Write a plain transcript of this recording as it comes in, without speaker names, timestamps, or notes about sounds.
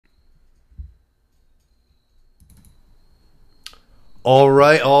All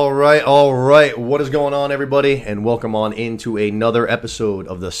right. What is going on, everybody? And welcome on into another episode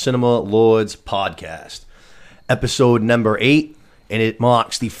of the Cinema Lords podcast. Episode number 8, and it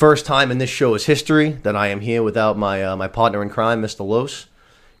marks the first time in this show's history that I am here without my partner in crime, Mr. Los.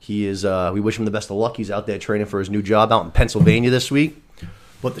 He is. We wish him the best of luck. He's out there training for his new job out in Pennsylvania this week.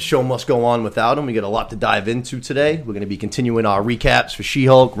 But the show must go on without him. We got a lot to dive into today. We're going to be continuing our recaps for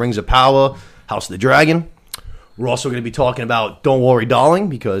She-Hulk, Rings of Power, House of the Dragon. We're also going to be talking about Don't Worry, Darling,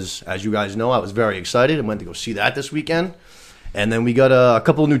 because, as you guys know, I was very excited and went to go see that this weekend. And then we got a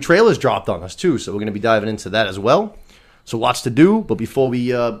couple of new trailers dropped on us, too, so we're going to be diving into that as well. So lots to do, but before we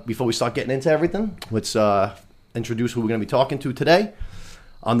start getting into everything, let's introduce who we're going to be talking to today.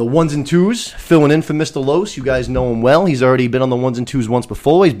 On the ones and twos, filling in for Mr. Los. You guys know him well. He's already been on the ones and twos once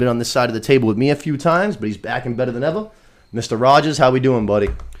before. He's been on this side of the table with me a few times, but he's back and better than ever. Mr. Rogers, how we doing, buddy?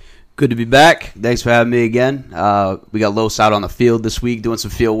 Good to be back. Thanks for having me again. We got Los out on the field this week doing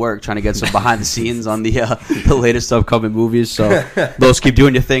some field work, trying to get some behind the scenes on the latest upcoming movies. So, Los, keep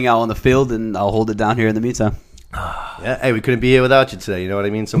doing your thing out on the field, and I'll hold it down here in the meantime. Yeah, hey, we couldn't be here without you today. You know what I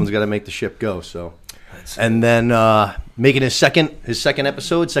mean? Someone's got to make the ship go. So, and then making his second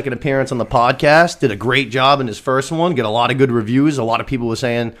episode, second appearance on the podcast. Did a great job in his first one. Get a lot of good reviews. A lot of people were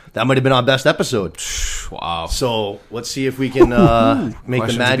saying that might have been our best episode. Wow. So let's see if we can make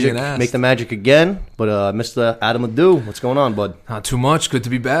the magic again. But Mr. Adam Adu, what's going on, bud? Not too much. Good to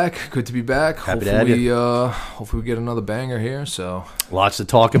be back. Happy to have you. Hopefully we get another banger here. So lots to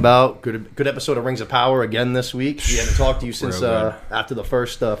talk about. Good episode of Rings of Power again this week. We haven't talked to you since after the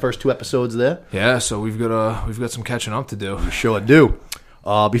first two episodes there. Yeah. So we've got some catching up to do. We sure do.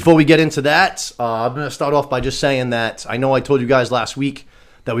 Before we get into that, I'm going to start off by just saying that I know I told you guys last week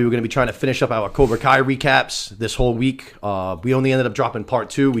that we were going to be trying to finish up our Cobra Kai recaps this whole week. We only ended up dropping part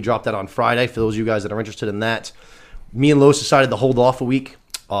 2. We dropped that on Friday. For those of you guys that are interested in that, me and Los decided to hold off a week,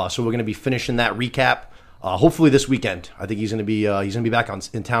 so we're going to be finishing that recap hopefully this weekend. I think he's going to be back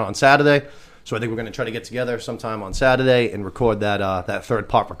in town on Saturday, so I think we're going to try to get together sometime on Saturday and record that third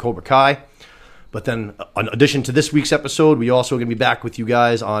part for Cobra Kai. But then, in addition to this week's episode, we also are going to be back with you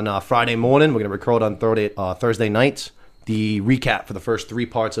guys on Friday morning. We're going to record on Thursday nights the recap for the first 3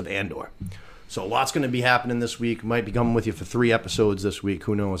 parts of Andor. So a lot's going to be happening this week. Might be coming with you for 3 episodes this week.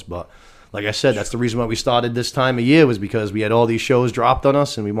 Who knows? But like I said, that's the reason why we started this time of year, was because we had all these shows dropped on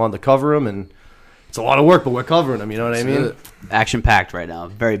us and we wanted to cover them. And it's a lot of work, but we're covering them. You know what I mean? Action-packed right now.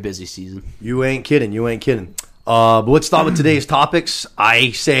 Very busy season. You ain't kidding. But let's start with today's topics.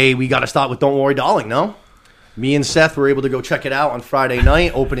 I say we got to start with Don't Worry, Darling, no? Me and Seth were able to go check it out on Friday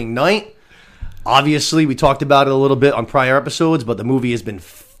night, opening night. Obviously, we talked about it a little bit on prior episodes, but the movie has been,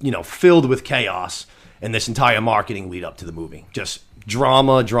 filled with chaos in this entire marketing lead up to the movie. Just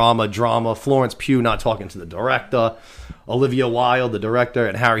drama. Florence Pugh not talking to the director. Olivia Wilde, the director,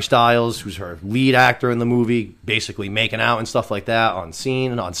 and Harry Styles, who's her lead actor in the movie, basically making out and stuff like that on scene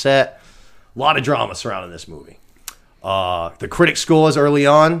and on set. A lot of drama surrounding this movie. The critic scores early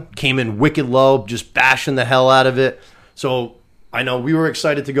on came in wicked low, just bashing the hell out of it. So I know we were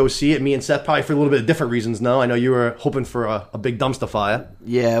excited to go see it. Me and Seth probably for a little bit of different reasons. No, I know you were hoping for a big dumpster fire.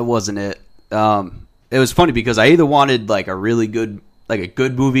 Yeah, it wasn't it. It was funny because I either wanted like a really good, like a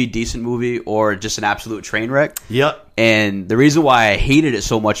good movie, decent movie, or just an absolute train wreck. Yep. And the reason why I hated it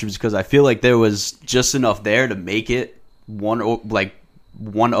so much was because I feel like there was just enough there to make it one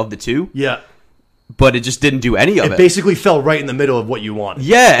of the two. Yeah. But it just didn't do any of it. It basically fell right in the middle of what you wanted.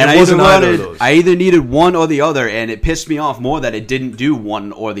 Yeah, and I either needed one or the other, and it pissed me off more that it didn't do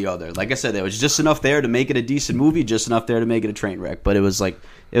one or the other. Like I said, there was just enough there to make it a decent movie, just enough there to make it a train wreck. But it was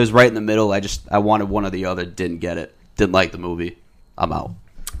right in the middle. I wanted one or the other, didn't get it. Didn't like the movie. I'm out.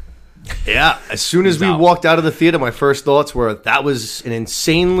 Yeah, as soon as we walked out of the theater, my first thoughts were that was a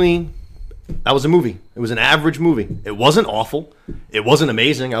movie. It was an average movie. It wasn't awful. It wasn't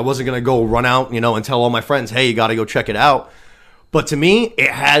amazing. I wasn't going to go run out, and tell all my friends, hey, you got to go check it out. But to me,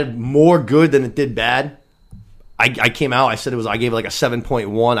 it had more good than it did bad. I came out, I gave it like a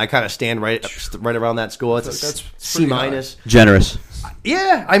 7.1. I kind of stand right around that score. That's C-. Generous.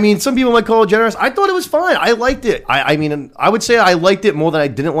 Yeah, I mean, some people might call it generous. I thought it was fine. I liked it. I mean, I would say I liked it more than I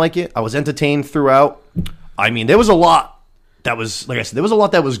didn't like it. I was entertained throughout. I mean, there was a lot that was, like I said, there was a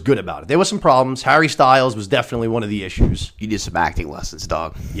lot that was good about it. There were some problems. Harry Styles was definitely one of the issues. You did some acting lessons,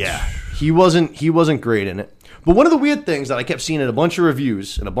 dog. Yeah, he wasn't great in it. But one of the weird things that I kept seeing in a bunch of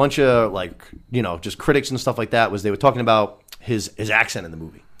reviews and a bunch of just critics and stuff like that was they were talking about his accent in the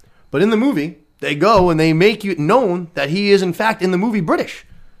movie. But in the movie, they go and they make you known that he is in fact in the movie British.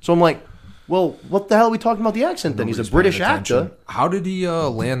 So I'm like, well, what the hell are we talking about the accent then? He's a British actor. How did he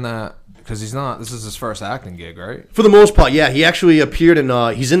land that Because he's not. This is his first acting gig, right? For the most part, yeah. He actually appeared in.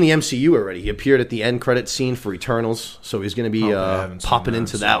 He's in the MCU already. He appeared at the end credit scene for Eternals, so he's going to be popping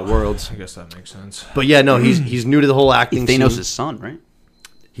into that world. I guess that makes sense. But yeah, no, he's new to the whole acting. He's Thanos' scene. son, right?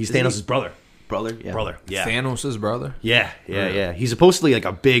 He's Thanos' brother. Brother, Yeah. Thanos' brother. Yeah. He's supposedly like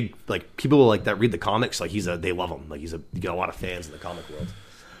a big people like that read the comics. Like they love him. Like you got a lot of fans in the comic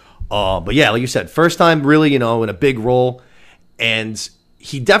world. But yeah, like you said, first time really, in a big role, and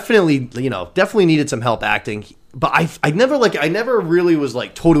he definitely needed some help acting. But I never really was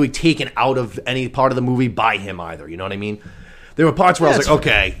like totally taken out of any part of the movie by him either. You know what I mean? There were parts where I was like,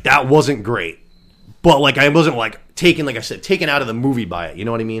 okay, that wasn't great. But like I wasn't like taken out of the movie by it. You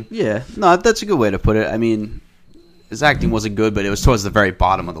know what I mean? Yeah. No, that's a good way to put it. I mean, his acting wasn't good, but it was towards the very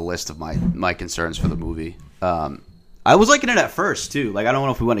bottom of the list of my concerns for the movie. I was liking it at first too. Like I don't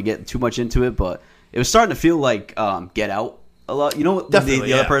know if we want to get too much into it, but it was starting to feel like Get Out a lot. You know,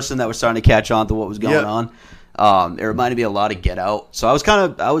 the other person that was starting to catch on to what was going on. It reminded me a lot of Get Out. So I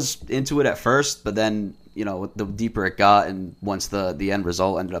was into it at first, but then the deeper it got, and once the end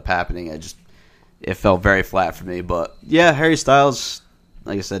result ended up happening, it felt very flat for me. But yeah, Harry Styles,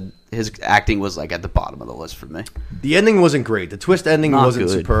 like I said, his acting was like at the bottom of the list for me. The ending wasn't great. The twist ending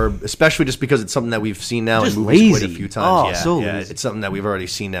wasn't superb, especially just because it's something that we've seen now in movies quite a few times. It's something that we've already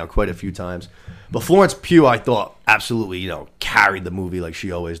seen now quite a few times. But Florence Pugh, I thought, absolutely, carried the movie like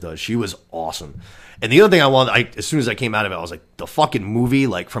she always does. She was awesome. And the other thing as soon as I came out of it, I was like, the fucking movie,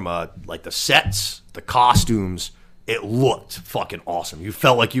 like from the sets, the costumes, it looked fucking awesome. You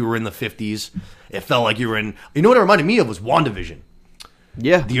felt like you were in the 50s. It felt like you were in... You know what it reminded me of was WandaVision.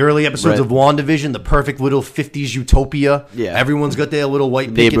 Yeah. The early episodes of WandaVision, the perfect little 50s utopia. Yeah. Everyone's got their little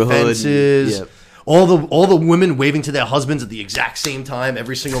white picket fences. Yep. All the women waving to their husbands at the exact same time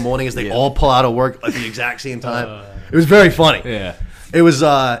every single morning as they all pull out of work at the exact same time. It was very funny. Yeah. It was.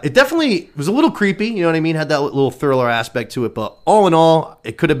 It definitely was a little creepy. You know what I mean? Had that little thriller aspect to it. But all in all,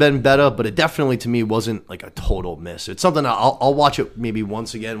 it could have been better. But it definitely, to me, wasn't like a total miss. It's something I'll watch it maybe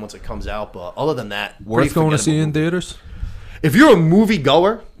once again once it comes out. But other than that, worth going to see in theaters. If you're a movie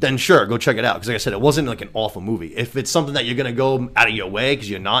goer, then sure, go check it out. Because like I said, it wasn't like an awful movie. If it's something that you're going to go out of your way because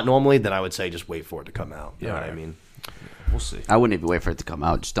you're not normally, then I would say just wait for it to come out. You know what I mean? We'll see. I wouldn't even wait for it to come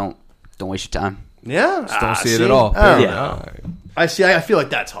out. Just don't waste your time. Yeah? Just don't see it at all. Yeah. I see. I feel like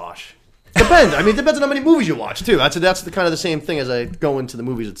that's harsh. Depends. I mean, it depends on how many movies you watch too. That's the kind of the same thing as I go into the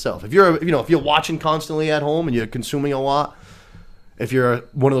movies itself. If you're watching constantly at home and you're consuming a lot, if you're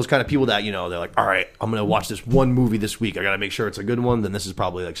one of those kind of people that they're like, all right, I'm gonna watch this one movie this week. I gotta make sure it's a good one. Then this is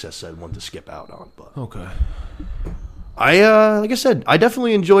probably, like Seth said, one to skip out on. But okay. Like I said, I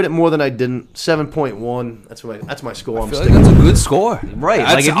definitely enjoyed it more than I didn't. 7.1. That's my score. I feel like that's a good score, right?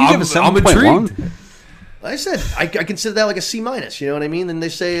 Like if you give a 7.1. Like I said, I consider that like a C-. You know what I mean? And they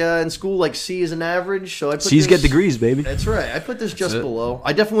say in school, like C is an average. So I put C's get degrees, baby. That's right. I put this just below.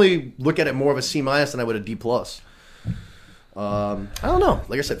 I definitely look at it more of a C- than I would a D+. I don't know.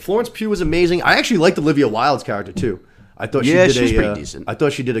 Like I said, Florence Pugh was amazing. I actually liked Olivia Wilde's character too. I thought she was pretty decent. I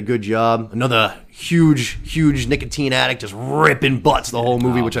thought she did a good job. Another huge nicotine addict just ripping butts the whole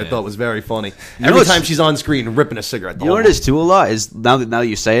movie, which I thought was very funny. Every time she's on screen ripping a cigarette. You know what it is too a lot is now that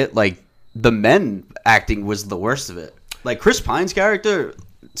you say it, like the men acting was the worst of it. Like Chris Pine's character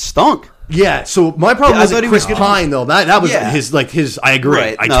stunk. Yeah, so my problem wasn't Chris Pine though. That was his. I agree.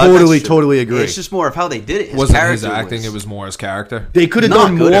 Right. I totally agree. It's just more of how they did it. Wasn't his acting? It was more his character. They could have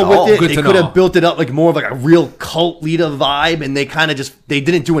done more with it. They could have built it up like more of like a real cult leader vibe, and they kind of they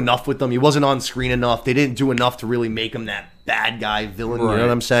didn't do enough with him. He wasn't on screen enough. They didn't do enough to really make him that bad guy villain. Right. You know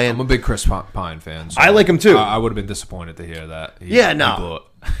what I'm saying? I'm a big Chris Pine fan. So I like him too. I would have been disappointed to hear that. He blew it.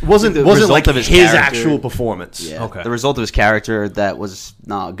 Wasn't like his actual performance. Yeah. Okay. The result of his character that was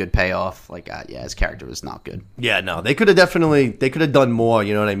not a good payoff. Like his character was not good. Yeah, no, they could have done more.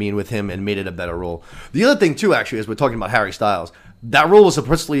 You know what I mean with him and made it a better role. The other thing too, actually, is we're talking about Harry Styles. That role was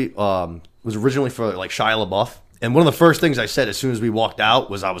was originally for like Shia LaBeouf, and one of the first things I said as soon as we walked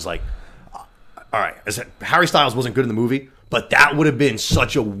out was I was like, all right, I said Harry Styles wasn't good in the movie. But that would have been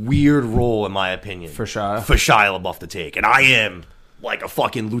such a weird role, in my opinion, for Shia LaBeouf to take, and I am like a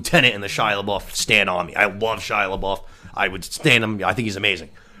fucking lieutenant in the Shia LaBeouf stand on me. I love Shia LaBeouf. I would stand him. I think he's amazing.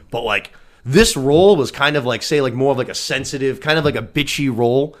 But like this role was kind of like more of like a sensitive, kind of like a bitchy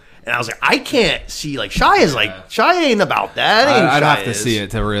role. And I was like, I can't see like Shia ain't about that. I'd have to see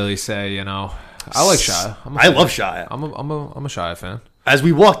it to really say, I like Shia. I love Shia. I'm a Shia fan. as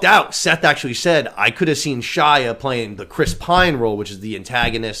we walked out, Seth actually said, I could have seen Shia playing the Chris Pine role, which is the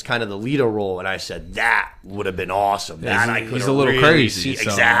antagonist, kind of the leader role. And I said, that would have been awesome. He's a little crazy. So,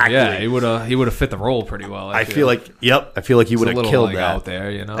 exactly. Yeah, he would have fit the role pretty well. I feel like he would have killed that. Out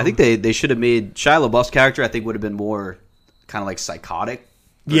there, you know? I think they should have made Shia LaBeouf's character, I think, would have been more kind of like psychotic.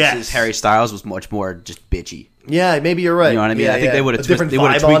 Versus Harry Styles was much more just bitchy. Yeah, maybe you're right. You know what I mean? Yeah, I think they would have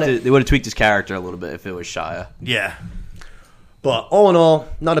tweaked his character a little bit if it was Shia. Yeah. But all in all,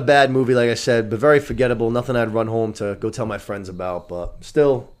 not a bad movie, like I said, but very forgettable. Nothing I'd run home to go tell my friends about. But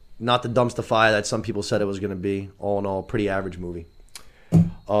still, not the dumpster fire that some people said it was going to be. All in all, pretty average movie.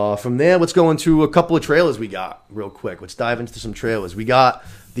 From there, let's go into a couple of trailers we got real quick. Let's dive into some trailers. We got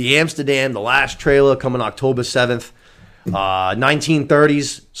The Amsterdam, the last trailer, coming October 7th.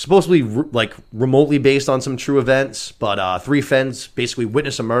 1930s, supposed to be like remotely based on some true events, but three friends basically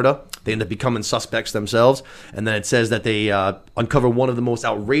witness a murder. They end up becoming suspects themselves, and then it says that they uncover one of the most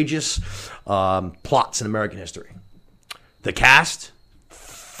outrageous plots in American history. The cast,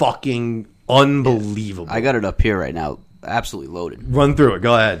 fucking unbelievable. I got it up here right now, absolutely loaded. Run through it.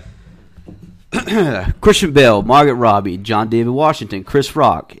 Go ahead. Christian Bale, Margaret Robbie, John David Washington, Chris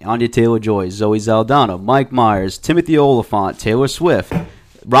Rock, Anya Taylor-Joy, Zoe Saldana, Mike Myers, Timothy Olyphant, Taylor Swift,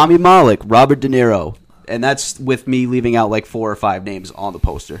 Rami Malek, Robert De Niro. And that's with me leaving out like 4 or 5 names on the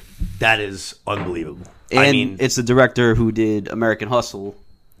poster. That is unbelievable. And it's the director who did American Hustle.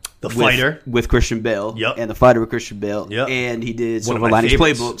 The Fighter. With Christian Bale. Yep. And The Fighter with Christian Bale. Yep. And he did One of Silver my Linings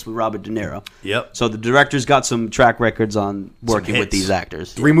favorites. Playbooks with Robert De Niro. Yep. So the director's got some track records on working with these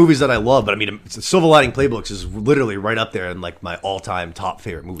actors. 3 movies that I love, but I mean, Silver Lining Playbooks is literally right up there in like my all-time top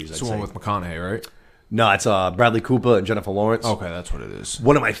favorite movies. It's the one with McConaughey, right? No, it's Bradley Cooper and Jennifer Lawrence. Okay, that's what it is.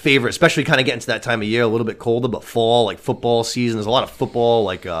 One of my favorite, especially kind of getting to that time of year, a little bit colder, but fall, like football season. There's a lot of football,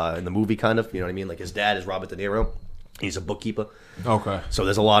 like in the movie, kind of. You know what I mean? Like his dad is Robert De Niro. He's a bookkeeper. Okay. So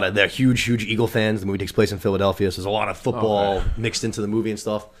there's a lot of, they're huge Eagle fans. The movie takes place in Philadelphia, so there's a lot of football mixed into the movie and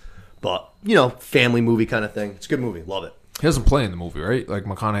stuff. But, you know, family movie kind of thing. It's a good movie. Love it. He doesn't play in the movie, right? Like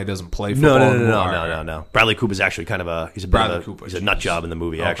McConaughey doesn't play football. No. Bradley Cooper's actually kind of he's a nut job in the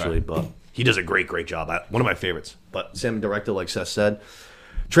movie, actually, but he does a great job. One of my favorites. But same director, like Seth said.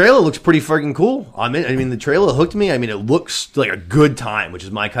 Trailer looks pretty freaking cool. I mean, the trailer hooked me. I mean, it looks like a good time, which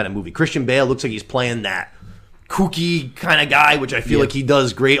is my kind of movie. Christian Bale looks like he's playing that kooky kind of guy, which I feel like he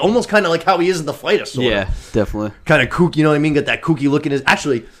does great. Almost kind of like how he is in The Fighter, sort of. Yeah, definitely. Kind of kooky, you know what I mean? Got that kooky look in his...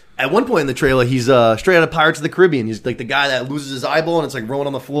 Actually, at one point in the trailer, he's straight out of Pirates of the Caribbean. He's like the guy that loses his eyeball and it's like rolling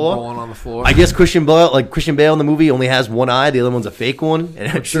on the floor. I guess Christian Bale in the movie only has one eye. The other one's a fake one.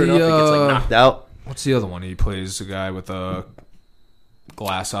 And sure enough, it gets like knocked out. What's the other one? He plays a guy with a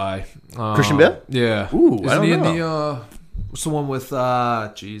glass eye. Christian Bale? Yeah. Ooh, Isn't I don't he know. in the... what's the one with...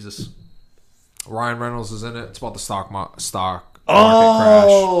 Jesus... Ryan Reynolds is in it. It's about the stock market crash.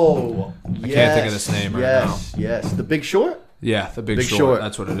 Oh, I can't think of this name right now. Yes, The Big Short? Yeah, The Big Short.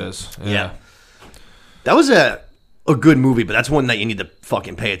 That's what it is. Yeah. That was a good movie, but that's one that you need to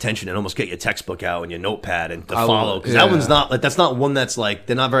fucking pay attention and almost get your textbook out and your notepad and to follow. Because that one's not, like, that's not one that's like,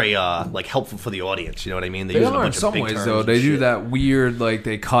 they're not very like helpful for the audience. You know what I mean? They are in some ways, though. They do that weird, like,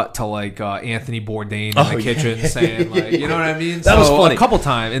 they cut to like Anthony Bourdain in the kitchen saying, like, you know what I mean? That was funny. A couple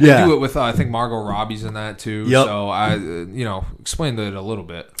times. And they do it with, I think Margot Robbie's in that too. Yep. So I, explained it a little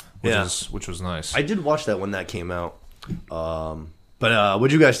bit, which was nice. I did watch that when that came out. But what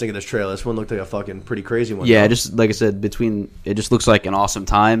did you guys think of this trailer? This one looked like a fucking pretty crazy one. Yeah, just like I said, it just looks like an awesome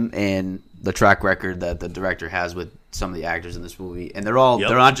time, and the track record that the director has with some of the actors in this movie, and they're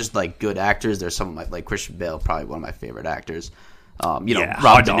not just like good actors. There's some of my, like Christian Bale, probably one of my favorite actors. Robert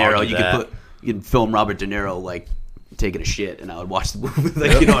De Niro. You can film Robert De Niro like taking a shit, and I would watch the movie.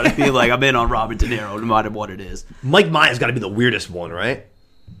 Like, you know what I mean? Like, I'm in on Robert De Niro, no matter what it is. Mike Myers got to be the weirdest one, right?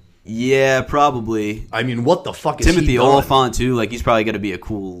 Yeah, probably. I mean, what the fuck is Timothy Olyphant too? Like, he's probably going to be a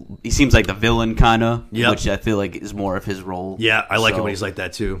cool. He seems like the villain kind of, which I feel like is more of his role. Yeah, I like it when he's like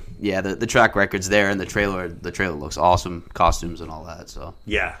that too. Yeah, the track record's there, and the trailer looks awesome, costumes and all that. So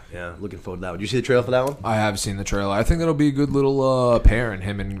yeah, looking forward to that one. Did you see the trailer for that one? I have seen the trailer. I think that'll be a good little pair in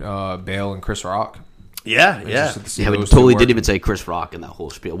him and Bale and Chris Rock. Yeah. We totally didn't even say Chris Rock in that whole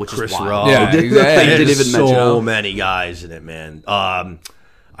spiel, which is wild. Rock. Yeah, exactly. Didn't even mention so many guys in it, man.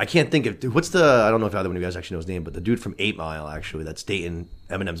 I can't think of I don't know if either one of you guys actually know his name, but the dude from 8 Mile, actually, that's dating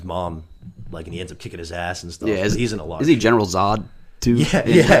Eminem's mom, like, and he ends up kicking his ass and stuff. Yeah, he's in a lot. Is he General Zod too?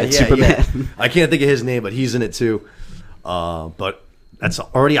 Yeah, Superman. Yeah. I can't think of his name, but he's in it too. But that's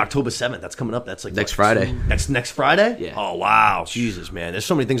already October 7th. That's coming up. That's like next Friday. Next Friday? Yeah. Oh wow, Jesus, man. There's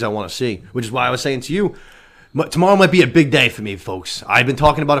so many things I want to see, which is why I was saying to you, Tomorrow might be a big day for me, folks. I've been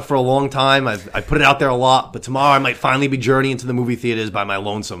talking about it for a long time. I put it out there a lot, but tomorrow I might finally be journeying to the movie theaters by my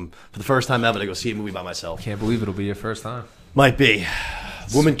lonesome for the first time ever to go see a movie by myself. Can't believe it'll be your first time. Might be.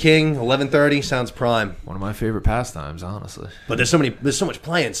 Woman King, 11:30 sounds prime. One of my favorite pastimes, honestly. But there's so much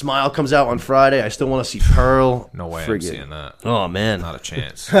playing. Smile comes out on Friday. I still want to see Pearl. No way I'm seeing that. Oh man, not a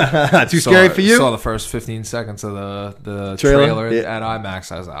chance. Too scary for you? Saw the first 15 seconds of the trailer at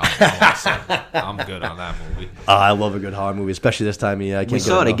IMAX. I was like, I'm good on that movie. I love a good horror movie, especially this time of year. We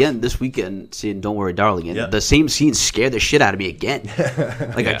saw it again this weekend, seeing Don't Worry, Darling, and the same scene scared the shit out of me again.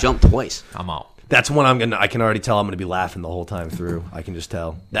 I jumped twice. I'm out. That's one I can already tell I'm going to be laughing the whole time through. I can just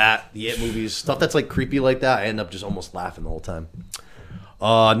tell. The It movies, stuff that's like creepy like that, I end up just almost laughing the whole time.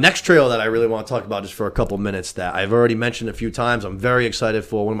 Next trailer that I really want to talk about just for a couple minutes that I've already mentioned a few times. I'm very excited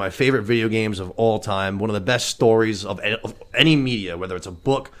for one of my favorite video games of all time. One of the best stories of any media, whether it's a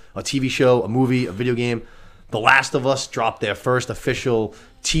book, a TV show, a movie, a video game. The Last of Us dropped their first official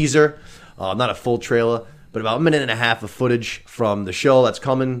teaser, not a full trailer, but about a minute and a half of footage from the show that's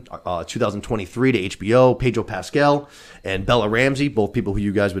coming 2023 to HBO. Pedro Pascal and Bella Ramsey, both people who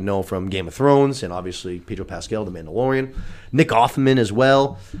you guys would know from Game of Thrones, and obviously Pedro Pascal, The Mandalorian. Nick Offerman as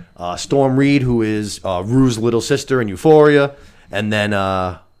well. Storm Reed, who is Rue's little sister in Euphoria. And then,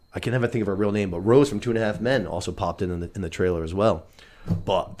 I can never think of her real name, but Rose from 2.5 Men also popped in the trailer as well.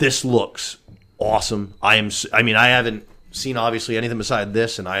 But this looks awesome. I haven't seen obviously anything beside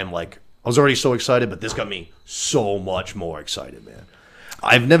this, and I was already so excited, but this got me so much more excited, man.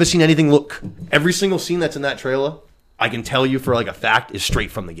 I've never seen anything look... Every single scene that's in that trailer, I can tell you for a fact, is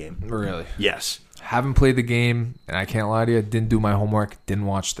straight from the game. Really? Yes. Haven't played the game, and I can't lie to you, didn't do my homework, didn't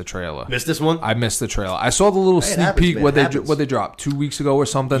watch the trailer. Missed this one? I missed the trailer. I saw the little sneak peek, what they dropped 2 weeks ago or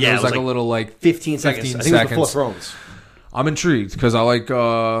something. Yeah, there was a little 15 seconds. I think it was before Thrones. I'm intrigued because I like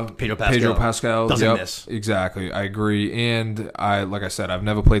Pedro Pascal. Doesn't miss. Exactly. I agree. And like I said, I've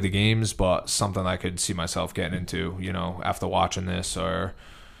never played the games, but something I could see myself getting into, after watching this or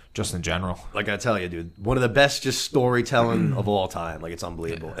just in general. Like I tell you, dude, one of the best just storytelling of all time. It's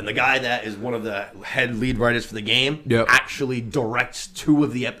unbelievable. And the guy that is one of the head lead writers for the game actually directs 2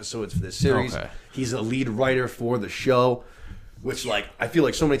 of the episodes for this series. Okay. He's a lead writer for the show. Which, I feel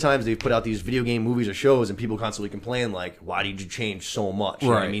like so many times they've put out these video game movies or shows and people constantly complain, why did you change so much? You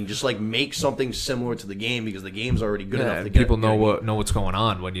know what I mean? Just, make something similar to the game because the game's already good enough to get people know what's going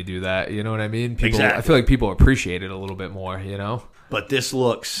on when you do that. You know what I mean? Exactly. I feel like people appreciate it a little bit more, But this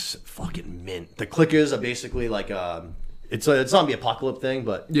looks fucking mint. The clickers are basically it's a zombie apocalypse thing,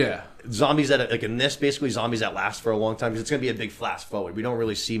 but zombies that in this basically zombies that last for a long time because it's going to be a big flash forward. We don't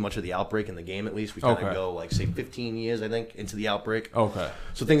really see much of the outbreak in the game. At least we kind of go say 15 years I think into the outbreak. Okay,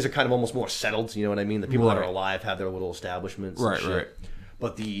 so things are kind of almost more settled. You know what I mean? The people that are alive have their little establishments. Right.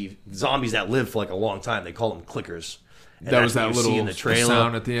 But the zombies that live for a long time, they call them clickers. And that was that little in the trailer.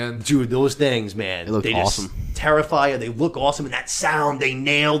 Sound at the end. Dude, those things, man. They look awesome. Just terrify you. They look awesome. And that sound, they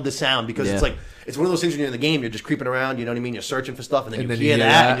nailed the sound because it's one of those things when you're in the game, you're just creeping around, you know what I mean? You're searching for stuff, and then you hear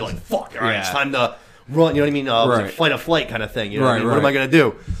that, and you're like, fuck, all right, it's time to run, you know what I mean? Fight or flight kind of thing, you know what I mean? What am I going to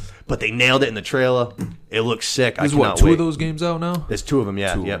do? But they nailed it in the trailer. It looks sick. There's 2 of those games out now? There's 2 of them,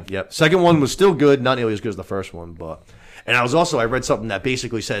 yeah. Yep. Second one was still good, not nearly as good as the first one, but... And I read something that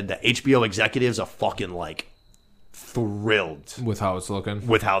basically said that HBO executives are fucking, thrilled with how it's looking,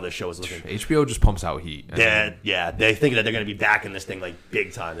 with how this show is looking. HBO just pumps out heat. They think that they're going to be back in this thing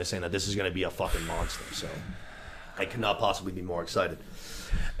big time. They're saying that this is going to be a fucking monster. So I could not possibly be more excited.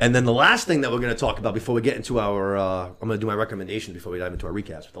 And then the last thing that we're going to talk about before we get into our, I'm going to do my recommendations before we dive into our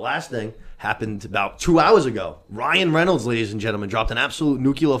recaps. But the last thing happened about 2 hours ago. Ryan Reynolds, ladies and gentlemen, dropped an absolute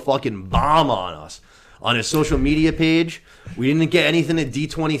nuclear fucking bomb on us. On his social media page, we didn't get anything at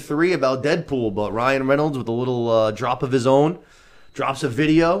D23 about Deadpool, but Ryan Reynolds, with a little drop of his own, drops a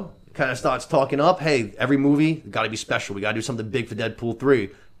video, kind of starts talking up, hey, every movie got to be special. We got to do something big for Deadpool 3.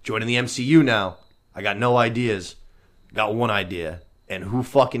 Joining the MCU now. I got no ideas. Got one idea. And who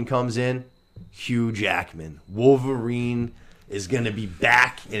fucking comes in? Hugh Jackman. Wolverine is going to be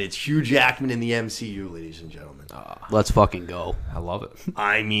back, and it's Hugh Jackman in the MCU, ladies and gentlemen. Let's fucking go. I love it.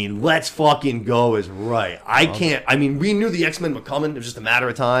 I mean, let's fucking go is right. We knew the X-Men were coming. It was just a matter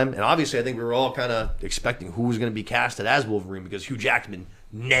of time. And obviously, I think we were all kind of expecting who was going to be casted as Wolverine because Hugh Jackman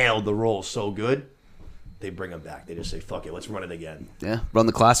nailed the role so good. They bring him back. They just say, fuck it, let's run it again. Yeah, run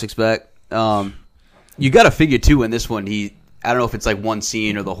the classics back. You got to figure, too, in this one, I don't know if it's one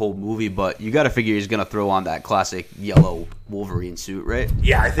scene or the whole movie, but you got to figure he's going to throw on that classic yellow Wolverine suit, right?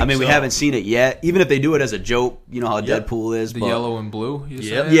 Yeah, I think so. We haven't seen it yet. Even if they do it as a joke, you know how Deadpool is. The yellow and blue, you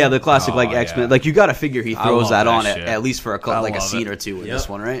said? Yeah, the classic X-Men. You got to figure he throws that on at least for a scene or two in this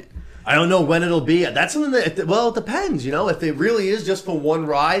one, right? I don't know when it'll be. That's something that, well, it depends, you know. If it really is just for one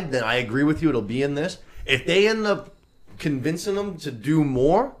ride, then I agree with you. It'll be in this. If they end up convincing them to do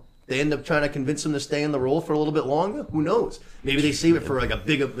more, they end up trying to convince them to stay in the role for a little bit longer, who knows? Maybe they save it for like a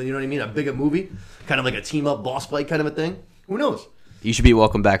bigger, you know what I mean? A bigger movie, kind of like a team-up boss fight kind of a thing. Who knows? You should be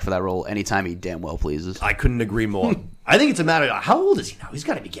welcome back for that role anytime he damn well pleases. I couldn't agree more. I think it's a matter of, how old is he now? He's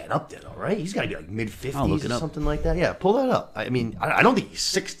got to be getting up there, though, right? He's got to be like mid-50s or something like that. Yeah, pull that up. I mean, I don't think he's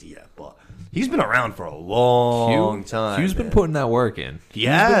 60 yet, but he's been around for a long time. Hugh's been putting that work in. He's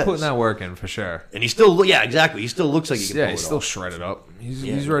been putting that work in for sure. And he still, yeah, exactly. He still looks like he can pull it he's still off. shredded up.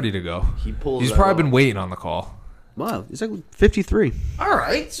 He's ready to go. He's probably been waiting on the call. Wow, he's like 53. All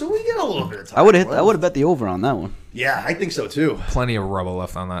right, so we get a little bit of time. I would have bet the over on that one. Yeah, I think so too. Plenty of rubber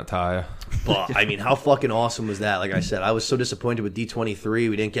left on that tire. But I mean, how fucking awesome was that? Like I said, I was so disappointed with D23.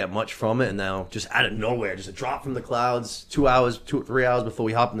 We didn't get much from it, and now just out of nowhere, just a drop from the clouds. 3 hours before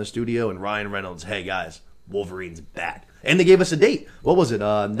we hop in the studio, and Ryan Reynolds, hey guys, Wolverine's back. And they gave us a date. What was it?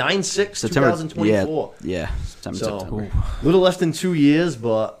 9/6/2024. Yeah, September. A little less than 2 years,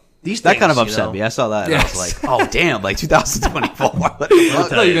 but these that things, kind of upset me. I saw that and I was like, oh damn, like 2024. I thought you were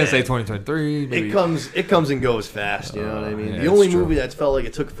gonna say 2023. Maybe. It comes and goes fast. You know what I mean? Yeah, the only it's true. movie that felt like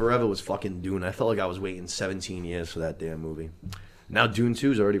it took forever was fucking Dune. I felt like I was waiting 17 years for that damn movie. Now Dune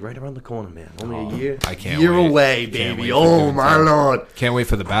 2 is already right around the corner, man. Only a year. I can't year wait. away, Can't baby. wait for Oh Dune my 2. lord. Can't wait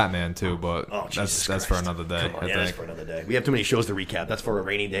for the Batman too, but Jesus that's for Christ. another day. Come on, I yeah, that's think. for another day. We have too many shows to recap. That's for a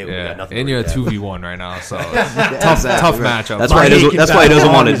rainy day. We Yeah, got nothing. and to you're a recap. 2v1 right now, so tough matchup. That's why he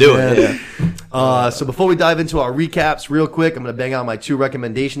doesn't want to do it. Yeah. So before we dive into our recaps, real quick, I'm going to bang out my 2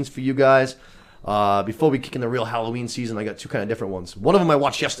 recommendations for you guys. Before we kick in the real Halloween season, I got 2 kind of different ones. One of them I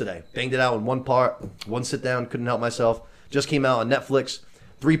watched yesterday. Banged it out in one part, one sit down, couldn't help myself. Just came out on Netflix.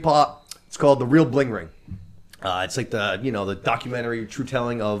 3-part. It's called The Real Bling Ring. It's like the documentary true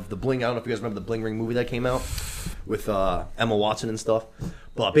telling of the Bling. I don't know if you guys remember the Bling Ring movie that came out with Emma Watson and stuff.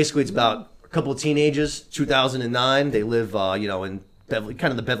 But basically, it's about a couple of teenagers. 2009, they live in kind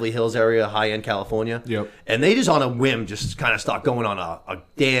of the Beverly Hills area, high end California. Yep. And they just on a whim just kind of start going on a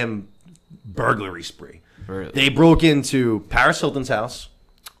damn burglary spree. Really? They broke into Paris Hilton's house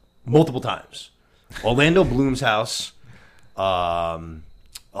multiple times, Orlando Bloom's house. Oh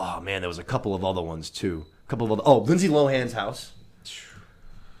man, there was a couple of other ones too. Lindsay Lohan's house.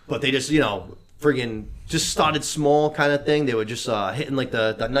 But they just, friggin' just started small kind of thing. They were just hitting like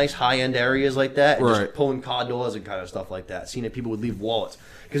the nice high end areas like that, and right. just pulling car doors and kind of stuff like that. Seeing that people would leave wallets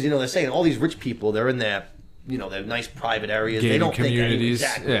because they're saying all these rich people, they're in their their nice private areas. Gated they don't communities.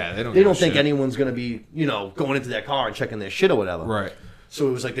 think Yeah, they don't think anyone's gonna be going into their car and checking their shit or whatever. Right. So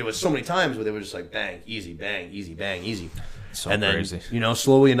it was like there was so many times where they were just like bang, easy, bang, easy, bang, easy. So and then, crazy.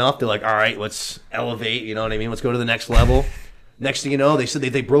 Slowly enough, they're like, all right, let's elevate, you know what I mean? Let's go to the next level. Next thing you know, they said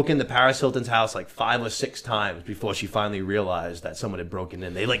they broke into Paris Hilton's house like 5 or 6 times before she finally realized that someone had broken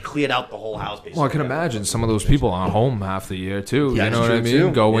in. They like cleared out the whole house, basically. Well, I can imagine some of those people aren't home half the year too. Yeah, you know that's what I true, mean?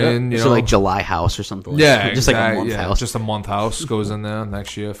 too. Go Yeah. in, So like July House or something. Like yeah, that. Just like a month house. Just a month house goes in there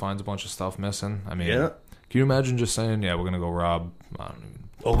next year, finds a bunch of stuff missing. I mean, Yeah. can you imagine just saying, "Yeah, we're gonna go rob"? I don't know,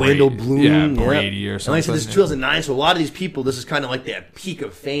 Orlando Bloom, Brady or And something. like I said, this is 2009, so a lot of these people, this is kind of like their peak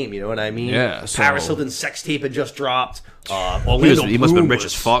of fame. You know what I mean? Yeah, so- Paris Hilton's sex tape had just dropped. Orlando He must have Bloom been rich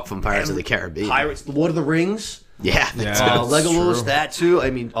was as fuck from Pirates of the Caribbean. Pirates, Lord of the Rings. Yeah. Yeah. Legolas, true. that too. I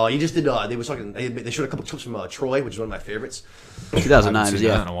mean, he just did. They was talking. They showed a couple clips from Troy, which is one of my favorites. 2009 I haven't was seen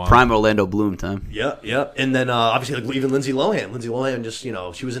that in a while. prime Orlando Bloom time. Yeah. And then obviously, like, even Lindsay Lohan. Lindsay Lohan just,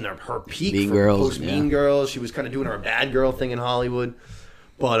 she was in her peak. Mean for Girls, post yeah. Mean Girls. She was kind of doing her bad girl thing in Hollywood.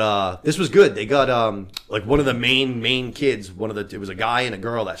 But this was good. They got like one of the main kids. It was a guy and a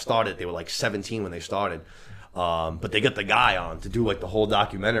girl that started. They were like 17 when they started. But they got the guy on to do like the whole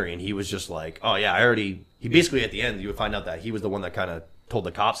documentary, and he was just like, oh yeah, he basically at the end you would find out that he was the one that kind of told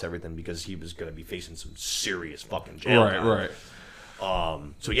the cops everything because he was going to be facing some serious fucking jail time. Right.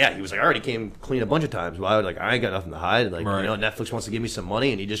 So yeah, he was like, I already came clean a bunch of times. Well, I was like, I ain't got nothing to hide. Like, Right. Netflix wants to give me some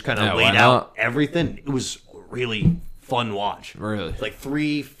money, and he just kind of Yeah, why laid not? out everything. It was really fun watch. Really? Like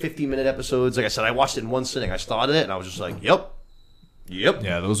 3 50-minute episodes. Like I said, I watched it in one sitting. I started it, and I was just like, yep.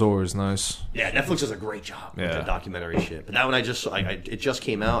 Yeah, those are always nice. Yeah, Netflix does a great job with Yeah. the documentary shit. But that one it just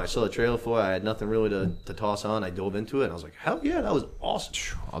came out. I saw the trailer for it. I had nothing really to toss on. I dove into it, and I was like, hell yeah, that was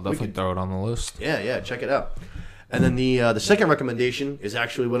awesome. I'll definitely throw it on the list. Yeah, check it out. And then the second recommendation is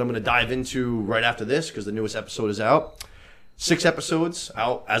actually what I'm going to dive into right after this because the newest episode is out. 6 episodes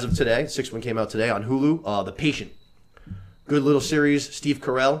out as of today. 6th one came out today on Hulu. The Patient. Good little series. Steve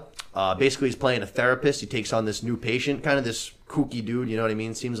Carell. Basically, he's playing a therapist. He takes on this new patient, kind of this kooky dude, you know what I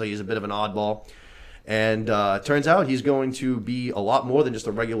mean? Seems like he's a bit of an oddball. And turns out he's going to be a lot more than just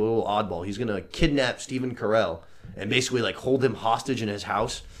a regular little oddball. He's going to kidnap Stephen Carell and basically like hold him hostage in his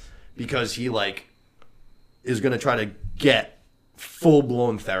house because he like is going to try to get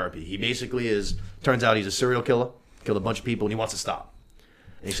full-blown therapy. He basically turns out he's a serial killer, killed a bunch of people, and he wants to stop.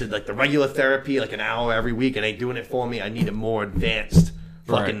 And he said, like, the regular therapy, like an hour every week, it ain't doing it for me. I need a more advanced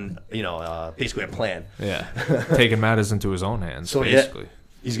fucking, basically a plan. Yeah. Taking matters into his own hands, so, basically. Yeah,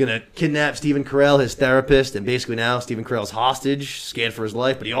 he's going to kidnap Stephen Carell, his therapist, and basically now Stephen Carell's hostage, scared for his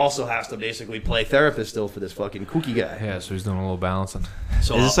life, but he also has to basically play therapist still for this fucking kooky guy. Yeah, so he's doing a little balancing.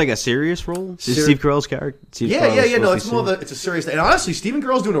 So, is this like a serious role? Is Steve Carell's character? Yeah. No, it's more of it's a serious thing. And honestly, Stephen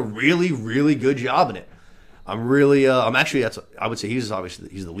Carell's doing a really, really good job in it. I'm really, I would say he's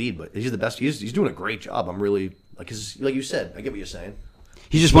the lead, but he's the best. He's doing a great job. I'm really, like you said, I get what you're saying.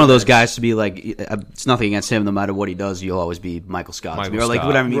 He's just one of those guys to be like, it's nothing against him. No matter what he does, you'll always be Michael Scott. Or like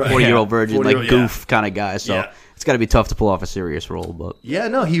whatever, 40-year-old virgin, like goof kind of guy. So it's got to be tough to pull off a serious role. But yeah,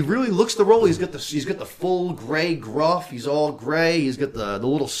 no, he really looks the role. He's got the full gray gruff. He's all gray. He's got the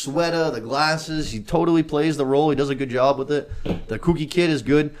little sweater, the glasses. He totally plays the role. He does a good job with it. The kooky kid is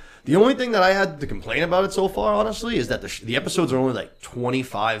good. The only thing that I had to complain about it so far, honestly, is that the episodes are only like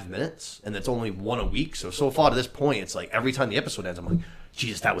 25 minutes, and it's only one a week. So far to this point, it's like every time the episode ends, I'm like,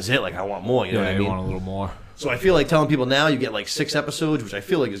 Jesus, that was it. Like, I want more. You know what I mean? You want a little more. So I feel like telling people now you get like 6 episodes, which I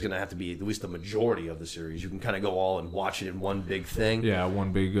feel like is going to have to be at least the majority of the series. You can kind of go all and watch it in one big thing. Yeah,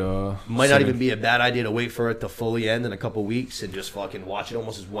 one big. Might not even be a bad idea to wait for it to fully end in a couple weeks and just fucking watch it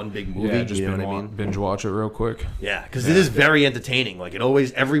almost as one big movie. Yeah, just you know what I mean? binge watch it real quick. Yeah, because it is very entertaining. Like it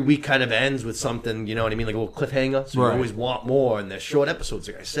always, every week kind of ends with something. You know what I mean? Like a little cliffhanger. So you always want more, and they're short episodes,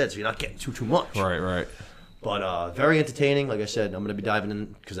 like I said, so you're not getting too much. Right. But very entertaining. Like I said, I'm going to be diving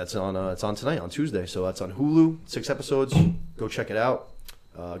in because that's on. It's on tonight, on Tuesday. So that's on Hulu. 6 episodes. Go check it out.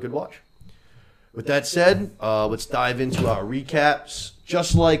 Good watch. With that said, let's dive into our recaps.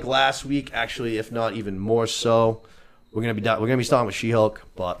 Just like last week, actually, if not even more so, we're going to be starting with She-Hulk.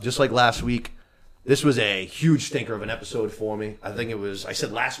 But just like last week, this was a huge stinker of an episode for me. I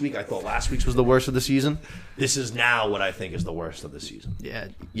said last week, I thought last week's was the worst of the season. This is now what I think is the worst of the season. Yeah,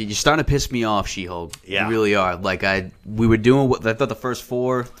 you're starting to piss me off, She-Hulk. Yeah. You really are. Like, we were doing what I thought the first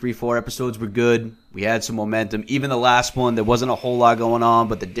 4 episodes were good. We had some momentum. Even the last one, there wasn't a whole lot going on,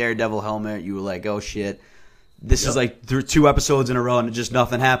 but the Daredevil helmet, you were like, oh shit. This is like 2 episodes in a row and just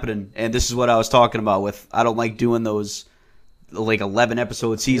nothing happening. And this is what I was talking about with, I don't like doing those like 11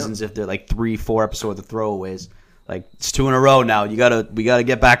 episode seasons if they're like 3-4 episodes of throwaways. Like it's 2 in a row now. We gotta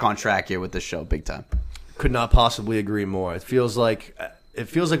get back on track here with this show, big time. Could not possibly agree more. It feels like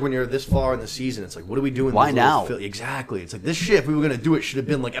when you're this far in the season, it's like, what are we doing? Why now? Exactly. It's like this shit. If we were gonna do it, should have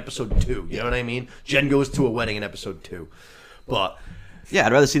been like episode 2. You know what I mean? Jen goes to a wedding in episode 2, but. Yeah,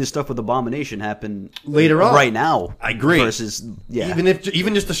 I'd rather see the stuff with Abomination happen later on. Right now. I agree. Versus,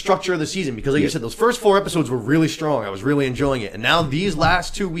 even just the structure of the season, because like you said, those first 4 episodes were really strong. I was really enjoying it, and now these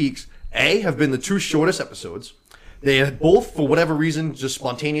last 2 weeks, have been the 2 shortest episodes. They have both, for whatever reason, just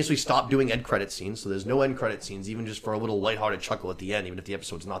spontaneously stopped doing end credit scenes. So there's no end credit scenes, even just for a little lighthearted chuckle at the end, even if the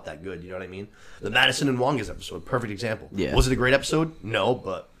episode's not that good. You know what I mean? The Madison and Wonga's episode, perfect example. Yeah. Was it a great episode? No,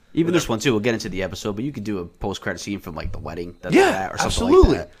 but. Even this one, too. We'll get into the episode, but you could do a post-credit scene from, like, the wedding. Or something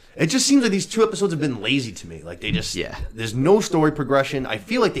absolutely. Like that. It just seems like these 2 episodes have been lazy to me. Like, they just... Yeah. There's no story progression. I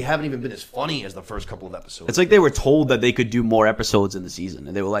feel like they haven't even been as funny as the first couple of episodes. It's like they were told that they could do more episodes in the season,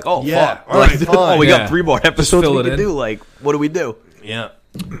 and they were like, oh, fuck. All right, fine. We got 3 more episodes we can do. Like, what do we do? Yeah.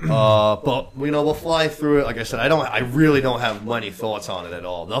 But we'll fly through it. Like I said, I really don't have many thoughts on it at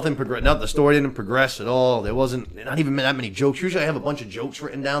all. Nothing the story didn't progress at all. There wasn't not even that many jokes. Usually I have a bunch of jokes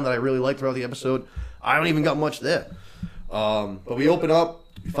written down that I really like throughout the episode. I don't even got much there. But we open up,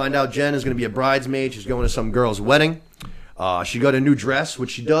 we find out Jen is going to be a bridesmaid. She's going to some girl's wedding. She got a new dress,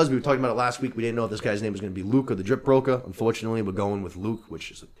 which she does. We were talking about it last week. We didn't know if this guy's name was going to be Luke or the Drip Broker. Unfortunately, we're going with Luke,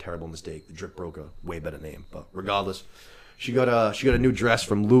 which is a terrible mistake. The Drip Broker, way better name. But regardless, she got a new dress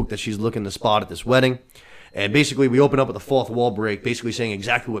from Luke that she's looking to spot at this wedding. And basically, we open up with a 4th wall break, basically saying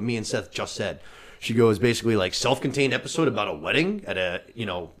exactly what me and Seth just said. She goes, basically, like, self-contained episode about a wedding at a,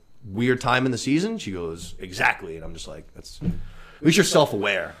 weird time in the season. She goes, exactly. And I'm just like, that's... At least you're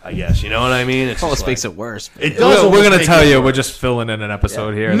self-aware, I guess. You know what I mean? It almost makes it worse. It does. We're going to tell you we're just filling in an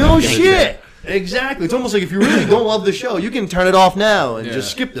episode here. No shit. Exactly. It's almost like if you really don't love the show, you can turn it off now and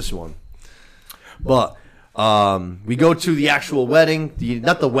just skip this one. But we go to the actual wedding.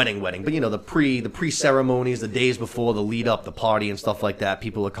 Not the wedding, but the pre-ceremonies, the days before, the lead up, the party and stuff like that.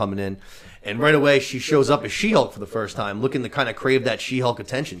 People are coming in. And right away, she shows up as She-Hulk for the first time, looking to kind of crave that She-Hulk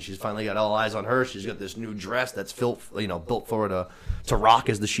attention. She's finally got all eyes on her. She's got this new dress that's built for her to rock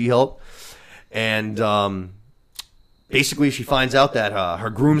as the She-Hulk. And basically she finds out that her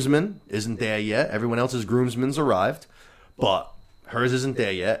groomsman isn't there yet. Everyone else's groomsmen's arrived, but hers isn't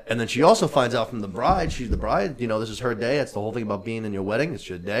there yet. And then she also finds out from the bride, she's the bride, this is her day. That's the whole thing about being in your wedding. It's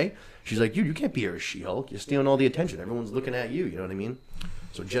your day. She's like, you can't be here as She-Hulk. You're stealing all the attention. Everyone's looking at you. You know what I mean?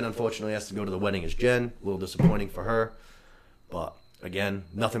 So Jen, unfortunately, has to go to the wedding as Jen. A little disappointing for her. But, again,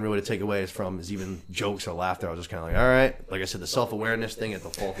 nothing really to take away is even jokes or laughter. I was just kind of like, all right. Like I said, the self-awareness thing at the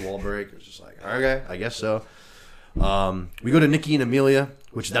fourth wall break. It was just like, okay, I guess so. We go to Nikki and Amelia,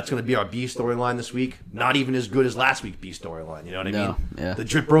 which that's going to be our B storyline this week. Not even as good as last week's B storyline. You know what I mean? Yeah. The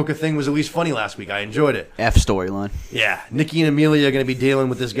drip broker thing was at least funny last week. I enjoyed it. F storyline. Yeah. Nikki and Amelia are going to be dealing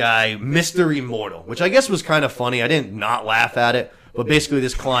with this guy, Mr. Immortal, which I guess was kind of funny. I didn't not laugh at it, but basically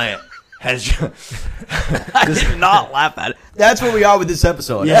this client has... I did not laugh at it. That's where we are with this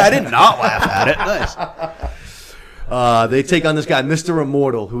episode. Yeah, I did not laugh at it. Nice. They take on this guy, Mr.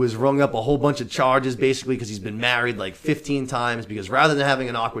 Immortal, who has rung up a whole bunch of charges basically because he's been married like 15 times because rather than having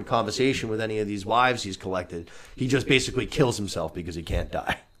an awkward conversation with any of these wives he's collected, he just basically kills himself because he can't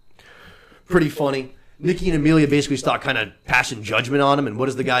die. Pretty funny. Nikki and Amelia basically start kind of passing judgment on him, and what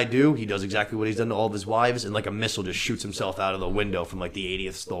does the guy do? He does exactly what he's done to all of his wives, and like a missile just shoots himself out of the window from like the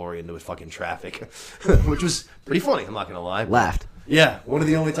 80th story into fucking traffic, which was pretty funny, I'm not going to lie. Laughed. Yeah, one of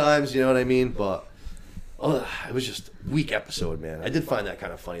the only times, you know what I mean? But... it was just a weak episode, man. I did find that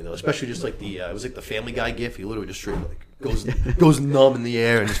kind of funny though, especially just like it was like the Family Guy gif. He literally just straight like goes numb in the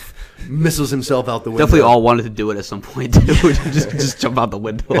air and just missiles himself out the window. Definitely all wanted to do it at some point too. just jump out the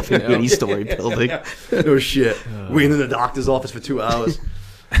window of any story building. No shit. Waiting in the doctor's office for 2 hours.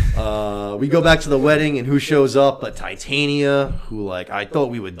 We go back to the wedding and who shows up but Titania, who like I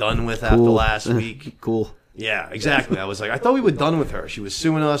thought we were done with after last week. Cool. Yeah, exactly. I was like, I thought we were done with her. She was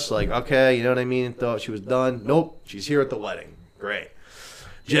suing us. Like, okay, you know what I mean? Thought she was done. Nope, she's here at the wedding. Great.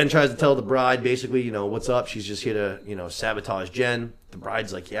 Jen tries to tell the bride, basically, what's up? She's just here to, sabotage Jen. The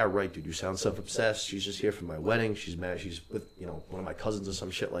bride's like, yeah, right, dude. You sound self-obsessed. She's just here for my wedding. She's mad. She's with, one of my cousins or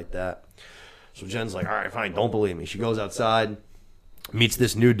some shit like that. So Jen's like, all right, fine. Don't believe me. She goes outside, meets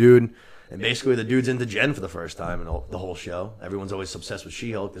this new dude. And basically, the dude's into Jen for the first time in the whole show. Everyone's always obsessed with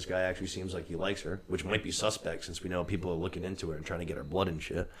She-Hulk. This guy actually seems like he likes her, which might be suspect since we know people are looking into her and trying to get her blood and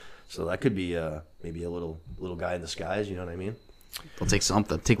shit. So that could be maybe a little guy in disguise. You know what I mean? I'll take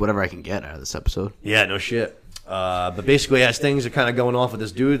something. Take whatever I can get out of this episode. Yeah, no shit. But basically, as things are kind of going off with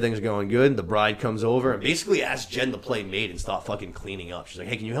this dude, things are going good. The bride comes over and basically asks Jen to play maid and start fucking cleaning up. She's like,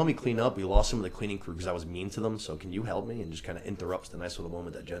 hey, can you help me clean up? We lost some of the cleaning crew because I was mean to them. So can you help me? And just kind of interrupts the nice little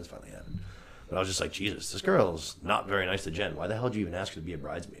moment that Jen's finally having. But I was just like, Jesus, this girl's not very nice to Jen. Why the hell did you even ask her to be a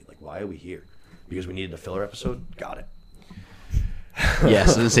bridesmaid? Like, why are we here? Because we needed a filler episode? Got it. Yes, I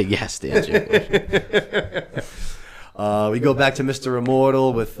was going to say yes to answer your question. We go back to Mr.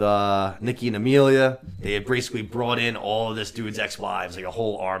 Immortal with Nikki and Amelia. They had basically brought in all of this dude's ex-wives, like a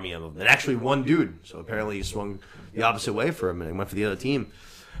whole army of them. And actually one dude. So apparently he swung the opposite way for a minute and went for the other team.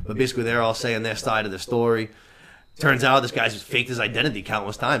 But basically they're all saying their side of the story. Turns out this guy's just faked his identity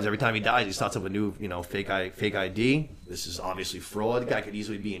countless times. Every time he dies, he starts up a new, fake ID. This is obviously fraud. The guy could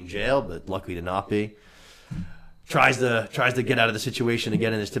easily be in jail, but luckily to not be. Tries to get out of the situation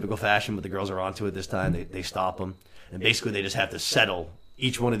again in his typical fashion, but the girls are onto it this time. They stop him. And basically they just have to settle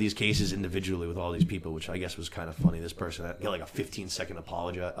each one of these cases individually with all these people, which I guess was kind of funny. This person got like a 15-second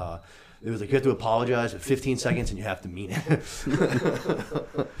apologize. It was like you have to apologize in 15 seconds and you have to mean it.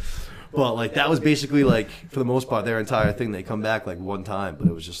 But like that was basically like for the most part their entire thing. They come back like one time, but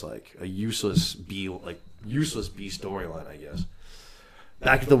it was just like a useless B storyline, I guess.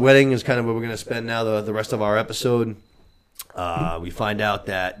 Back at the wedding is kind of where we're gonna spend now the rest of our episode. We find out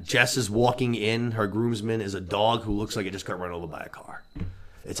that Jess is walking in. Her groomsman is a dog who looks like it just got run over by a car.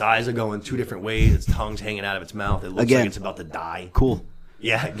 Its eyes are going two different ways. Its tongue's hanging out of its mouth. It looks like it's about to die. Cool.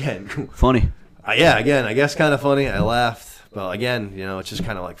 Yeah, again. Cool. Funny. Again, I guess kind of funny. I laughed. But again, it's just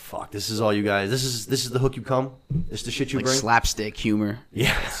kind of like, fuck, this is all you guys. This is the hook you come. This is the shit you like bring. Slapstick humor.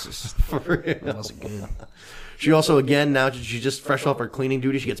 Yeah. It's just, for real. That wasn't good. She also, again, now she's just fresh off her cleaning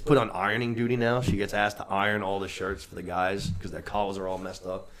duty. She gets put on ironing duty now. She gets asked to iron all the shirts for the guys because their collars are all messed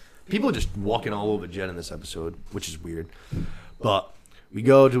up. People are just walking all over Jen in this episode, which is weird. But we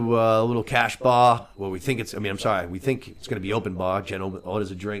go to a little cash bar where we think it's going to be open bar. Jen orders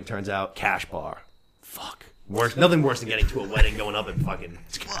a drink. Turns out cash bar. Fuck. Nothing worse than getting to a wedding, going up and fucking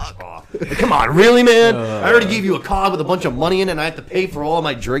cash bar. Like, come on, really, man? I already gave you a card with a bunch of money in it and I have to pay for all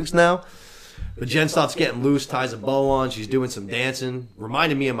my drinks now? But Jen starts getting loose, ties a bow on. She's doing some dancing.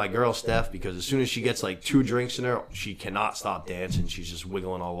 Reminded me of my girl, Steph, because as soon as she gets like 2 drinks in her, she cannot stop dancing. She's just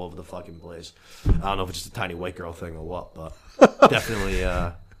wiggling all over the fucking place. I don't know if it's just a tiny white girl thing or what, but definitely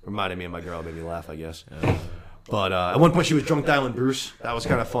Reminded me of my girl, made me laugh, I guess. But at one point she was drunk dialing Bruce. That was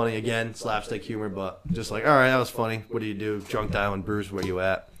kind of funny. Again, slapstick humor, but just like, all right, that was funny. What do you do? Drunk dialing Bruce, where you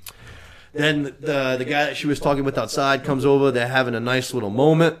at? Then the guy that she was talking with outside comes over. They're having a nice little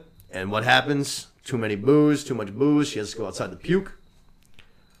moment. And what happens? Too much booze. She has to go outside to puke.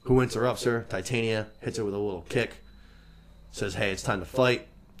 Who interrupts her? Titania hits her with a little kick. Says, hey, it's time to fight.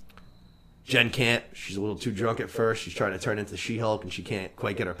 Jen can't. She's a little too drunk at first. She's trying to turn into She-Hulk, and she can't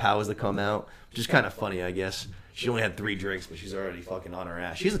quite get her powers to come out, which is kind of funny, I guess. She only had 3 drinks, but she's already fucking on her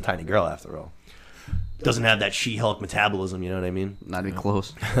ass. She's a tiny girl, after all. Doesn't have that She-Hulk metabolism, you know what I mean? Not even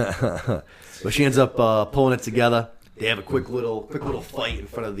close. But she ends up pulling it together. They have a quick little fight in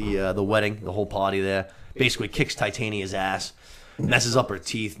front of the wedding, the whole party there. Basically kicks Titania's ass, messes up her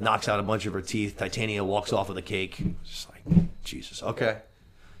teeth, knocks out a bunch of her teeth. Titania walks off with a cake. Just like, Jesus, okay.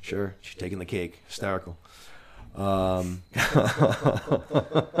 Sure, she's taking the cake. Hysterical. But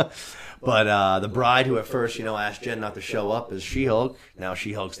the bride, who at first, asked Jen not to show up, is She-Hulk. Now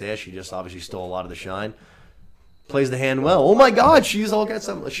She-Hulk's there. She just obviously stole a lot of the shine. Plays the hand well. Oh my God, She-Hulk got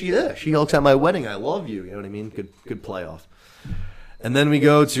something. She-Hulk's at my wedding. I love you. You know what I mean? Good play off. And then we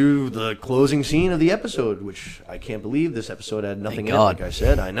go to the closing scene of the episode, which I can't believe this episode had nothing in it. Like I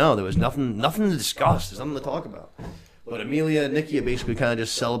said, I know there was nothing to discuss. There's nothing to talk about. But Amelia and Nikki are basically kind of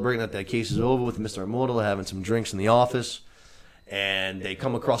just celebrating that their case is over with Mr. Immortal, having some drinks in the office, and they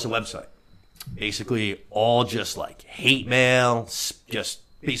come across a website. Basically, all just like hate mail, just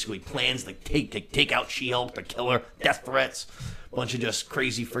basically plans to take out She-Hulk, to kill her, death threats, a bunch of just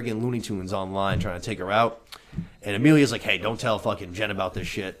crazy friggin' Looney Tunes online trying to take her out. And Amelia's like, hey, don't tell fucking Jen about this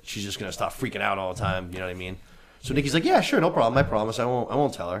shit. She's just gonna stop freaking out all the time. You know what I mean? So Nikki's like, yeah, sure, no problem. I promise. I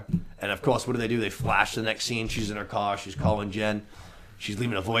won't tell her. And of course, what do? They flash the next scene. She's in her car. She's calling Jen. She's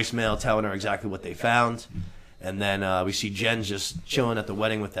leaving a voicemail telling her exactly what they found. And then we see Jen just chilling at the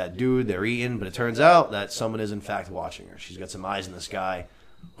wedding with that dude. They're eating, but it turns out that someone is in fact watching her. She's got some eyes in the sky.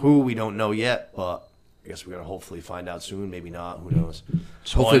 Who, we don't know yet, but I guess we're gonna hopefully find out soon. Maybe not. Who knows?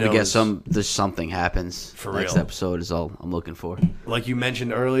 Just hopefully we get something happens. For next real. episode is all I'm looking for. Like you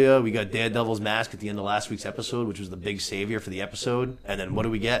mentioned earlier, we got Daredevil's mask at the end of last week's episode, which was the big savior for the episode. And then what do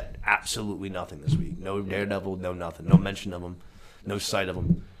we get? Absolutely nothing this week. No Daredevil, no nothing. No mention of him. No sight of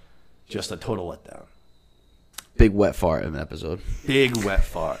him. Just a total letdown. Big wet fart in the episode. Big wet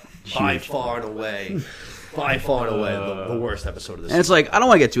fart. By far and away, the worst episode of this. And it's like, I don't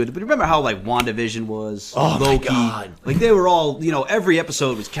want to get to it, but remember how like WandaVision was? Oh Loki, my God. Like they were all, every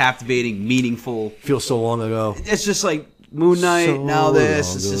episode was captivating, meaningful. Feels so long ago. It's just like Moon Knight, So now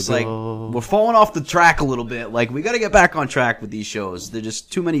this. It's long just ago. like we're falling off the track a little bit. Like we got to get back on track with these shows. They're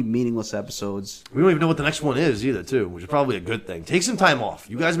just too many meaningless episodes. We don't even know what the next one is either, too, which is probably a good thing. Take some time off.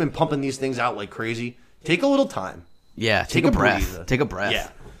 You guys have been pumping these things out like crazy. Take a little time. Yeah, take a breath. breather. Take a breath. Yeah.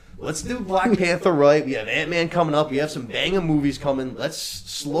 Let's do Black Panther right. We have Ant-Man coming up. We have some banging movies coming. Let's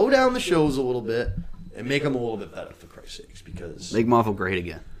slow down the shows a little bit and make them a little bit better, for Christ's sakes, because... Make Marvel great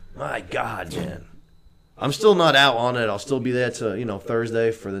again. My God, man. I'm still not out on it. I'll still be there to,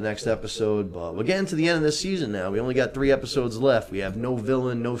 Thursday for the next episode, but we're getting to the end of this season now. We only got 3 episodes left. We have no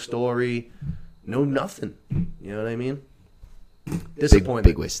villain, no story, no nothing. You know what I mean? Disappointment.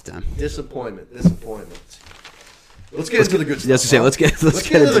 Big waste of time. Disappointment. Let's get into the good stuff. Let's get into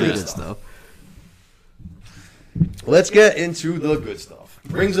the good stuff. Let's get into the good stuff.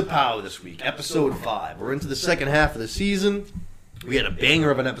 Rings of Power this week, episode 5. We're into the second half of the season. We had a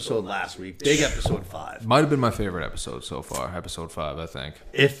banger of an episode last week. Big episode 5. Might have been my favorite episode so far. Episode 5, I think.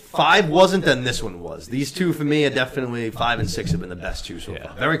 If 5 wasn't, then this one was. These two for me are definitely 5 and 6 have been the best two so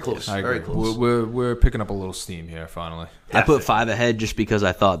far. Very close. I agree. Very close. We're picking up a little steam here finally. I put 5 ahead just because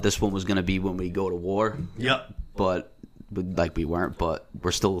I thought this one was going to be when we go to war. Yep. But we weren't. But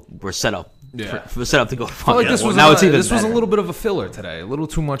we're set up. Yeah. We're set up to go. I feel like this was now it's even this was a better. little bit of a filler today. A little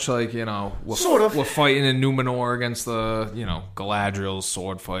too much like, we're fighting in Numenor against the, Galadriel's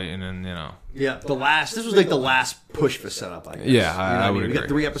sword fighting and, Yeah, this was like the last push for setup, I guess. Yeah, I would We agree. got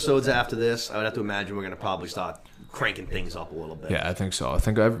 3 episodes after this. I would have to imagine we're going to probably start cranking things up a little bit. Yeah, I think so. I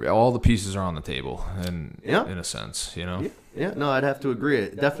think all the pieces are on the table in a sense, Yeah, no, I'd have to agree.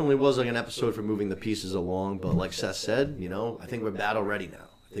 It definitely was like an episode for moving the pieces along, but like Seth said, I think we're battle ready now.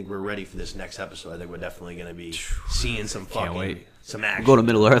 I think we're ready for this next episode. I think we're definitely going to be seeing some some action. Go to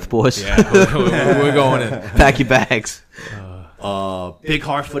Middle Earth, boys. Yeah, we're going in. Pack your bags. Big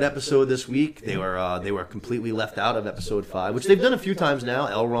Harfoot episode this week. They were completely left out of episode 5, which they've done a few times now.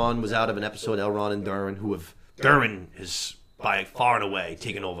 Elrond was out of an episode. Elrond and Durin, Durin is by far and away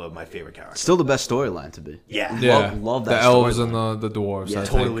taken over my favorite character. Still the best storyline to be. Yeah. Love the that. elves and the dwarves. Yeah, I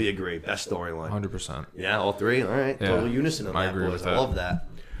totally agree. Best storyline. 100%. Yeah, all 3. All right, Yeah, total unison on I that, agree boys. with I that. love that.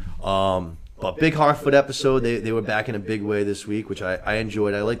 But big Harfoot episode. They were back in a big way this week, which I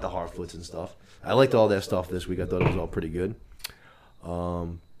enjoyed. I liked the Harfoots and stuff. I liked all their stuff this week. I thought it was all pretty good.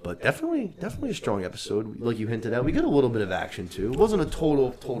 But definitely a strong episode. Like you hinted at, we got a little bit of action too. It wasn't a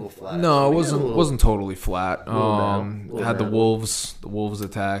total flat. No, it wasn't totally flat. Had the wolves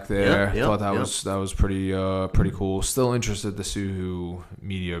attack there. Thought that was pretty cool. Still interested to see who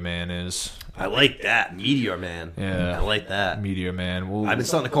Meteor Man is. I like that, Meteor Man. Yeah, I like that, Meteor Man. I've been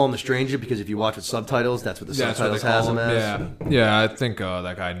starting to call him the Stranger because if you watch with subtitles, that's what the subtitles has him as. Yeah. I think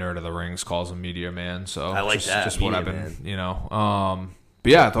that guy Nerd of the Rings calls him Meteor Man. So I like that. Just what I've been,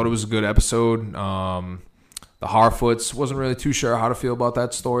 But yeah, I thought it was a good episode. The Harfoots, wasn't really too sure how to feel about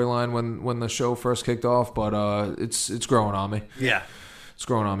that storyline when the show first kicked off, but it's growing on me. Yeah, it's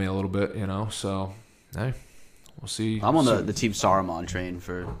growing on me a little bit, So hey, we'll see. I'm on the Team Saruman train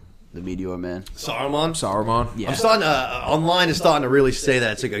for the Meteor Man. Saruman. Yeah. I'm starting online is starting to really say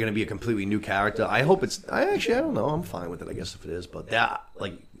that it's going to be a completely new character. I hope it's. I don't know. I'm fine with it. I guess if it is, but that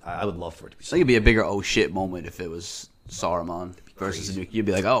I would love for it to be. I think it'd be a bigger oh shit moment if it was Saruman versus a new. You'd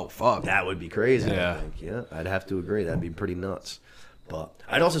be like, oh fuck, that would be crazy. Yeah, I think. Yeah, I'd have to agree. That'd be pretty nuts. But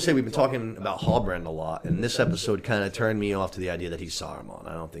I'd also say we've been talking about Halbrand a lot, and this episode kind of turned me off to the idea that he's Saruman.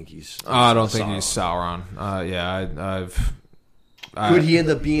 I don't think he's. I don't think he's Sauron. Could he end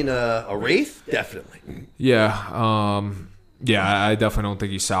up being a wraith? Definitely. Yeah. Yeah, I definitely don't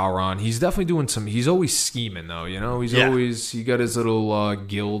think he's Sauron. He's definitely doing some. He's always scheming, though. He got his little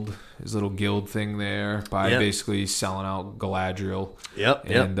guild thing there by basically selling out Galadriel. Yep.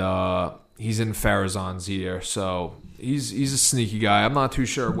 And he's in Farazan's ear, so he's a sneaky guy. I'm not too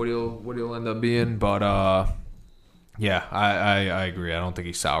sure what he'll end up being, but yeah, I agree. I don't think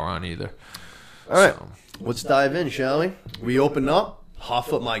he's Sauron either. All right, let's dive in, shall we? We open up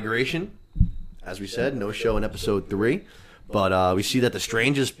Harfoot migration, as we said. No show in episode 3. But we see that the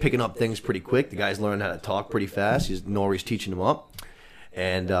Stranger's picking up things pretty quick. The guy's learning how to talk pretty fast. Nori's teaching him up.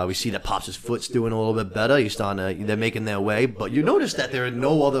 And we see that Pops' foot's doing a little bit better. They're making their way. But you notice that there are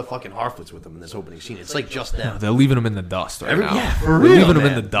no other fucking Harfoots with them in this opening scene. It's like just them. They're leaving them in the dust now. Yeah, for real, They're leaving them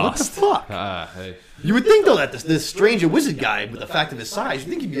in the dust. What the fuck? Hey. You would think, though, that this stranger wizard guy, with the fact of his size, you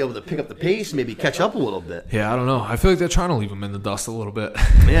think he'd be able to pick up the pace, maybe catch up a little bit. Yeah, I don't know. I feel like they're trying to leave him in the dust a little bit.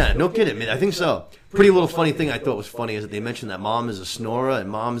 Yeah, no kidding, man. I think so. Pretty little funny thing I thought was funny is that they mentioned that Mom is a snorer,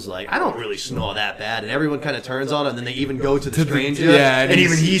 and Mom's like, I don't really snore that bad. And everyone kind of turns on it, and then they even go to the stranger. And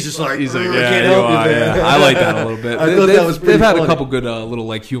even he's just like, yeah, can't help you. Yeah. I like that a little bit. I thought that was pretty They've had funny. a couple good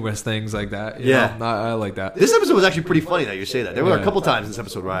little humorous things like that. You know? I like that. This episode was actually pretty funny that you say that. There were a couple times in this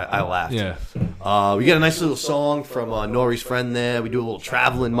episode where I laughed. Yeah. We get a nice little song from Nori's friend there. We do a little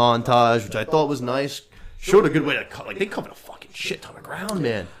traveling montage, which I thought was nice. Showed a good way to cut. Like, they covered a fucking shit ton of ground,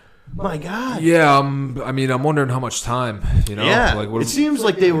 man. My God. Yeah, I mean, I'm wondering how much time, Yeah, like it seems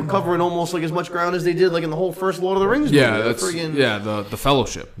like they were covering almost like as much ground as they did like in the whole first Lord of the Rings movie. Yeah, the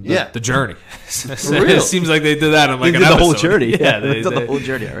Fellowship. The Journey. For real. It seems like they did that in like an episode. The whole journey. Yeah, they did the whole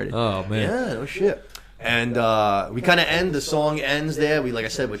journey already. Oh, man. Yeah, no shit. And we kind of end, the song ends there. Like I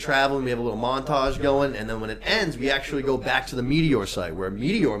said, we're traveling, we have a little montage going, and then when it ends, we actually go back to the Meteor site, where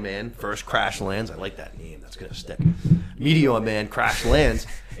Meteor Man first crash lands. I like that name, that's going to stick. Meteor Man crash lands,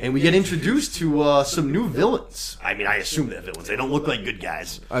 and we get introduced to some new villains. I mean, I assume they're villains. They don't look like good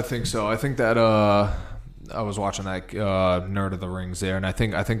guys. I think so. I think that I was watching that Nerd of the Rings there, and I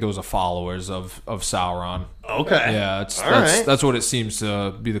think those are followers of Sauron. Okay. Yeah, that's what it seems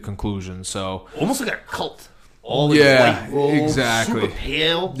to be the conclusion. So almost like a cult. All in white robes, exactly. Super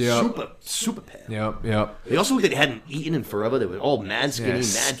pale. Yep. Super pale. Yep. They also looked like they hadn't eaten in forever. They were all mad skinny,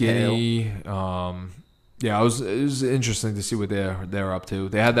 mad pale. Yeah, it was interesting to see what they're up to.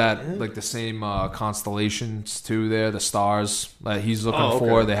 They had that like the same constellations too there, the stars that he's looking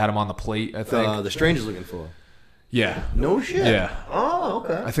for. They had them on the plate, I think. The Stranger's looking for. Yeah. No shit. Yeah. Oh,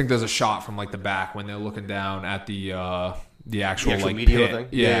 okay. I think there's a shot from like the back when they're looking down at the actual like meteor pit. thing?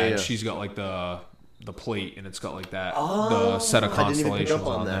 Yeah, Yeah. and she's got like the plate, and it's got like that the set of constellations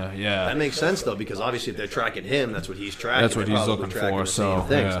on there. Yeah, that makes sense though, because obviously if they're tracking him, that's what he's tracking. That's what he's looking for. So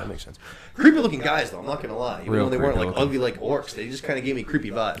that makes sense. Creepy looking guys though. I'm not gonna lie. Even though they weren't like ugly like orcs, they just kind of gave me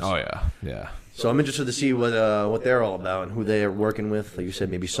creepy vibes. Oh yeah. So I'm interested to see what they're all about and who they are working with. Like you said,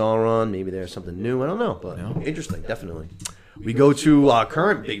 maybe Sauron, maybe there's something new. I don't know, but interesting, definitely. We go to our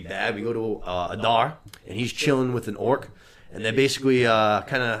current big bad. We go to Adar, and he's chilling with an orc. And they're basically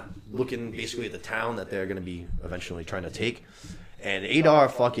kind of looking basically at the town that they're going to be eventually trying to take. And Adar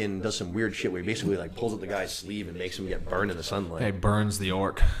fucking does some weird shit where he basically like pulls up the guy's sleeve and makes him get burned in the sunlight. He burns the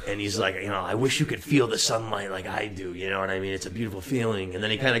orc. And he's like, I wish you could feel the sunlight like I do. You know what I mean? It's a beautiful feeling. And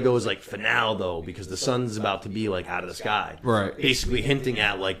then he kind of goes like, for now though, because the sun's about to be like out of the sky. Right. Basically hinting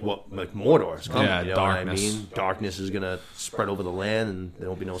at like what like Mordor's coming. Yeah, you know darkness. what I mean? Darkness is gonna spread over the land, and there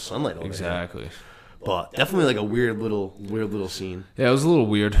won't be no sunlight over Exactly. there. But definitely like a weird little scene. Yeah, it was a little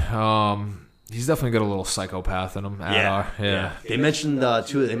weird. He's definitely got a little psychopath in him. Adar. Yeah. They mentioned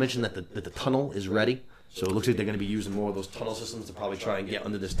too. They mentioned that the tunnel is ready, so it looks like they're going to be using more of those tunnel systems to probably try and get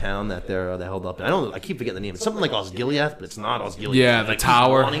under this town that they're held up in. I keep forgetting the name. It's something like Osgiliath, but it's not Osgiliath. Yeah, the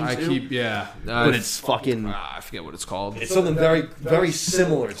tower. But it's fucking. I forget what it's called. It's something very very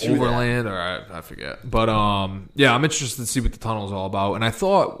similar to Overland, or I forget. But yeah, I'm interested to see what the tunnel is all about. And I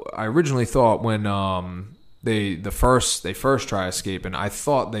originally thought when they first try escaping, I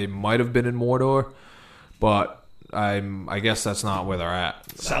thought they might have been in Mordor, but I guess that's not where they're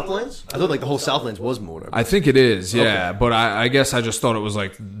at. Southlands? I thought like the whole Southlands was Mordor. I think it is, yeah. Okay. But I guess I just thought it was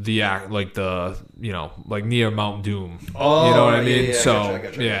like like near Mount Doom. Oh, you know what I mean? Yeah, so I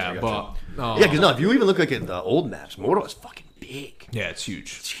gotcha. yeah, but yeah, because no, if you even look like at the old maps, Mordor is fucking big. yeah, it's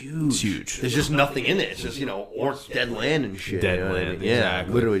huge. It's huge. It's huge. There's just nothing in it. It's just orcs, dead land and shit. Dead you know what I land, mean? Yeah,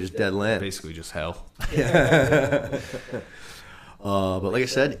 exactly. literally just dead land. Basically just hell. But like I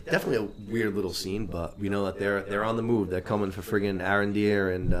said, definitely a weird little scene. But we know that they're on the move. They're coming for friggin'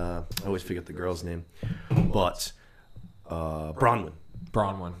 Arondir and I always forget the girl's name, but Bronwyn.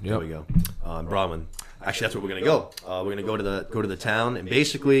 Bronwyn. Yep. There we go. Bronwyn. Actually, that's where we're gonna go. We're gonna go to the town, and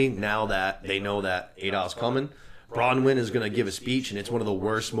basically now that they know that Adar's coming, Bronwyn is gonna give a speech, and it's one of the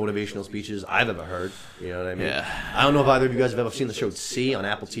worst motivational speeches I've ever heard. You know what I mean? Yeah. I don't know if either of you guys have ever seen the show C on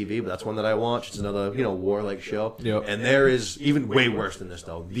Apple TV, but that's one that I watch. It's another war-like show. Yep. And there is even way worse than this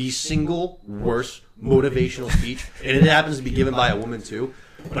though. The single worst motivational speech, and it happens to be given by a woman too.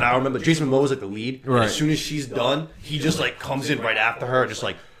 But I remember Jason Momoa is like the lead. Right. And as soon as she's done, he just like comes in right after her, just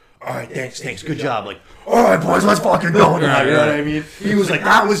like, all right, thanks, good job. Like, all right, boys, let's fucking go now. You know what I mean? He was like,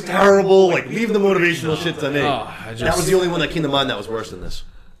 that was terrible. Like, leave the motivational shit to me. That was the only one that came to mind that was worse than this.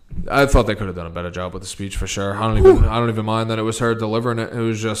 I thought they could have done a better job with the speech for sure. I don't even mind that it was her delivering it. It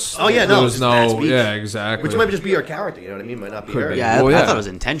was just there was no yeah, exactly. Which might just be her character. You know what I mean? Might not be her. Yeah, I thought it was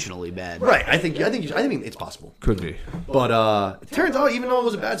intentionally bad. Right. I think it's possible. Could be. But it turns out, even though it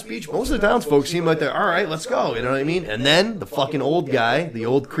was a bad speech, most of the townsfolk seem like they're all right. Let's go. You know what I mean? And then the fucking old guy, the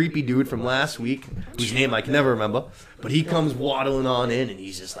old creepy dude from last week, whose name I can never remember, but he comes waddling on in, and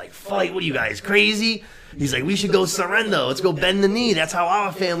he's just like, "Fight? What are you guys crazy?" He's like, "We should go surrender. Let's go bend the knee. That's how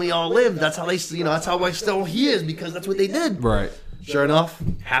our family all lived. That's how that's how we're still here, is because that's what they did." Right. Sure enough,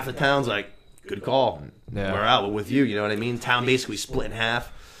 half the town's like, "Good call. Yeah. We're out. We're with you." You know what I mean? Town basically split in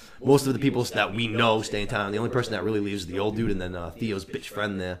half. Most of the people that we know stay in town. The only person that really leaves is the old dude, and then Theo's bitch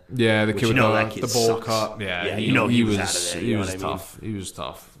friend there. Yeah, the kid with that kid the bowl sucks. cut. Yeah, he was out of there. He was tough. He was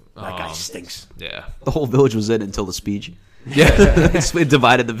tough. That guy stinks. Yeah. The whole village was in until the speech. Yeah. It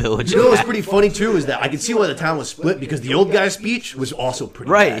divided the village. You know what's pretty funny too is that I could see why the town was split, because the old guy's speech was also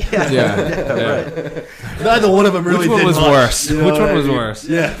pretty right. bad. Yeah. Right. Neither one of them really. Which one did was much, worse? you know Which one what was I mean? worse?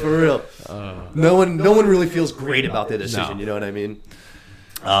 Yeah, for real. No one really feels great about their decision. No. You know what I mean?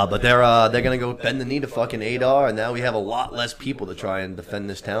 But they're gonna go bend the knee to fucking Adar, and now we have a lot less people to try and defend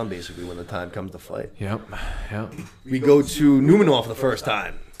this town. Basically, when the time comes to fight, Yep. we go to Numenor for the first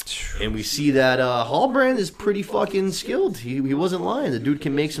time. And we see that Hallbrand is pretty fucking skilled. He wasn't lying. The dude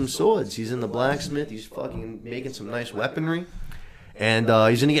can make some swords. He's in the blacksmith. He's fucking making some nice weaponry. And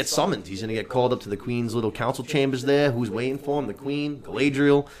he's going to get summoned. He's going to get called up to the queen's little council chambers there. Who's waiting for him? The queen,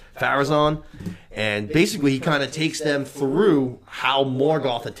 Galadriel, Pharazôn. And basically he kind of takes them through how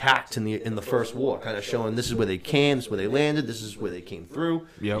Morgoth attacked in the first war. Kind of showing this is where they came, this is where they landed, this is where they came through.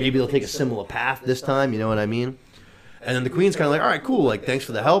 Yep. Maybe they'll take a similar path this time. You know what I mean? And then the queen's kind of like, all right, cool. Like, thanks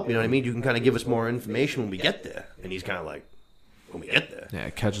for the help. You know what I mean? You can kind of give us more information when we get there. And he's kind of like, when we get there. Yeah,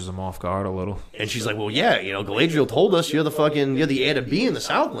 it catches him off guard a little. And she's like, well, yeah, Galadriel told us you're the heir to be in the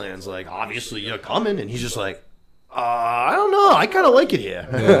Southlands. Like, obviously you're coming. And he's just like, I don't know. I kind of like it here.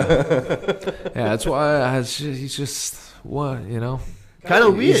 Yeah, that's why he's just, kind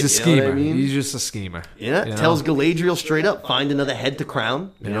of weird. He's a schemer. You know what I mean? He's just a schemer. Yeah, tells Galadriel straight up, find another head to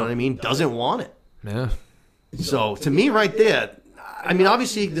crown. You know what I mean? Doesn't want it. Yeah. So to me, right there, I mean,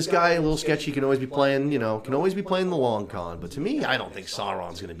 obviously this guy a little sketchy, can always be playing the long con. But to me, I don't think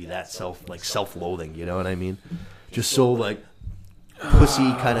Sauron's going to be that self-loathing. You know what I mean? Just so like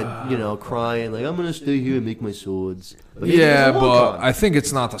pussy, kind of crying like, I'm going to stay here and make my swords. But but I think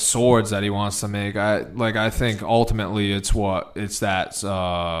it's not the swords that he wants to make. I think ultimately it's that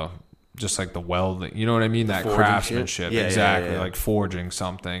just like the welding, you know what I mean? That craftsmanship, yeah, exactly. yeah. Like forging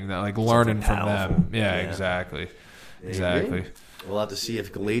something, that like learning from them. Yeah, exactly. We'll have to see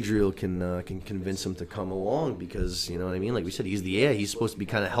if Galadriel can convince him to come along because, you know what I mean? Like we said, he's the heir. He's supposed to be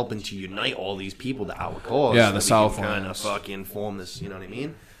kind of helping to unite all these people to our cause. Yeah, the Southlands. Kind of fucking form this, you know what I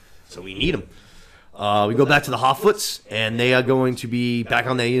mean? So we need him. We go back to the Hotfoots, and they are going to be back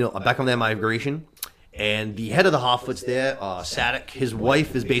on their migration. And the head of the Hotfoots there, Sadik, his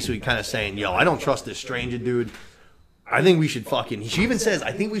wife is basically kind of saying, yo, I don't trust this stranger dude. I think we should she even says,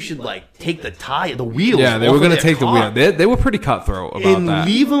 I think we should, like, take the wheels. Yeah, they were going to take the wheel. They were pretty cutthroat about and that. And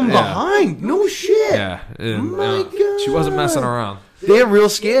leave them behind. No shit. Yeah. My God. She wasn't messing around. They're real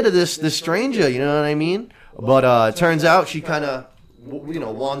scared of this stranger, you know what I mean? But it turns out she kind of,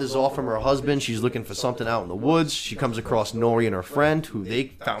 wanders off from her husband. She's looking for something out in the woods. She comes across Nori and her friend, who they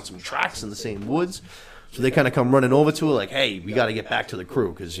found some tracks in the same woods. So they kind of come running over to her like, hey, we got to get back to the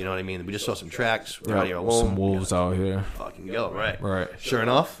crew because, you know what I mean? We just saw some tracks. We're out here alone. Some wolves out here. Fucking go, right. Right. Sure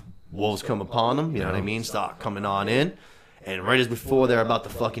enough, wolves come upon them, you know what I mean? Start coming on in. And right as before they're about to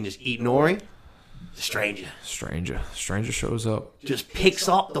fucking just eat Nori, the stranger shows up. Just picks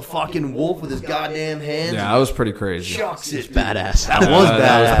up the fucking wolf with his goddamn hands. Yeah, that was pretty crazy. Shucks it. Badass. That was badass.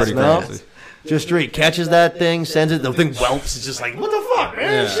 That was pretty crazy. Just straight catches that thing, sends it. The thing whelps. It's just like, what the fuck,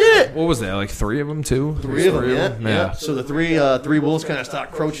 man? Shit. What was that? Like 3 of them, too? Three of them, yeah. So the three wolves kind of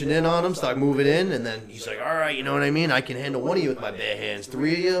start crouching in on him, start moving in, and then he's like, all right, you know what I mean? I can handle one of you with my bare hands.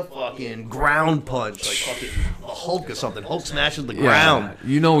 3 of you, fucking ground punch, like fucking a Hulk or something. Hulk smashes the ground.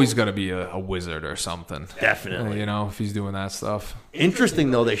 You know he's got to be a wizard or something. Definitely. You know, if he's doing that stuff. Interesting,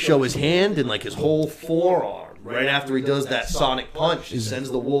 though, they show his hand and like his whole forearm. Right after he does that sonic punch, he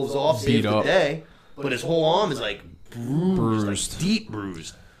sends the wolves off, saves the day. But his whole arm is like bruised. Like deep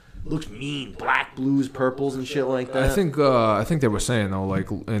bruised. Looks mean. Black, blues, purples, and shit like that. I think they were saying though,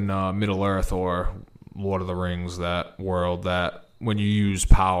 like in Middle Earth or Lord of the Rings, that world, that when you use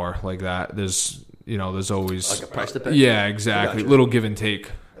power like that, there's always like a price to pay. Yeah, exactly. Little give and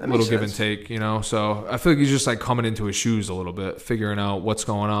take. Give and take, So I feel like he's just like coming into his shoes a little bit, figuring out what's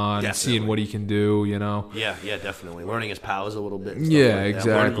going on, and seeing what he can do, Yeah, definitely. Learning his powers a little bit. Yeah, like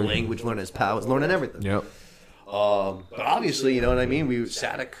exactly. Learning the language, learning his powers, learning everything. Yep. But obviously, you know what I mean?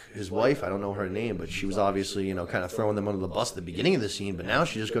 Sadik, his wife, I don't know her name, but she was obviously, kind of throwing them under the bus at the beginning of the scene, but now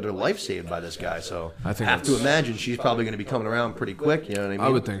she just got her life saved by this guy, so I have to imagine she's probably going to be coming around pretty quick, you know what I mean? I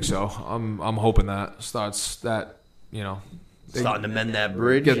would think so. I'm hoping that starts that, starting to mend that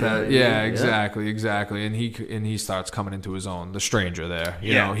bridge. Get that, yeah, exactly, and he starts coming into his own. The stranger there,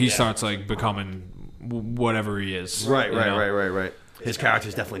 he starts like becoming whatever he is. Right. His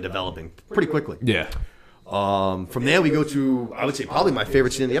character's definitely developing pretty quickly. Yeah. From there we go to, I would say, probably my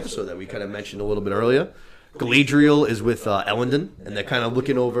favorite scene in the episode that we kind of mentioned a little bit earlier. Galadriel is with Elendil, and they're kind of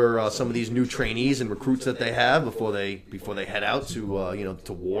looking over some of these new trainees and recruits that they have before they head out to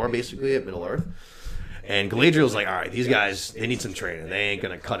to war basically at Middle Earth. And Galadriel's like, all right, these guys, they need some training. They ain't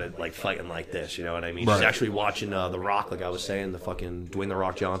going to cut it like fighting like this, you know what I mean? Right. She's actually watching The Rock, like I was saying, the fucking Dwayne The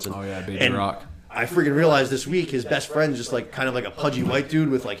Rock Johnson. Oh, yeah, Baby Rock. I freaking realized this week his best friend's just like kind of like a pudgy white dude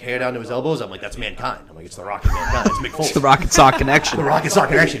with like hair down to his elbows. I'm like, that's Mankind. I'm like, it's The Rock and Mankind. It's Mick Foley. It's the Rock and Sock connection. The Rock and Sock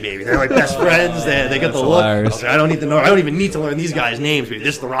connection, baby. They're like best friends. They got the look. I was like, I don't need to know. I don't even need to learn these guys' names. Baby.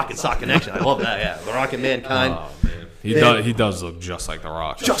 This is The Rock and Sock connection. I love that. Yeah, The Rock and Mankind. Oh man. He does look just like The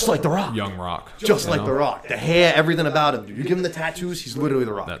Rock. Just like The Rock. Young Rock. Just like The Rock. The hair, everything about him. Dude. You give him the tattoos, he's literally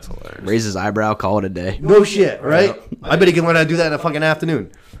The Rock. That's hilarious. Raise his eyebrow, call it a day. No shit, right? Yep. I bet he can learn how to do that in a fucking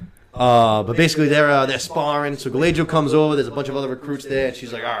afternoon. But basically they're sparring. So Galadriel comes over. There's a bunch of other recruits there, and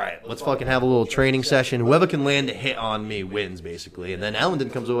she's like, "All right, let's fucking have a little training session. Whoever can land a hit on me wins, basically." And then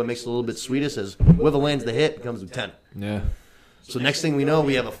Elendil comes over and makes it a little bit sweeter. Says, "Whoever lands the hit becomes lieutenant." Yeah. So next thing we know,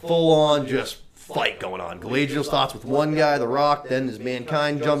 we have a full-on just fight going on. Galadriel starts with one guy, The Rock. Then his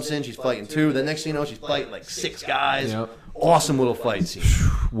Mankind jumps in. She's fighting 2. Then next thing you know, she's fighting like 6 guys. Yep. Awesome little fight scene.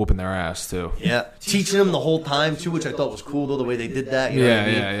 Whooping their ass, too. Yeah. Teaching them the whole time, too, which I thought was cool, though, the way they did that. You know what I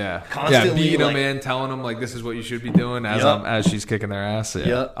mean? Yeah. Constantly beating them in, telling them, like, this is what you should be doing as she's kicking their ass.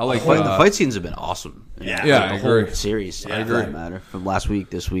 Yeah. I like the fight scenes have been awesome. Yeah, I agree. Whole series, I agree. That matter. From last week,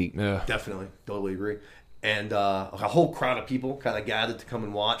 this week. Yeah. Definitely. Totally agree. And a whole crowd of people kind of gathered to come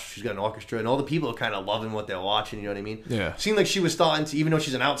and watch. She's got an orchestra, and all the people are kind of loving what they're watching, you know what I mean? Yeah. Seemed like she was starting to, even though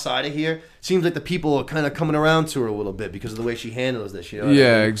she's an outsider here, seems like the people are kind of coming around to her a little bit because of the way she handles this, you know what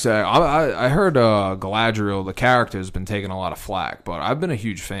I mean? Exactly. I heard Galadriel, the character, has been taking a lot of flack, but I've been a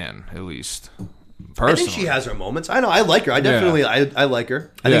huge fan, at least. Personally. I think she has her moments. I know. I like her. I definitely, I like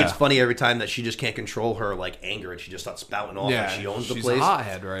her. I think it's funny every time that she just can't control her like anger and she just starts spouting off. Yeah, like she owns the place. She's a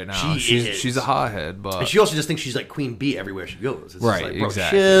hothead right now. She's a hothead, but and she also just thinks she's like Queen Bee everywhere she goes. It's right, like, bro,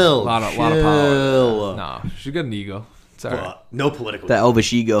 exactly. Chill, a lot of power. No, she's got an ego. It's all right. No political. The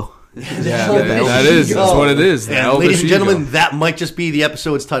Elvish ego. That is. That's what it is. And ladies and gentlemen, that might just be the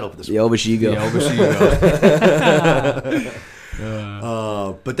episode's title for this. The Elvish ego. The Elvish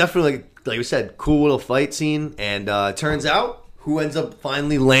ego. But definitely, like we said, cool little fight scene. And it turns out who ends up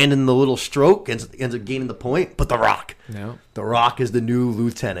finally landing the little stroke ends up gaining the point, but The Rock. Yeah. The Rock is the new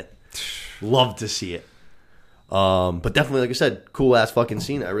lieutenant. Love to see it. But definitely, like I said, cool ass fucking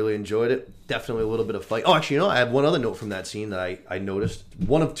scene. I really enjoyed it. Definitely a little bit of fight. Oh, actually, I have one other note from that scene that I noticed.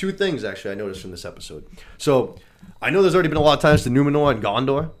 One of two things, actually, I noticed from this episode. So, I know there's already been a lot of times to Numenor and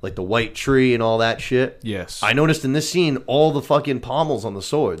Gondor, like the white tree and all that shit. Yes. I noticed in this scene, all the fucking pommels on the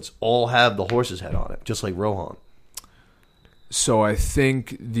swords all have the horse's head on it, just like Rohan. So, I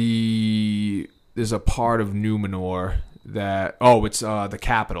think there's a part of Numenor that... Oh, it's the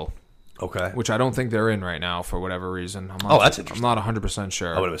capital. Okay. Which I don't think they're in right now for whatever reason. That's interesting. I'm not 100%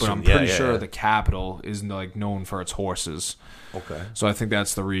 sure. But I'm pretty sure the capital is like known for its horses. Okay. So I think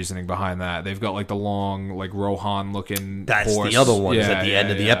that's the reasoning behind that. They've got like the long, like Rohan looking That's horse. the other one is at the end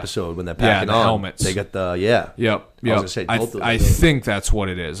of the episode when they're packing the on. helmets. They got the, Yep. I was going to say, I think that's what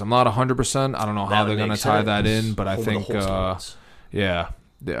it is. I'm not 100%. I don't know how they're going to tie that in, but I think,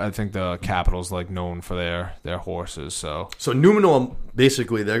 I think the capital's like known for their horses. So Numenor,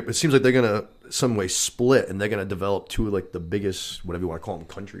 basically, it seems like they're gonna some way split, and they're gonna develop two like the biggest, whatever you want to call them,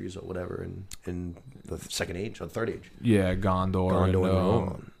 countries or whatever, in the second age or the third age. Yeah, Gondor and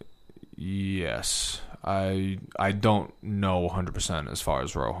Rohan. Yes. I don't know 100% as far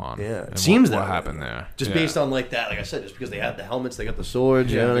as Rohan. Yeah, it seems what that happened there. Just based on like that, like I said, just because they have the helmets, they got the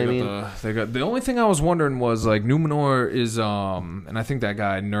swords. You know what I mean? They got the only thing I was wondering was like Numenor is and I think that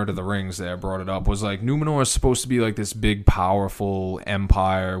guy Nerd of the Rings there brought it up was like Numenor is supposed to be like this big powerful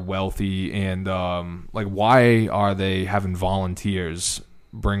empire, wealthy, and like why are they having volunteers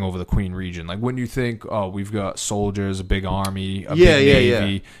bring over the Queen region? Like, wouldn't you think, oh, we've got soldiers, a big army, a big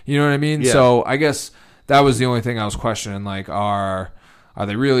navy, you know what I mean? Yeah. So I guess that was the only thing I was questioning. Like, are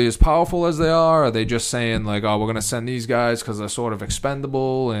they really as powerful as they are? Are they just saying like, oh, we're gonna send these guys because they're sort of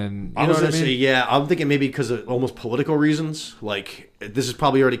expendable? And you know what I mean? Say, yeah, I'm thinking maybe because of almost political reasons. Like, this is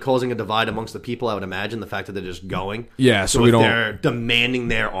probably already causing a divide amongst the people. I would imagine the fact that they're just going. Yeah, so we don't. They're demanding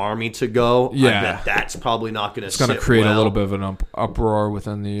their army to go. Yeah, I bet that's probably not going to. It's going to create a little bit of an uproar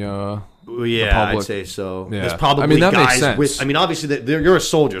within the. Yeah, I'd say so. Yeah. There's probably that guys makes sense. with. I mean, obviously, you're a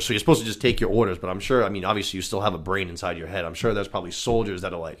soldier, so you're supposed to just take your orders. But I'm sure. I mean, obviously, you still have a brain inside your head. I'm sure there's probably soldiers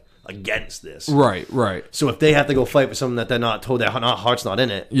that are like against this. Right. So if they have to go fight for something that they're not told, their heart's not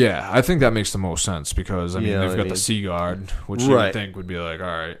in it. Yeah, I think that makes the most sense because I mean they've got the Sea Guard, which you would think would be like, all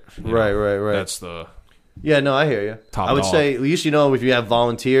right, right. That's the. Yeah, no, I hear you. I would say at least if you have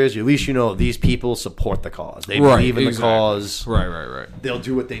volunteers, at least these people support the cause. They believe in the cause. Right. They'll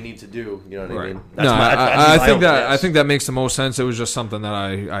do what they need to do. You know what I mean? I think that makes the most sense. It was just something that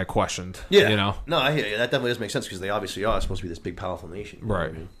I questioned. Yeah. No, I hear you. That definitely does make sense because they obviously are supposed to be this big, powerful nation.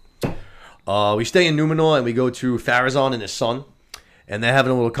 Right. We stay in Numenor and we go to Pharazôn and his son. And they're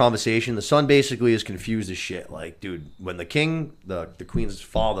having a little conversation. The son basically is confused as shit. Like, dude, when the king, the queen's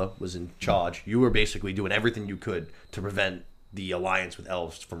father, was in charge, you were basically doing everything you could to prevent the alliance with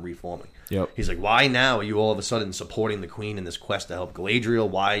elves from reforming. Yep. He's like, why now are you all of a sudden supporting the queen in this quest to help Galadriel?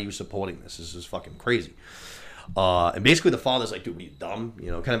 Why are you supporting this? This is fucking crazy. And basically the father's like, dude, are you dumb?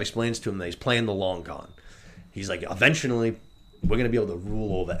 Kind of explains to him that he's playing the long con. He's like, eventually we're going to be able to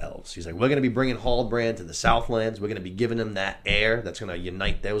rule over elves. He's like, we're going to be bringing Halbrand to the Southlands. We're going to be giving them that air that's going to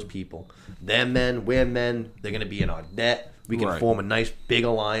unite those people. They're men, we're men. They're going to be in our debt. We can form a nice big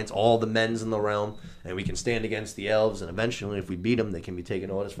alliance, all the men's in the realm, and we can stand against the elves. And eventually, if we beat them, they can be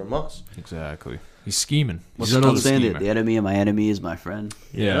taking orders from us. Exactly. He's scheming. You don't understand it. The enemy of my enemy is my friend.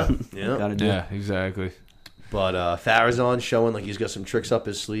 Yeah. Gotta do it. Yeah, exactly. But Pharazôn showing like he's got some tricks up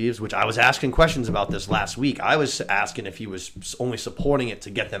his sleeves, which I was asking questions about this last week. I was asking if he was only supporting it to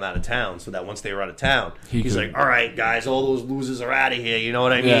get them out of town, so that once they were out of town, he's like, all right, guys, all those losers are out of here. You know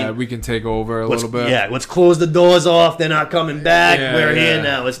what I mean? Yeah, we can take over a little bit. Yeah, let's close the doors off. They're not coming back. We're here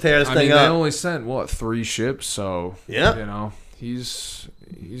now. Let's tear this thing up. They only sent, 3 ships, so, he's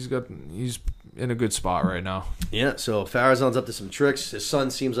in a good spot right now. Yeah, so Pharazôn's up to some tricks. His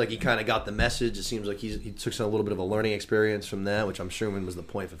son seems like he kind of got the message. It seems like he took a little bit of a learning experience from that, which I'm sure was the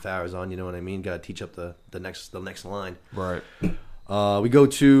point for Pharazôn. You know what I mean? Got to teach up the next line. Right. We go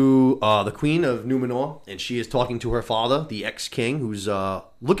to the Queen of Numenor, and she is talking to her father, the ex-king, who's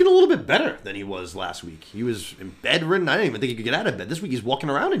looking a little bit better than he was last week. He was in bedridden. I didn't even think he could get out of bed. This week he's walking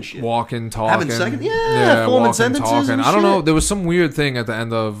around and shit. Walking, talking. Having second, forming sentences talking. and I don't shit. know. There was some weird thing at the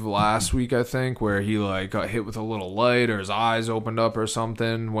end of last week, I think, where he like got hit with a little light or his eyes opened up or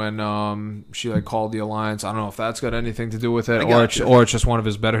something when she like called the Alliance. I don't know if that's got anything to do with it or it's just one of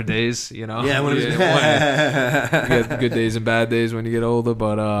his better days, you know? Yeah, one of his you get good days and bad days when you get older,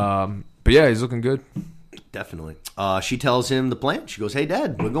 but yeah, he's looking good. Definitely. She tells him the plan. She goes, hey,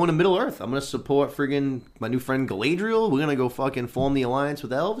 Dad, we're going to Middle Earth. I'm going to support friggin' my new friend Galadriel. We're going to go fucking form the alliance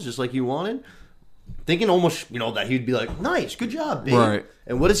with elves just like you wanted. Thinking almost, that he'd be like, nice, good job, babe. Right.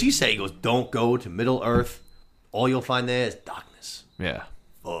 And what does he say? He goes, don't go to Middle Earth. All you'll find there is darkness. Yeah.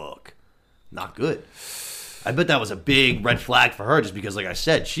 Fuck. Not good. I bet that was a big red flag for her just because, like I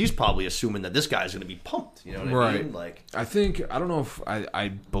said, she's probably assuming that this guy's going to be pumped. You know what I mean? Like, I don't know if, I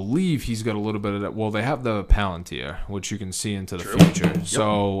believe he's got a little bit of that. Well, they have the Palantir, which you can see into the future. Yep.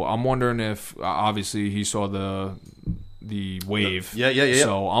 So I'm wondering if, obviously, he saw the wave. Yeah.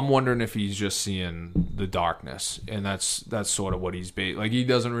 So I'm wondering if he's just seeing the darkness, and that's sort of what he's like. He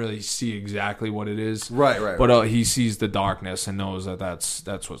doesn't really see exactly what it is, right. But he sees the darkness and knows that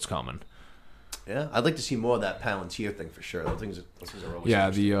that's what's coming. Yeah, I'd like to see more of that Palantir thing for sure. Those things are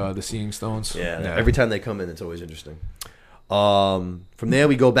always the seeing stones. Yeah, every time they come in, it's always interesting. From there,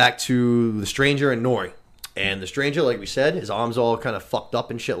 we go back to the Stranger and Nori. And the Stranger, like we said, his arms all kind of fucked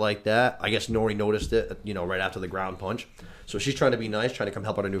up and shit like that. I guess Nori noticed it, right after the ground punch. So she's trying to be nice, trying to come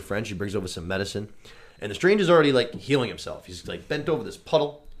help out her new friend. She brings over some medicine. And the Stranger's already, like, healing himself. He's, like, bent over this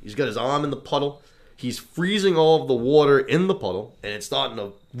puddle. He's got his arm in the puddle. He's freezing all of the water in the puddle, and it's starting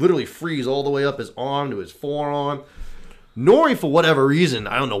to literally freeze all the way up his arm to his forearm. Nori, for whatever reason,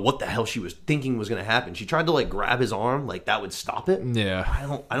 I don't know what the hell she was thinking was going to happen. She tried to like grab his arm, like that would stop it. Yeah,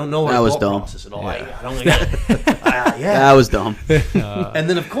 I don't know her that was thought dumb. process at all. Yeah. I don't think That was dumb. And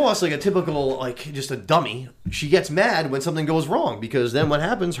then of course, like a typical like just a dummy, she gets mad when something goes wrong because then what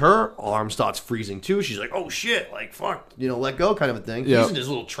happens? Her arm starts freezing too. She's like, oh shit, like fuck, let go, kind of a thing. Yep. He's in his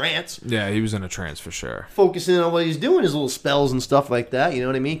little trance. Yeah, he was in a trance for sure. Focusing on what he's doing, his little spells and stuff like that. You know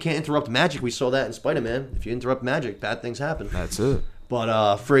what I mean? Can't interrupt magic. We saw that in Spider-Man. If you interrupt magic, bad things happen. That's it.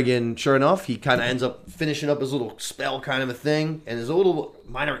 But friggin', sure enough, he kind of ends up finishing up his little spell kind of a thing. And there's a little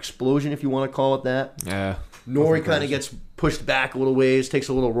minor explosion, if you want to call it that. Yeah. Nori kind of gets pushed back a little ways, takes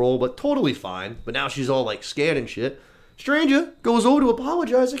a little roll, but totally fine. But now she's all like scared and shit. Stranger goes over to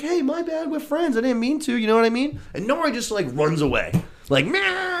apologize, like, hey, my bad, we're friends. I didn't mean to, you know what I mean? And Nori just like runs away. Like,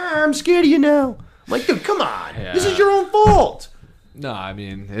 man, I'm scared of you now. I'm like, dude, come on. Yeah. This is your own fault. No, I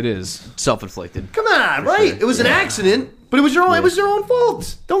mean, it is. Self-inflicted. Come on, right? Sure. It was an accident. But it was your own. It was your own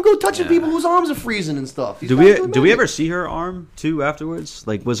fault. Don't go touching people whose arms are freezing and stuff. Do we ever see her arm too afterwards?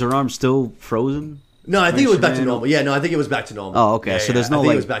 Like, was her arm still frozen? No, I think it was back to normal. Yeah, no, I think it was back to normal. Oh, okay. Yeah, so there's no I think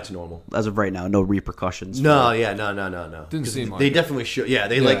like it was back to normal as of right now. No repercussions. No, yeah, no. Didn't seem like they it. definitely showed. Yeah,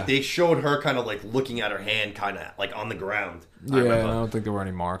 they showed her kind of like looking at her hand, kind of like on the ground. Yeah, I don't think there were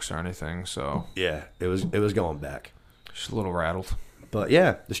any marks or anything. So yeah, it was going back. Just a little rattled. But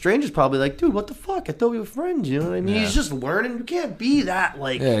yeah, the Stranger's probably like, dude, what the fuck? I thought we were friends. You know what I mean? Yeah. He's just learning. You can't be that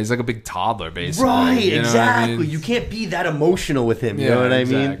like. Yeah, he's like a big toddler, basically. Right, you know exactly. I mean? You can't be that emotional with him. You know what I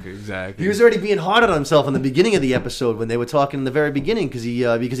mean? Exactly. He was already being hard on himself in the beginning of the episode when they were talking in the very beginning because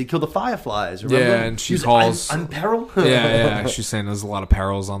he killed the fireflies. Remember? Yeah, and she calls. I'm peril. yeah. She's saying there's a lot of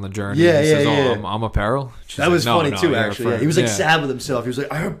perils on the journey. Yeah, he says, yeah. I'm a peril. She's that like, was funny too, actually. Yeah. He was like sad with himself. He was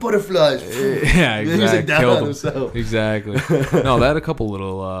like, I heard butterflies. Yeah, exactly. He was like down on himself. Exactly. No, that had a couple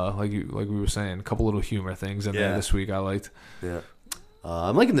little like we were saying, a couple little humor things in there this week I liked. Yeah.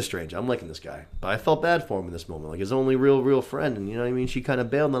 I'm liking the Stranger. I'm liking this guy. But I felt bad for him in this moment. Like his only real friend. And you know what I mean? She kind of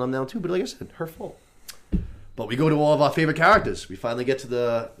bailed on him now too. But like I said, her fault. But we go to all of our favorite characters. We finally get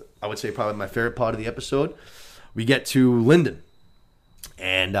to I would say probably my favorite part of the episode. We get to Linden.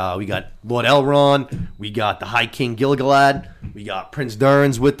 And we got Lord Elrond. We got the High King Gil-galad. We got Prince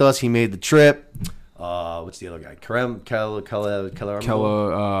Durin's with us. He made the trip. What's the other guy?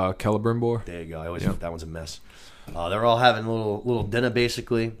 Celebrimbor. There you go. I always think that one's a mess. They're all having a little dinner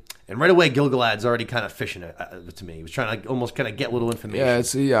basically, and right away Gil-galad's already kind of fishing it to me. He was trying to almost kind of get little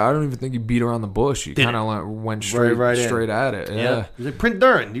information. Yeah, I don't even think he beat around the bush. He kind of went straight at it. Yeah. He's like, Prince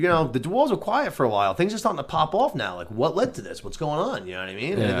Durin, the dwarves were quiet for a while. Things are starting to pop off now. Like, what led to this? What's going on? You know what I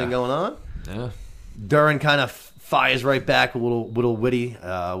mean? Yeah. Anything going on? Yeah. Durin kind of fires right back, a little witty.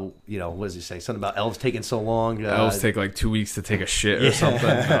 What does he say? Something about elves taking so long. Elves take like 2 weeks to take a shit or something.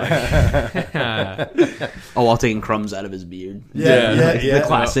 While taking crumbs out of his beard. Yeah.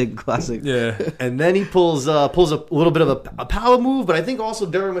 The classic. Yeah. And then he pulls a little bit of a power move, but I think also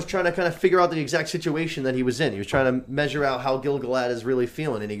Durin was trying to kind of figure out the exact situation that he was in. He was trying to measure out how Gil-galad is really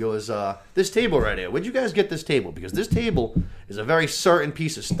feeling, and he goes, this table right here, where'd you guys get this table? Because this table is a very certain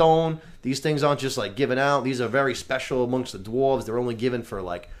piece of stone. These things aren't just like given out. These are very special amongst the dwarves. They're only given for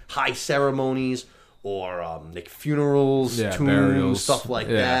like high ceremonies or like funerals, tombs, burials, stuff like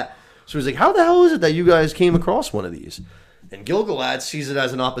that. So he's like, how the hell is it that you guys came across one of these? And Gil-galad sees it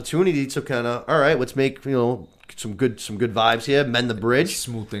as an opportunity to kind of, all right, let's make some good vibes here, mend the bridge,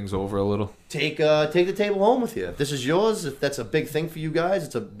 smooth things over a little. Take the table home with you. If this is yours, if that's a big thing for you guys,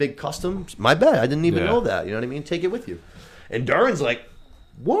 it's a big custom. My bad, I didn't even know that. You know what I mean? Take it with you. And Durin's like,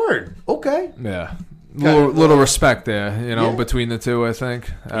 word, okay. Yeah. Little respect there, between the two, I think.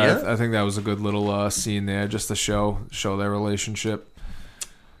 I think that was a good little scene there just to show their relationship.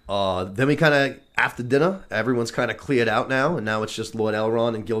 Then we kind of, after dinner, everyone's kind of cleared out now, and now it's just Lord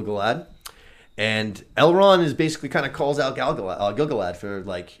Elrond and Gil-galad. And Elrond is basically kind of calls out Gil-galad for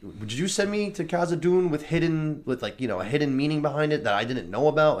like, did you send me to Khazad-dûm with a hidden meaning behind it that I didn't know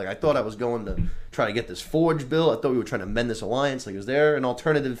about? Like I thought I was going to try to get this forge built. I thought we were trying to mend this alliance. Like, is there an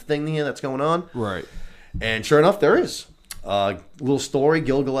alternative thing here that's going on? Right. And sure enough, there is. Little story.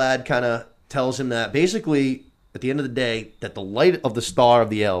 Gil-galad kind of tells him that basically at the end of the day that the light of the star of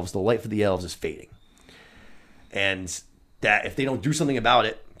the elves, the light for the elves, is fading, and that if they don't do something about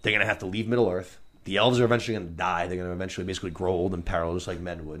it, they're going to have to leave Middle-earth. The elves are eventually going to die. They're going to eventually basically grow old and peril, just like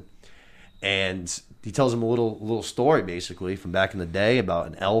men would. And he tells him a little story, basically, from back in the day about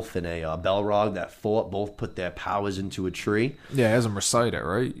an elf and a Balrog that fought, both put their powers into a tree. Yeah, he has him recite it,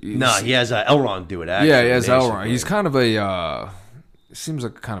 right? He has Elrond do it, actually. Yeah, he has Elrond. He's kind of a... seems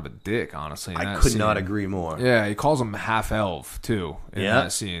like kind of a dick, honestly. I could not agree more. Yeah, he calls him half elf too in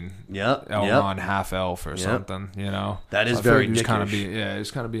that scene. Yep, Elrond half elf or something. That is very dickish.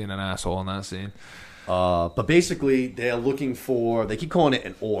 He's kind of being an asshole in that scene. But basically, they're looking for. They keep calling it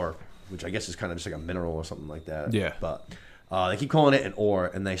an ore, which I guess is kind of just like a mineral or something like that. Yeah. But they keep calling it an ore,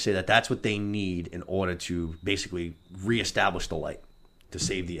 and they say that that's what they need in order to basically reestablish the light to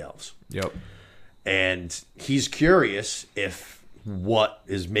save the elves. Yep. And he's curious if what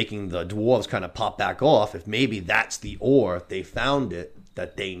is making the dwarves kind of pop back off, if maybe that's the ore, they found it,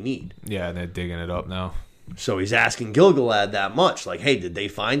 that they need. Yeah, and they're digging it up now. So he's asking Gil-galad that much. Like, hey, did they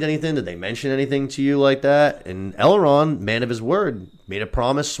find anything? Did they mention anything to you like that? And Elrond, man of his word, made a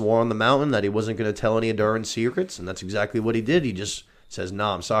promise, swore on the mountain that he wasn't going to tell any of Durin's secrets, and that's exactly what he did. He just says, no,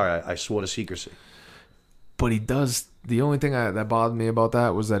 I'm sorry, I swore to secrecy. But he does... The only thing that bothered me about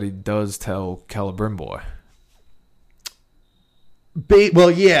that was that he does tell Celebrimbor.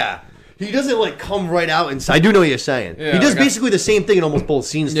 Well, yeah. He doesn't, like, come right out and say... I do know what you're saying. Yeah, he does basically the same thing in almost both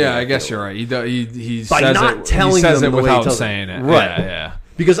scenes. Yeah, I guess you're right. He by says not it, telling he says them it the way he without tells saying it. Right. Yeah.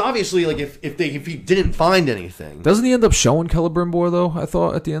 Because obviously, like, if he didn't find anything... Doesn't he end up showing Celebrimbor, though, I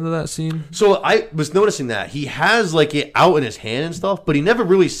thought, at the end of that scene? So I was noticing that. He has, like, it out in his hand and stuff, but he never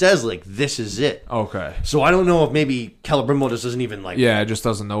really says, like, this is it. Okay. So I don't know if maybe Celebrimbor just doesn't even, like... Yeah, just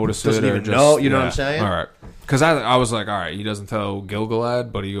doesn't notice doesn't it. Doesn't even know, you know what I'm saying? All right. Because I was like, all right, he doesn't tell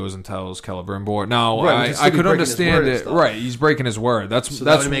Gil-galad, but he goes and tells Celebrimbor. Now, right, I could understand it. Right, he's breaking his word. That's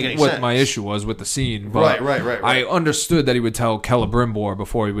what sense. My issue was with the scene. But right. I understood that he would tell Celebrimbor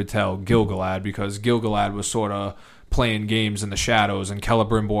before he would tell Gil-galad, because Gil-galad was sort of playing games in the shadows, and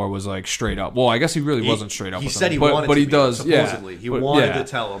Celebrimbor was like straight up. Well, I guess he really wasn't straight up. He with said him, he wanted but to he be, does. Supposedly, he wanted to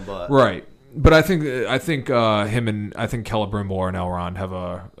tell him, but right. But I think him and Celebrimbor and Elrond have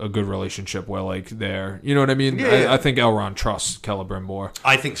a good relationship where, like, they're, you know what I mean? Yeah. I think Elrond trusts Celebrimbor.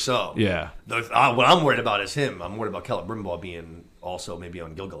 I think so. Yeah. What I'm worried about is him. I'm worried about Celebrimbor being also maybe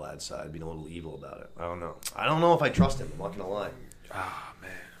on Gil-galad's side, being a little evil about it. I don't know. I don't know if I trust him. I'm not gonna lie. Ah,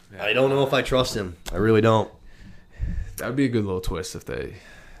 man. Yeah. I don't know if I trust him. I really don't. That would be a good little twist if they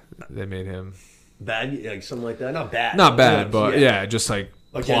made him bad, like something like that. Not bad. Not bad, but yeah, just like.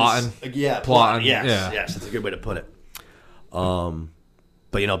 Plotting. Plotting. Yes, that's a good way to put it.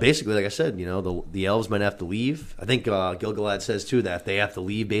 But, basically, like I said, the elves might have to leave. I think Gil-galad says, too, that if they have to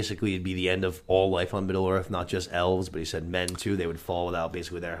leave, basically, it'd be the end of all life on Middle-earth, not just elves, but he said men, too. They would fall without,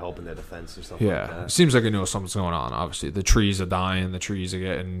 basically, their help and their defense and stuff like that. Yeah, it seems like he knows something's going on, obviously. The trees are dying. The trees are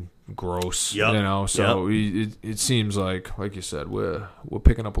getting gross, So it seems like you said, we're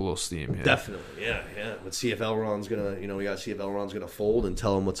picking up a little steam here. Definitely, yeah. Let's see if Elrond's going to, we got to see if Elrond's going to fold and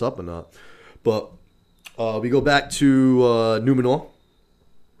tell him what's up or not. But we go back to Numenor.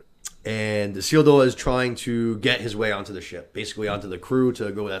 And Isildur is trying to get his way onto the ship, basically onto the crew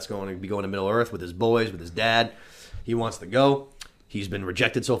that's going to be going to Middle Earth with his boys, with his dad. He wants to go. He's been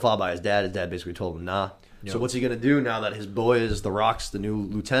rejected so far by his dad. His dad basically told him, nah. Yep. So what's he going to do now that his boy is the Rock's the new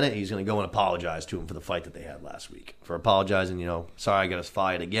lieutenant? He's going to go and apologize to him for the fight that they had last week. For apologizing, sorry I got us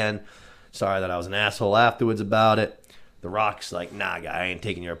fired again. Sorry that I was an asshole afterwards about it. The Rock's like, nah, guy, I ain't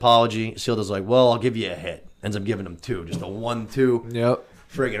taking your apology. Isildur's like, well, I'll give you a hit. Ends up giving him 2. Just a 1-2. Yep.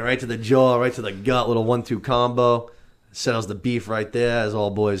 Friggin' right to the jaw, right to the gut, little 1-2 combo. Settles the beef right there, as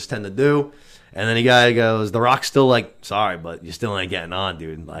all boys tend to do. And then the guy goes, the Rock's still like, sorry, but you still ain't getting on,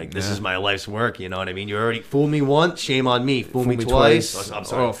 dude. Like, this is my life's work, you know what I mean? You already fooled me once, shame on me. Fool me twice. I'm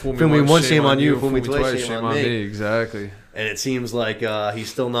sorry. Fool me once, shame on you. Fool me twice, shame on me. Exactly. And it seems like he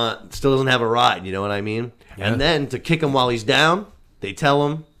still doesn't have a ride, you know what I mean? Yeah. And then to kick him while he's down, they tell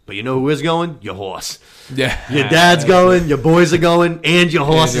him, but you know who is going? Your horse. Yeah. Your dad's going, your boys are going, and your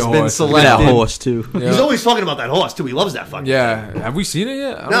horse has been selected. That horse, too. Yeah. He's always talking about that horse, too. He loves that fucking thing. Have we seen it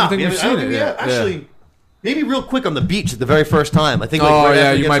yet? I don't think we've seen it yet. Actually, maybe real quick on the beach at the very first time. I think.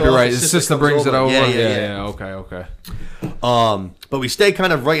 You might be right. His sister brings it over. Yeah. Okay. But we stay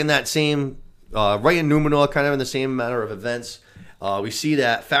kind of right in that same, right in Numenor, kind of in the same manner of events. We see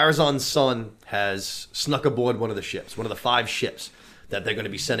that Pharazon's son has snuck aboard one of the ships, one of the 5 ships that they're going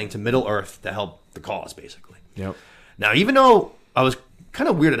to be sending to Middle Earth to help the cause, basically. Yep. Now, even though I was kind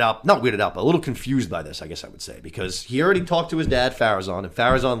of not weirded out, but a little confused by this, I guess I would say, because he already talked to his dad, Pharazon, and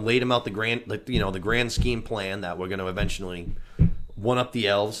Pharazon laid him out the grand scheme plan that we're going to eventually one up the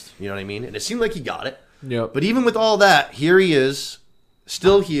elves. You know what I mean? And it seemed like he got it. Yep. But even with all that, here he is,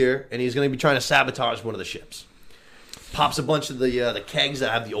 still here, and he's going to be trying to sabotage one of the ships. Pops a bunch of the kegs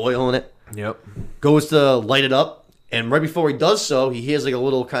that have the oil in it. Yep. Goes to light it up. And right before he does so, he hears like a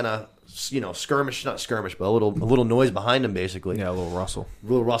little kind of, skirmish, not skirmish, but a little noise behind him, basically. Yeah, a little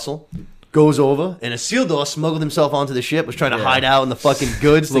rustle. Goes over, and Isildur smuggled himself onto the ship, was trying to hide out in the fucking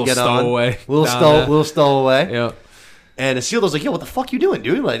goods to get on. Little stowaway. Yeah. And Isildur's like, yo, what the fuck you doing,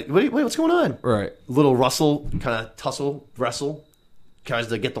 dude? Like, what's going on? Right. Little rustle, kind of wrestle. Tries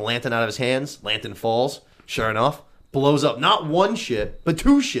to get the lantern out of his hands. Lantern falls. Sure enough, blows up not 1 ship, but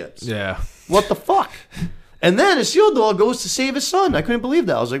 2 ships. Yeah. What the fuck? And then Isildur goes to save his son. I couldn't believe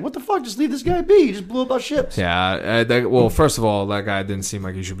that. I was like, what the fuck? Just leave this guy be. He just blew up our ships. Yeah. First of all, that guy didn't seem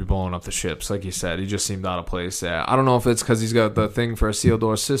like he should be blowing up the ships. Like you said, he just seemed out of place. Yeah. I don't know if it's because he's got the thing for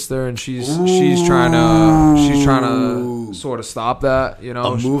Isildur's sister, and she's trying to sort of stop that. You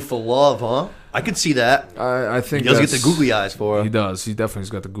know, a move for love, huh? I could see that. I think he does get the googly eyes for her. He does. He definitely's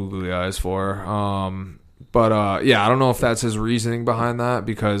got the googly eyes for her. But I don't know if that's his reasoning behind that,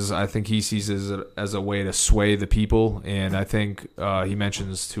 because I think he sees it as a way to sway the people. And I think he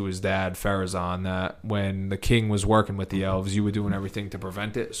mentions to his dad, Pharazon, that when the king was working with the elves, you were doing everything to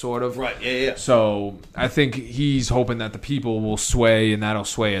prevent it, sort of. Right, yeah. So I think he's hoping that the people will sway, and that'll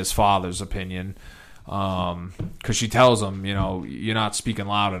sway his father's opinion. Because she tells him, you're not speaking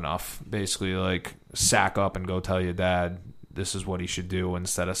loud enough. Basically, like, sack up and go tell your dad this is what he should do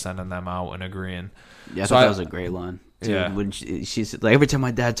instead of sending them out and agreeing. Yeah, I thought that was a great line. Too. Yeah. When she's like, every time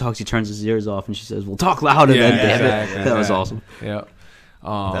my dad talks, he turns his ears off, and she says, "Well, talk louder." Yeah, exactly. That was awesome. Yeah.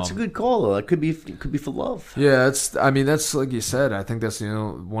 That's a good call, though. It could be for love. Yeah, that's like you said. I think that's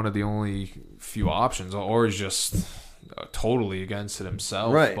one of the only few options, or he's just totally against it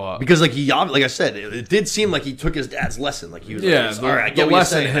himself. Right. But because like I said, it did seem like he took his dad's lesson. Like he was all right, I get what you're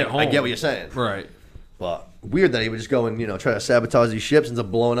saying. I get what you're saying. Right. But weird that he would just go and try to sabotage these ships, ends up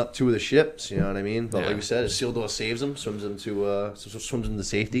blowing up 2 of the ships. You know what I mean? But like we said, Isildur saves him, swims into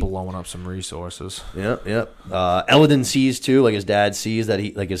safety, blowing up some resources. Yeah. Elladan sees too, like his dad sees that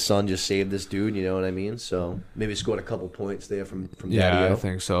his son just saved this dude. You know what I mean? So maybe scored a couple points there from Daddy-O. I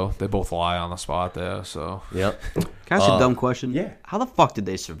think so. They both lie on the spot there. So yep. Can I ask a dumb question? Yeah. How the fuck did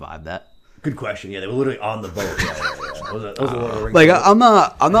they survive that? Good question. Yeah, they were literally on the boat. Yeah. Like I'm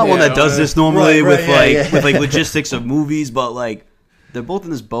not one that does this normally with logistics of movies, but like they're both in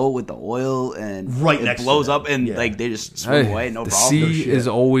this boat with the oil and it blows up and like they just swim away. No the problem. The sea is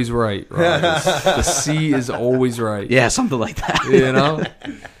always right. The sea is always right. Yeah, something like that.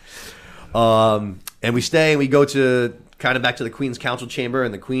 And we stay and we go to kind of back to the Queen's Council Chamber,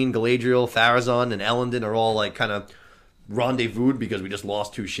 and the Queen, Galadriel, Pharazon, and Elendil are all like kind of rendezvoused because we just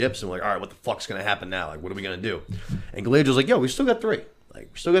lost 2 ships, and we're like, all right, what the fuck's gonna happen now? Like, what are we gonna do? And Galadriel's like, yo, we still got 3. Like,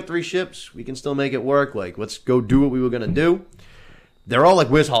 we still got 3 ships. We can still make it work. Like, let's go do what we were gonna do. They're all like,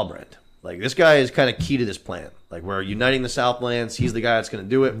 where's Halbrand? Like, this guy is kind of key to this plan. Like, we're uniting the Southlands. He's the guy that's gonna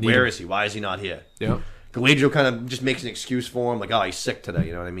do it. Where is he? Why is he not here? Yeah. Galadriel kind of just makes an excuse for him, like, oh, he's sick today.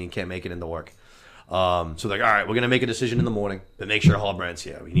 You know what I mean? Can't make it into work. So like, all right, we're gonna make a decision in the morning, but make sure Halbrand's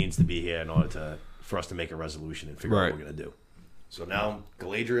here. He needs to be here in order for us to make a resolution and figure out what we're gonna do. So now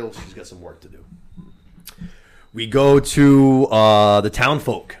Galadriel, she's got some work to do. We go to the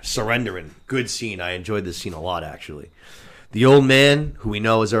townfolk surrendering. Good scene. I enjoyed this scene a lot, actually. The old man, who we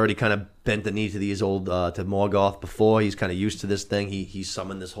know has already kind of bent the knee to these to Morgoth before. He's kind of used to this thing. He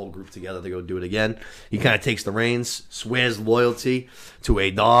summoned this whole group together to go do it again. He kind of takes the reins, swears loyalty to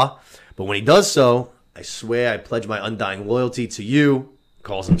Adar. But when he does so, I swear I pledge my undying loyalty to you,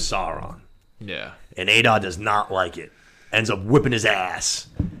 calls him Sauron. Yeah. And Adar does not like it. Ends up whipping his ass.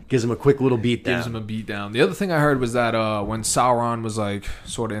 Gives him a quick little beat down. Gives him a beat down. The other thing I heard was that when Sauron was like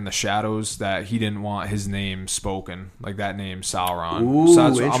sort of in the shadows, that he didn't want his name spoken, like that name Sauron. Ooh, so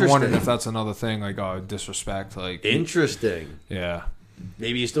interesting. I'm wondering if that's another thing, like disrespect. Like interesting. Yeah.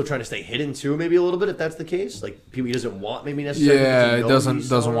 Maybe he's still trying to stay hidden too. Maybe a little bit if that's the case. Like people he doesn't want maybe necessarily. Yeah, it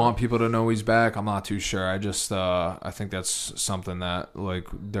doesn't want people to know he's back. I'm not too sure. I just I think that's something that like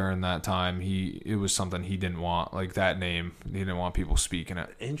during that time it was something he didn't want, like that name. He didn't want people speaking it.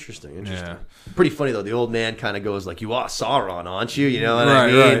 Interesting. Yeah. Pretty funny though. The old man kind of goes like, "You are Sauron, aren't you?" You know what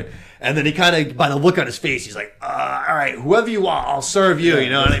I mean? Right. And then he kind of, by the look on his face, he's like, "All right, whoever you are, I'll serve you." You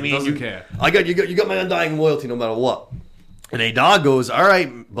know what I mean? Doesn't care. You got my undying loyalty no matter what. And Adar goes, all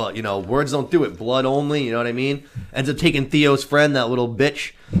right, but, words don't do it. Blood only, you know what I mean? Ends up taking Theo's friend, that little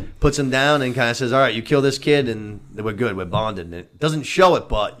bitch, puts him down and kind of says, all right, you kill this kid and we're good. We're bonded. And it doesn't show it,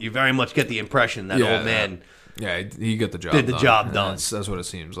 but you very much get the impression that old man... Yeah, he got the job did the job done. That's what it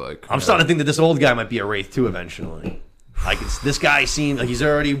seems like. I'm starting to think that this old guy might be a wraith, too, eventually. This guy seems like he's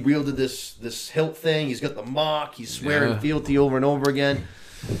already wielded this hilt thing. He's got the mark. He's swearing fealty over and over again.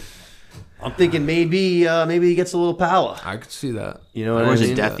 I'm thinking maybe he gets a little power. I could see that. You know what I mean? Or is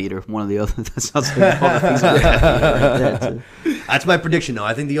it Death Eater? One of the other. That sounds like all the things like that right there, too. That's my prediction, though.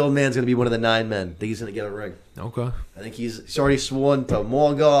 I think the old man's going to be one of the 9 men. I think he's going to get a ring. Okay. I think he's already sworn to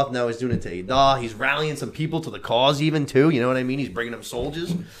Morgoth. Now he's doing it to Adar. He's rallying some people to the cause even, too. You know what I mean? He's bringing them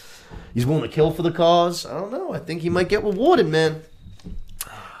soldiers. He's willing to kill for the cause. I don't know. I think he might get rewarded, man.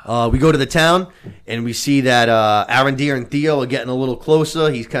 We go to the town, and we see that Arondir and Theo are getting a little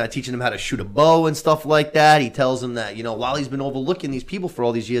closer. He's kind of teaching them how to shoot a bow and stuff like that. He tells them that, while he's been overlooking these people for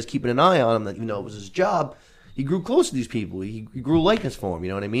all these years, keeping an eye on them, that, it was his job, he grew close to these people. He grew likeness for them, you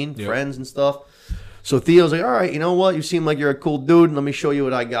know what I mean? Yep. Friends and stuff. So Theo's like, all right, you know what? You seem like you're a cool dude. Let me show you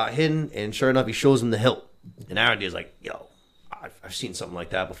what I got hidden. And sure enough, he shows him the hilt. And Arondir's like, yo, I've seen something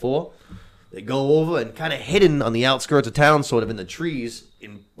like that before. They go over and kind of hidden on the outskirts of town, sort of in the trees,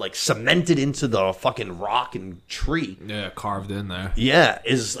 cemented into the fucking rock and tree. Yeah, carved in there. Yeah,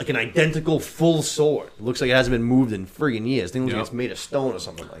 is like an identical full sword. It looks like it hasn't been moved in friggin' years. I think it looks like it's made of stone or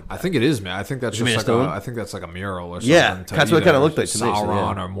something like that. I think it is, man. I think that's just like a mural or something. Yeah, that's what it kind of looked like to me.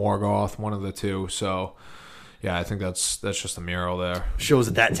 Sauron or Morgoth, one of the two. So, yeah, I think that's just a mural there.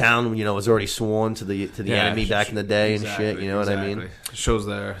 Shows that town, was already sworn to the enemy back in the day and shit. You know what I mean? Shows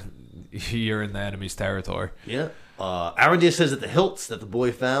you're in the enemy's territory. Yeah. Arondir says that the hilts that the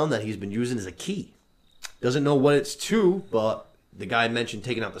boy found that he's been using is a key. Doesn't know what it's to, but the guy mentioned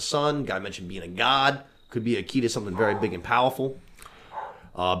taking out the sun. Guy mentioned being a god. Could be a key to something very big and powerful.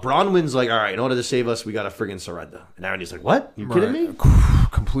 Bronwyn's like, all right, in order to save us, we got to friggin' surrender. And Arondir's like, what? You kidding me?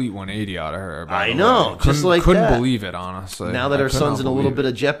 Complete 180 out of her. I know. Just like couldn't believe it, honestly. Now that her son's in a little bit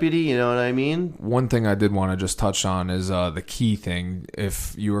of jeopardy, you know what I mean? One thing I did want to just touch on is the key thing.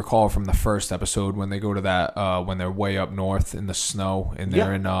 If you recall from the first episode, when they go to that, when they're way up north in the snow, and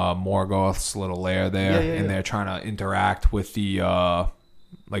they're in Morgoth's little lair there, and they're trying to interact with the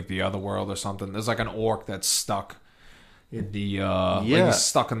other world or something. There's like an orc that's stuck in the like he's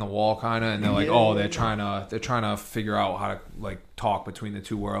stuck in the wall kind of, and they're like, they're trying to figure out how to like talk between the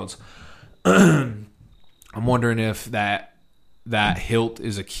two worlds. I'm wondering if that hilt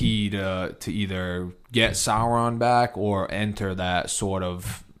is a key to either get Sauron back or enter that sort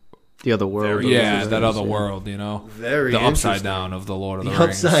of the other world. That other world, Very the upside down of the Lord of the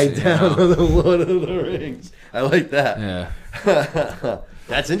Rings. The upside down of the Lord of the Rings. I like that. Yeah.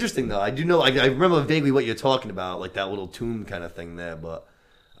 That's interesting, though. I do know. I remember vaguely what you're talking about, like that little tomb kind of thing there. But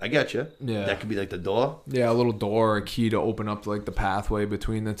I get you. Yeah, that could be like the door. Yeah, a little door, or a key to open up like the pathway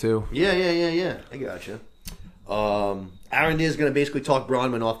between the two. Yeah. I got you. Arondir is going to basically talk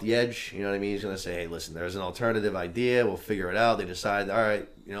Bronwyn off the edge. You know what I mean? He's going to say, "Hey, listen, there's an alternative idea. We'll figure it out." They decide, all right,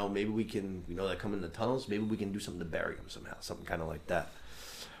 maybe we can. They come in the tunnels. Maybe we can do something to bury them somehow, something kind of like that.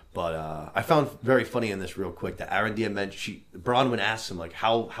 But I found very funny in this real quick that Arondir mentioned, Bronwyn asks him, like,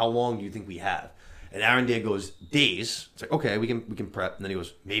 how long do you think we have? And Arondir goes, days. It's like, okay, we can prep. And then he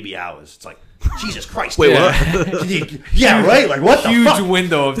goes, maybe hours. It's like, Jesus Christ. Wait, what? Yeah, right? Like, what the fuck? Huge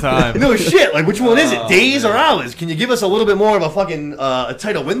window of time. No shit. Like, which one is it? Days or hours? Can you give us a little bit more of a fucking a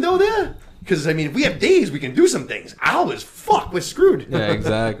tighter window there? Because, I mean, if we have days, we can do some things. Hours, fuck, we're screwed. Yeah,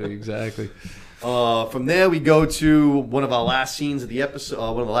 exactly. From there, we go to one of the last scenes of the episode.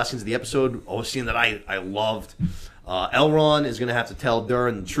 A scene that I loved. Elrond is going to have to tell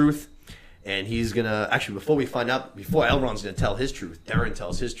Durin the truth. And he's going to... Actually, before Elrond's going to tell his truth, Durin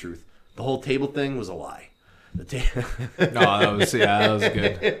tells his truth. The whole table thing was a lie. That was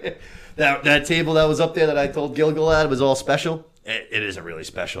good. That table that was up there that I told Gilgalad was all special. It isn't really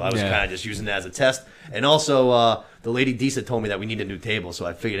special. I was kind of just using that as a test. And also, the lady Disa told me that we need a new table, so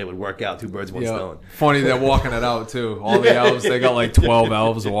I figured it would work out. 2 birds, 1 stone. Funny, they're walking it out, too. All the elves, they got like 12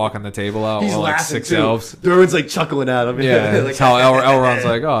 elves walking the table out. He's like laughing, 6 too. elves. Durin's like chuckling at him. Yeah, like, that's how Elrond's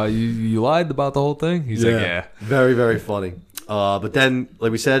like, oh, you lied about the whole thing? He's like, yeah. Very, very funny. But then,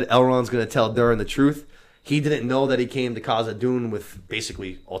 like we said, Elrond's going to tell Durin the truth. He didn't know that he came to Khazad-dûm with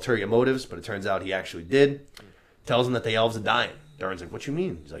basically ulterior motives, but it turns out he actually did. Tells him that the elves are dying. Durin's like, what you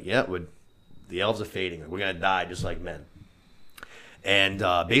mean? He's like, yeah, the elves are fading. We're going to die just like men. And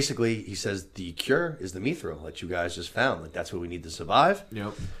basically, he says the cure is the mithril that you guys just found. Like, that's what we need to survive.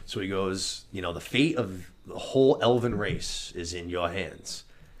 Yep. So he goes, the fate of the whole elven race is in your hands.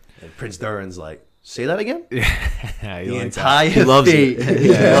 And Prince Durin's like, say that again? Yeah, the entire he loves fate.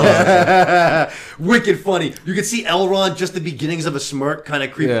 it. Wicked funny. You can see Elrond, just the beginnings of a smirk kind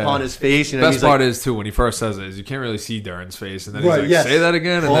of creep upon his face. Best part is, too, when he first says it, is you can't really see Durin's face. And then he's like, say that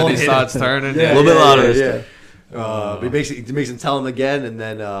again? And then he starts turning. A little bit louder. Yeah. But he makes him tell him again, and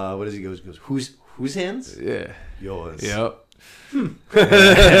then what does he go? He goes, whose hands? Yeah, yours. Yep.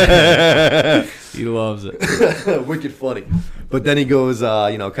 He loves it. Wicked funny. But then he goes,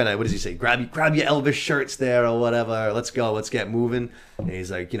 kind of, what does he say? Grab your Elvish shirts there or whatever. Let's go. Let's get moving. And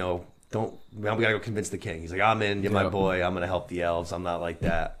he's like, we gotta go convince the king. He's like, I'm in. You're my boy. I'm gonna help the elves. I'm not like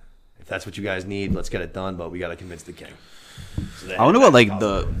that. If that's what you guys need, let's get it done. But we gotta convince the king. So I wonder what like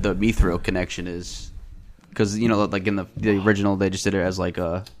the mithril connection is. Because, like in the original, they just did it as like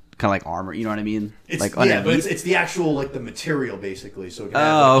a kind of like armor. You know what I mean? But it's the actual like the material basically. So it can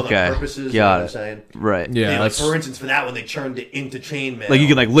have, like, other purposes. You know what I'm saying? Right. Yeah. Like, for instance, for that one, they turned it into chainmail. Like you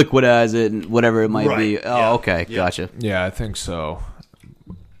can like liquidize it and whatever it might be. Oh, okay, gotcha. Yeah, I think so.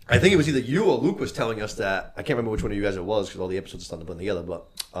 I think it was either you or Luke was telling us that. I can't remember which one of you guys it was because all the episodes are starting to blend together. But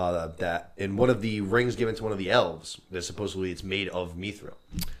that in one of the rings given to one of the elves, that supposedly it's made of mithril.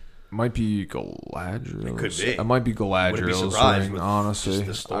 Might be Galadriel's. It could be. It might be Galadriel's ring, honestly.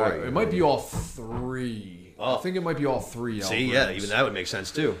 The story. It might be all 3. I think it might be all 3. See, even that would make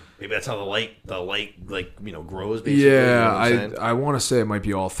sense too. Maybe that's how the light, grows. Basically. Yeah, I want to say it might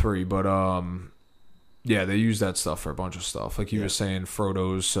be all 3, but yeah, they use that stuff for a bunch of stuff. Like you were saying,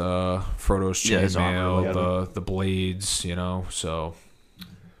 Frodo's chainmail, the blades, so.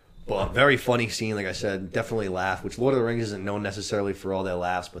 But very funny scene, like I said, definitely laugh, which Lord of the Rings isn't known necessarily for all their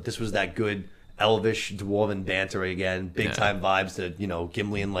laughs, but this was that good Elvish dwarven banter again, big time vibes to,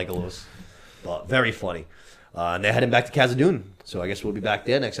 Gimli and Legolas. But very funny. And they're heading back to Khazad-dûm, so I guess we'll be back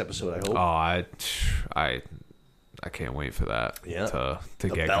there next episode, I hope. Oh, I can't wait for that. Yeah. To the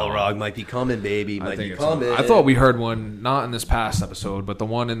get Balrog going. might be coming, baby. I thought we heard one, not in this past episode, but the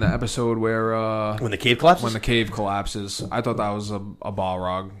one in the episode where when the cave collapses. When the cave collapses, I thought that was a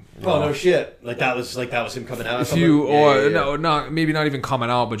Balrog. Oh no shit! Like that was him coming out. Maybe not even coming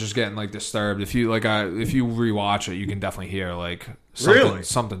out, but just getting like disturbed. If you rewatch it, you can definitely hear like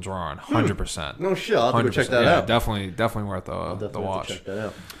something's wrong. 100%. No shit! I'll have to go check that out. Definitely worth the watch. Check that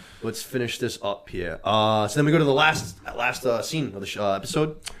out. Let's finish this up here. So then we go to the last scene of the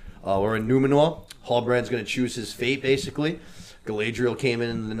episode. We're in Numenor. Halbrand's going to choose his fate, basically. Galadriel came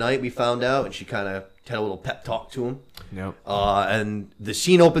in the night, we found out, and she kind of had a little pep talk to him. Yep. And the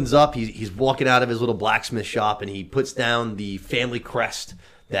scene opens up. He's walking out of his little blacksmith shop, and he puts down the family crest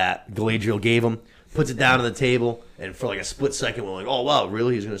that Galadriel gave him, puts it down on the table, and for like a split second, we're like, oh, wow,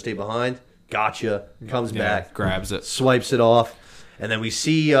 really? He's going to stay behind? Gotcha. Comes back. Grabs it. Swipes it off. And then we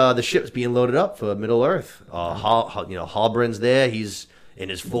see the ships being loaded up for Middle Earth. Halbrand's there. He's in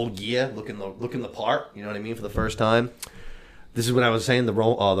his full gear, looking the part. You know what I mean? For the first time. This is what I was saying. The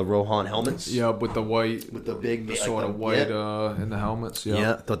Rohan helmets. Yeah, with the white, with the big, sort of white in the helmets.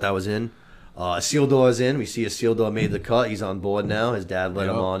 Yeah, I thought that was in. Isildur's in. We see Isildur made the cut. He's on board now. His dad let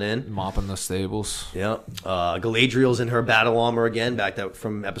him on in. Mopping the stables. Yeah. Galadriel's in her battle armor again, back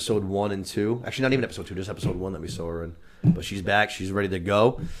from episode 1 and 2. Actually, not even episode 2, just episode 1 that we saw her in. But she's back. She's ready to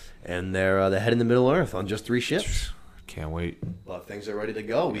go. And they're heading to Middle Earth on just 3 ships. Can't wait. But things are ready to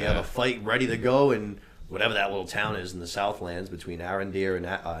go. We have a fight ready to go in whatever that little town is in the Southlands between Arendir and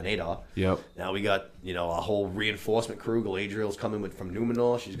Adar. Yep. Now we got, a whole reinforcement crew. Galadriel's coming from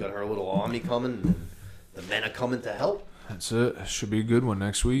Numenor. She's got her little army coming. And the men are coming to help. That's it. Should be a good one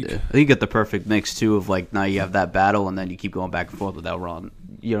next week. Yeah. I think you get the perfect mix, too, of, like, now you have that battle, and then you keep going back and forth with Elrond,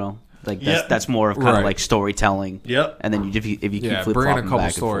 Like, that's more of kind of like storytelling. Yep. And then if you keep flip-flopping bringing a couple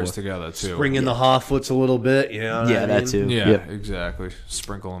back stories together, too. Bring in the Harfoots a little bit, that too. Yeah, exactly.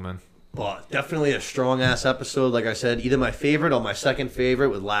 Sprinkle them in. But definitely a strong-ass episode. Like I said, either my favorite or my second favorite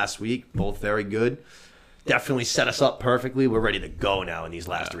with last week. Both very good. Definitely set us up perfectly. We're ready to go now in these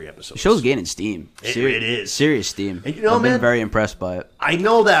last 3 episodes. The show's gaining steam. It is. Serious steam. And I've been very impressed by it. I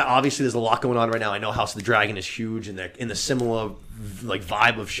know that obviously there's a lot going on right now. I know House of the Dragon is huge, and they're in the similar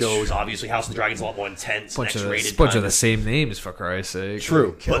vibe of shows. Obviously, House of the Dragon's a lot more intense. Bunch of the same names, for Christ's sake.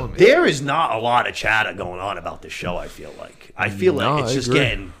 True. But there is not a lot of chatter going on about this show, I feel like. I feel like it's just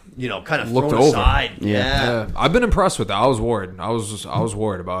getting... kind of looked thrown over. aside. Yeah. I've been impressed with that. I was worried. I was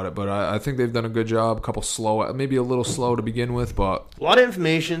worried about it, but I think they've done a good job. A couple slow, maybe a little slow to begin with, but a lot of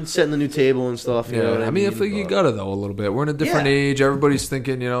information, setting the new table and stuff. You know what I mean? I think you got it though a little bit. We're in a different age. Everybody's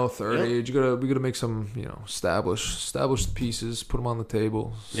thinking, third age. We gotta make some, establish the pieces, put them on the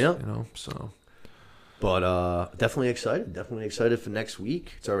table. Yeah. So. But definitely excited for next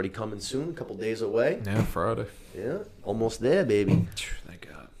week. It's already coming soon, a couple days away. Yeah, Friday. Yeah, almost there, baby. Thank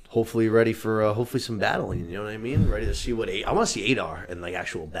God. Hopefully ready for some battling. You know what I mean? Ready to see I want to see Adar in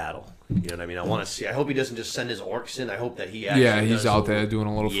actual battle. You know what I mean? I want to see. I hope he doesn't just send his orcs in. I hope that he actually he's out there doing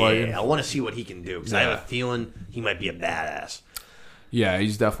a little fighting. Yeah, I want to see what he can do because I have a feeling he might be a badass. Yeah,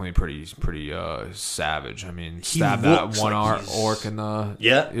 he's definitely pretty savage. I mean, stab that one orc in the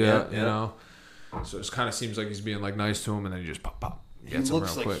So it kind of seems like he's being nice to him, and then he just pop. He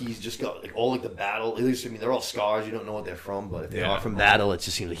looks like he's just got all the battle. At least they're all scars. You don't know what they're from, but if they are from battle, it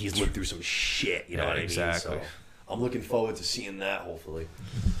just seems like he's lived through some shit. You know what I mean? Exactly. So I'm looking forward to seeing that. Hopefully,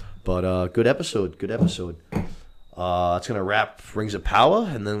 but good episode. It's gonna wrap Rings of Power,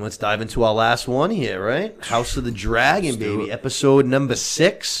 and then let's dive into our last one here. Right, House of the Dragon, baby. Episode number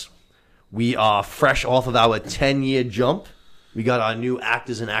 6. We are fresh off of our 10-year jump. We got our new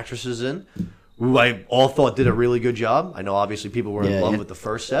actors and actresses in, who I all thought did a really good job. I know obviously people were in love with the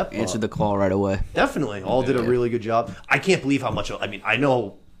first step. Answered the call right away. Definitely. All did a really good job. I can't believe how much... I mean, I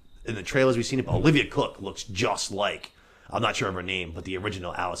know in the trailers we've seen it, but Olivia Cooke looks just like... I'm not sure of her name, but the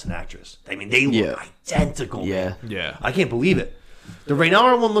original Allison actress. I mean, they look identical. Yeah. Yeah. I can't believe it. The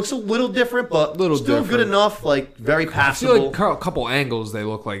Rhaenyra one looks a little different, but still good enough, very passable. I feel like a couple angles they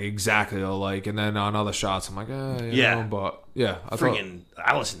look exactly alike, and then on other shots I'm like, but yeah. Friggin'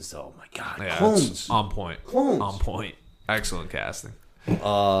 Allison's though, my God. Yeah, clones. On point. Clones. On point. Excellent casting.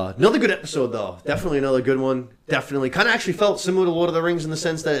 Another good episode though. Definitely another good one. Definitely. Kind of actually felt similar to Lord of the Rings in the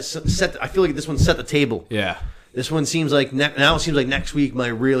sense that I feel like this one set the table. Yeah. This one seems like now it seems like next week might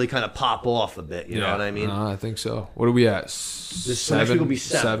really kind of pop off a bit. You know what I mean? I think so. What are we at? This next week will be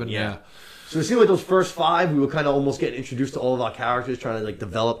 7. Yeah. So it seemed like those first 5, we were kind of almost getting introduced to all of our characters, trying to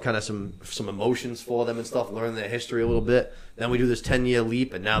develop kind of some emotions for them and stuff, learn their history a little bit. Then we do this 10-year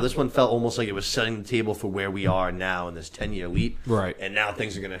leap, and now this one felt almost like it was setting the table for where we are now in this 10-year leap. Right. And now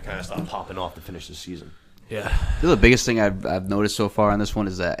things are going to kind of start popping off to finish the season. Yeah. The biggest thing I've noticed so far on this one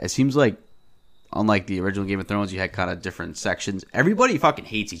is that it seems like, unlike the original Game of Thrones, you had kind of different sections. Everybody fucking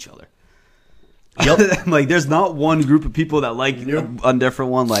hates each other. Yep. There's not one group of people that like a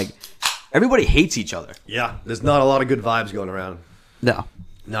different one. Everybody hates each other. Yeah, there's not a lot of good vibes going around. No.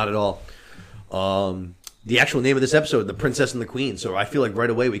 Not at all. The actual name of this episode, The Princess and the Queen. So I feel like right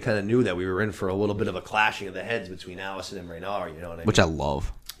away we kind of knew that we were in for a little bit of a clashing of the heads between Allison and Rhaenyra, you know what I mean? Which I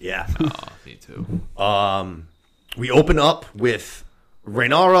love. Yeah. Me too. We open up with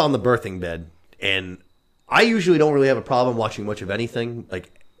Rhaenyra on the birthing bed, and I usually don't really have a problem watching much of anything.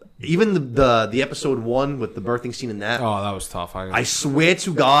 Even the episode 1 with the birthing scene in that. Oh, that was tough. I swear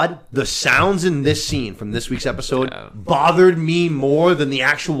to God, the sounds in this scene from this week's episode bothered me more than the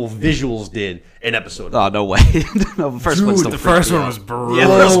actual visuals did in episode 1. Oh, no way. No, the first one was brutal. Yeah,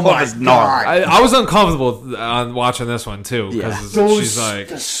 the first one was gnarly. I was uncomfortable on watching this one, too. Because she's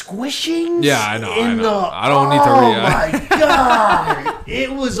the squishing. Yeah, I know. I don't need to react. Oh, my God.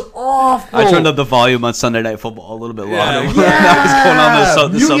 It was awful. I turned up the volume on Sunday Night Football a little bit louder. Yeah. That was going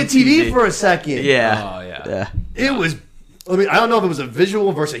on the You get TV for a second. Yeah. Oh, yeah. It was I mean, I don't know if it was a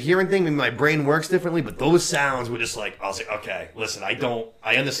visual versus a hearing thing. Maybe my brain works differently, but those sounds were just like, I was like, okay, listen, I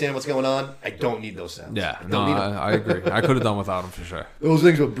understand what's going on. I don't need those sounds. Yeah, I agree. I could have done without them for sure. Those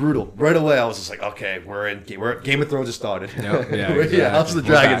things were brutal. Right away, I was just like, okay, we're Game of Thrones has started. Yep, yeah, exactly. Yeah, House of the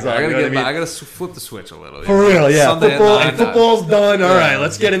Dragons on. I gotta flip the switch a little. For real, yeah. Football's done. All right,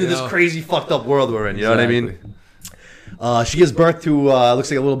 let's get into this crazy, fucked up world we're in. You know what I mean? She gives birth to,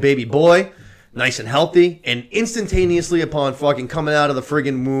 looks like a little baby boy. Nice and healthy, and instantaneously upon fucking coming out of the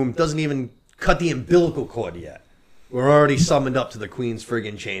friggin' womb, doesn't even cut the umbilical cord yet. We're already summoned up to the queen's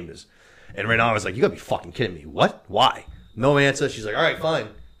friggin' chambers. And Rhaenyra was like, you gotta be fucking kidding me. What? Why? No answer. She's like, all right, fine.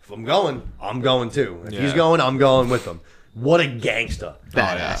 If I'm going too. If he's going, I'm going with him. What a gangster.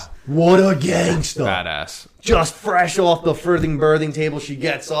 Badass. What a gangster. Badass. Just fresh off the friggin' birthing table, she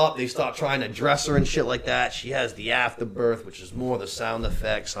gets up. They start trying to dress her and shit like that. She has the afterbirth, which is more the sound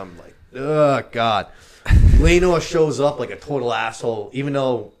effects. I'm like, oh, God. Laenor shows up like a total asshole, even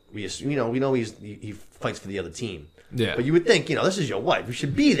though we know he fights for the other team. Yeah. But you would think, this is your wife. You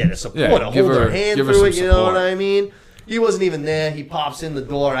should be there to support her, hold her hand through it, you know support. what I mean? He wasn't even there. He pops in the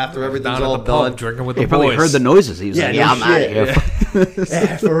door after everything's all done. Drinking with the boys. He probably heard the noises. He was like, I'm out of here.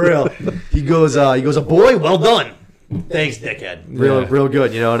 Yeah, for real. He goes, a boy, well done. Thanks, dickhead. Real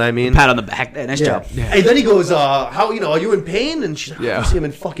good. You know what I mean? Pat on the back. Nice job. Yeah. Hey, then he goes, how, are you in pain? And she's like, I see him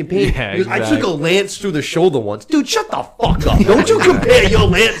in fucking pain. Yeah, He goes, exactly. I took a lance through the shoulder once. Dude, shut the fuck up. Don't you compare your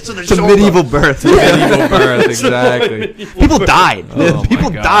lance to the It's a shoulder. medieval birth. Medieval birth, exactly. People died. Oh, People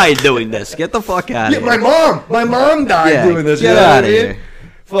my God. died doing this. Get the fuck out of here. My mom died doing this. Get out of here.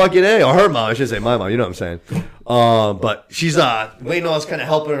 Fucking A, or her mom. I should say my mom. You know what I'm saying? But she's Laenor's kind of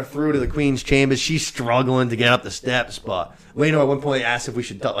helping her through to the queen's chambers. She's struggling to get up the steps, but Laenor at one point asked if we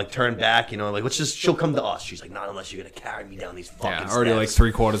should turn back. She'll come to us. She's like, not unless you're gonna carry me down these fucking steps. Already like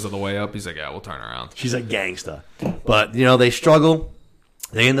 3/4 of the way up. He's like, we'll turn around. She's a gangster, but they struggle.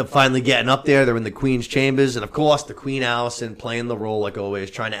 They end up finally getting up there. They're in the queen's chambers, and of course, the Queen Alicent playing the role like always,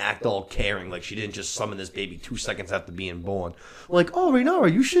 trying to act all caring, like she didn't just summon this baby 2 seconds after being born. Like, oh,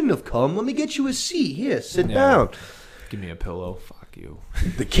 Rhaenyra, you shouldn't have come. Let me get you a seat. Here, sit down. Give me a pillow. Fuck you.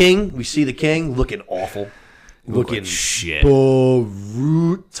 The king, we see the king looking awful, looking like shit,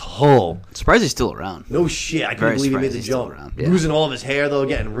 brutal. Surprised he's still around. No shit, I couldn't believe he made the jump. Yeah. Losing all of his hair though,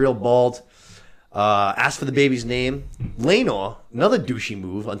 getting real bald. Asked for the baby's name. Laenor, another douchey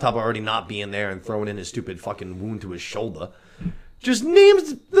move, on top of already not being there and throwing in his stupid fucking wound to his shoulder. Just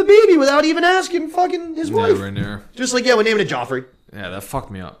names the baby without even asking fucking his wife. Rhaenyra. Just like, we're naming it Joffrey. Yeah, that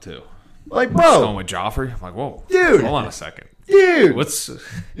fucked me up too. Like, Going bro. with Joffrey. I'm like, whoa. Dude. Hold on a second. Dude. What's...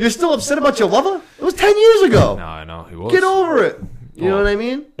 You're still upset about your lover? It was 10 years ago. No, I know. He was. Get over it. You know what I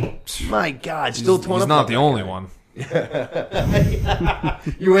mean? My God, still torn He's up. not the only one.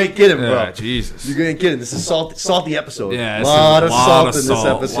 You ain't kidding, bro. Yeah, Jesus. You ain't kidding. This is salty episode. Yeah, a lot of salt in this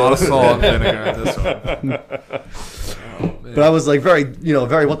A episode. lot of salt and vinegar in this one. But I was like very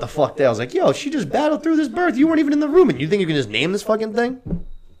what the fuck there. I was like, yo, she just battled through this birth. You weren't even in the room, and you think you can just name this fucking thing?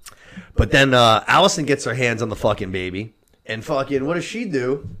 But then Alicent gets her hands on the fucking baby, and fucking what does she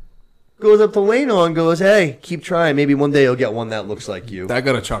do? Goes up to Laenor and goes, hey, keep trying. Maybe one day you'll get one that looks like you. That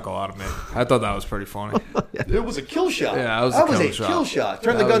got a chuckle out of me. I thought that was pretty funny. It was a kill shot. Yeah, that was a kill shot.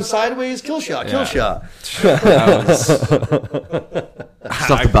 Turn the gun sideways, kill shot, kill shot. That was...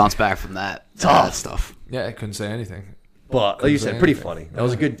 Stuff to bounce back from that. Tough stuff. Yeah, I couldn't say anything. But like you said, pretty funny. That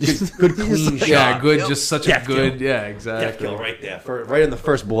was a good clean shot. Yeah, good. Just such Death a good. kill. Yeah, exactly. Death kill right there, right in the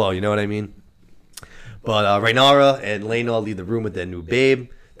first blow. You know what I mean? But Rhaenyra and Laenor leave the room with their new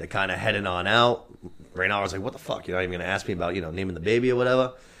babe. They're kind of heading on out. Rhaenyra's like, "What the fuck? You're not even gonna ask me about naming the baby or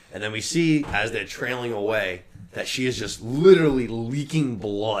whatever." And then we see as they're trailing away that she is just literally leaking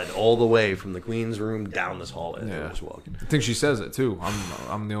blood all the way from the queen's room down this hallway. Yeah. Just walking. I think she says it too.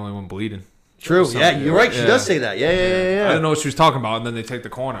 I'm the only one bleeding. True. Yeah, you're right. She does say that. Yeah. I didn't know what she was talking about, and then they take the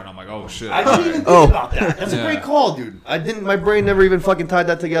corner, and I'm like, oh shit. I didn't even think about that. That's a great call, dude. My brain never even fucking tied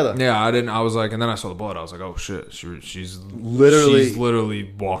that together. Yeah, I didn't. I was like, and then I saw the blood. I was like, oh shit. She's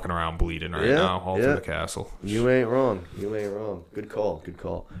Literally walking around bleeding right now, all through the castle. You ain't wrong. Good call.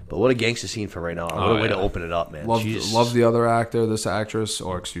 But what a gangster scene for right now. What a way to open it up, man. Love the other actor, this actress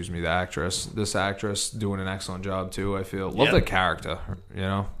doing an excellent job too. I feel love the character.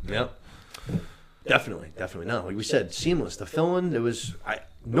 Yep. Definitely. No, like we said, seamless. The filming,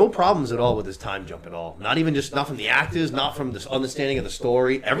 no problems at all with this time jump at all. Not from the actors, not from this understanding of the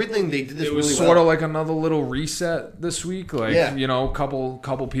story. Everything they did this. It was really sort well. of like another little reset this week. Like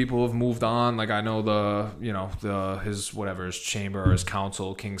couple people have moved on. Like I know his chamber or his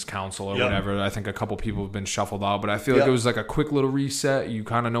council, King's Council or whatever. I think a couple people have been shuffled out, but I feel like it was like a quick little reset. You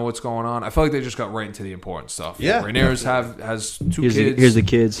kind of know what's going on. I feel like they just got right into the important stuff. Yeah, Rhaenyra's has two kids. Here's the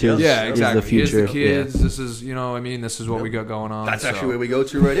kids. Here's exactly. the future. Here's the kids. This is this is what we got going on. That's actually where we go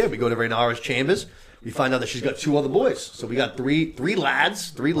to right here. We go to Rhaenyra's chambers. We find out that she's got 2 other boys. So we got three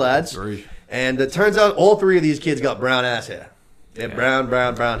lads. And it turns out all 3 of these kids got brown ass hair. They have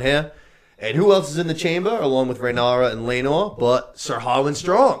brown hair. And who else is in the chamber along with Rhaenyra and Laenor but Sir Harwin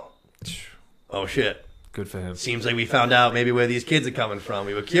Strong? Oh shit. Good for him. Seems like we found out maybe where these kids are coming from.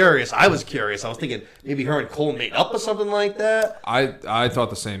 We were curious. I was curious. I was thinking maybe her and Cole made up or something like that. I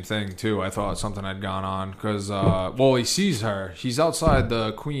thought the same thing, too. I thought something had gone on because, he sees her. She's outside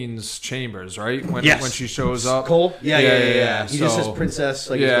the queen's chambers, right? When she shows up. Cole? Yeah. He just says princess.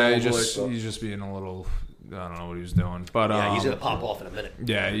 Like he's just being a little... I don't know what he was doing, but he's gonna pop off in a minute.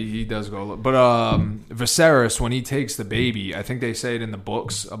 Yeah, he does go. But Viserys, when he takes the baby, I think they say it in the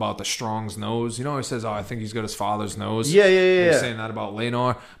books about the Strong's nose. He says, "Oh, I think he's got his father's nose." Yeah. He's saying that about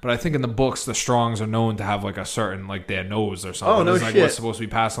Laenor, but I think in the books the Strongs are known to have like a certain their nose or something. Oh no, it's like shit. What's supposed to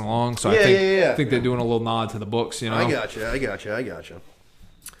be passing along. So I think they're doing a little nod to the books. I gotcha.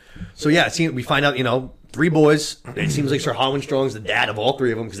 So we find out 3 boys. It seems like Sir Harwin Strong's the dad of all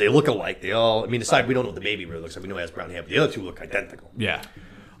 3 of them because they look alike. They all, aside we don't know what the baby really looks like. We know he has brown hair, but the other 2 look identical. Yeah.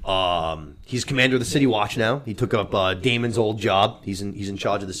 He's commander of the City Watch now. He took up Daemon's old job. He's in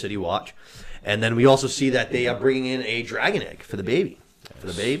charge of the City Watch. And then we also see that they are bringing in a dragon egg for the baby, for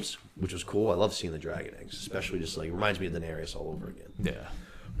the babes, which was cool. I love seeing the dragon eggs, especially just like it reminds me of Daenerys all over again. Yeah.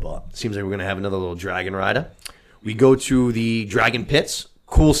 But seems like we're gonna have another little dragon rider. We go to the dragon pits.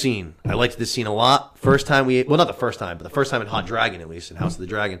 Cool scene. I liked this scene a lot. First time not the first time, but the first time in Hot Dragon, at least in House of the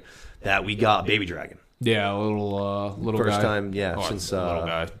Dragon, that we got a baby dragon. Yeah, a little first guy. time, since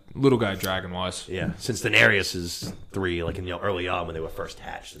little guy dragon wise. Yeah, since Daenerys is 3, like in early on when they were first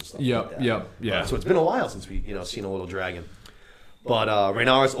hatched and stuff. Yep. So it's been a while since we seen a little dragon. But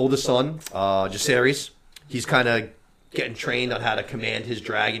Rhaenyra's oldest son, Jacaerys, he's kind of getting trained on how to command his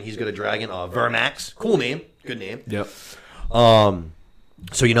dragon. He's got a dragon, Vermax. Cool name, good name. Yep.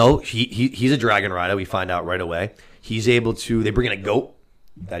 So he's a dragon rider. We find out right away. He's able to. They bring in a goat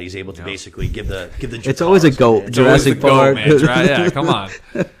that he's able to basically give the. It's always a goat. It's Jurassic Park. Man. Yeah, come on.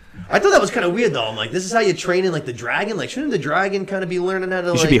 I thought that was kind of weird though. I'm like, this is how you train in like the dragon. Like, shouldn't the dragon kind of be learning how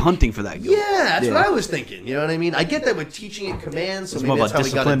to? You should be hunting for that goat. Yeah, that's what I was thinking. You know what I mean? I get that with teaching it commands, so it's maybe that's how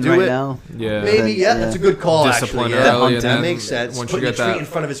we got to do right it. Now. Yeah, maybe. That's a good call. Discipline actually, early, that makes sense. Once Putting you a get treat that in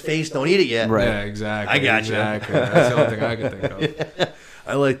front of his face, don't eat it yet. Right. Yeah, exactly. I got you. Exactly. That's the only thing I could think of.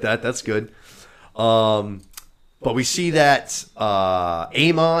 I like that. That's good. But we see that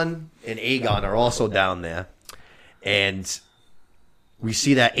Aemon and Aegon are also down there, and we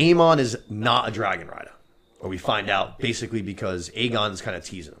see that Aemon is not a dragon rider. Or we find out basically because Aegon's kind of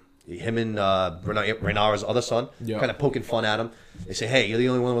teasing him. Him and Rhaenyra's other son kind of poking fun at him. They say, "Hey, you're the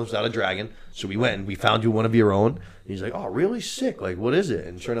only one without a dragon." So we went and we found you one of your own. And he's like, "Oh, really sick? Like, what is it?"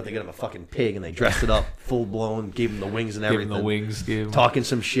 And sure enough, they get him a fucking pig and they dressed it up full blown, gave him the wings and everything. Talking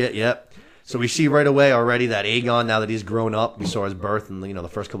some shit. Yep. So we see right away already that Aegon, now that he's grown up, we saw his birth in the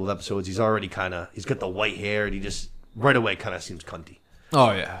first couple of episodes. He's already he's got the white hair, and he just right away kind of seems cunty.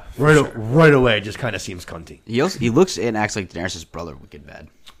 Oh yeah, right away, just kind of seems cunty. He looks and acts like Daenerys' brother, wicked bad.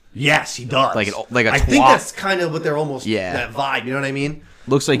 Yes, he does. Like a I twat. think that's kind of what they're almost that vibe. You know what I mean?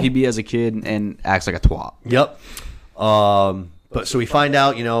 Looks like he'd be as a kid and acts like a twat. Yep. But so we find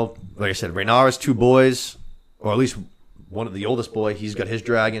out, like I said, Rhaenyra's 2 boys, or at least one of the oldest boy, he's got his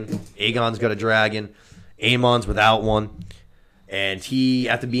dragon. Aegon's got a dragon. Aemon's without one. And he,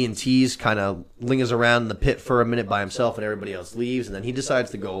 after being teased, kind of lingers around in the pit for a minute by himself, and everybody else leaves. And then he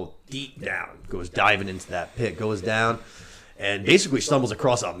decides to go deep down, goes diving into that pit, goes down, and basically stumbles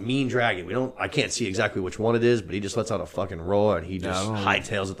across a mean dragon. I can't see exactly which one it is, but he just lets out a fucking roar, and he just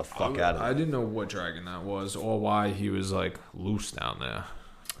hightails it the fuck out of it. I didn't know what dragon that was or why he was like loose down there.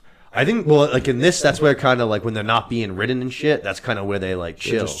 I think, like in this, that's where kind of like when they're not being ridden and shit, that's kind of where they like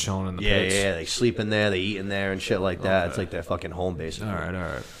chill. They're just chilling in the pits. Yeah, they sleep in there, they eat in there and shit like that. It's like their fucking home, basically. All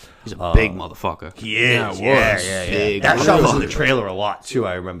right. He's a big motherfucker. He is. Yeah. Big that shot was in the trailer a lot, too.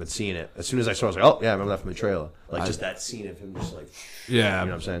 I remember seeing it. As soon as I saw it, I was like, oh, yeah, I remember that from the trailer. Like, just that scene of him just like, yeah. You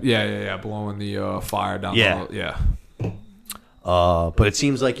know what I'm saying? Yeah. Blowing the fire down the hall. Yeah. But it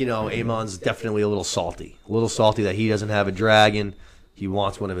seems like, Aemon's definitely a little salty. A little salty that he doesn't have a dragon. He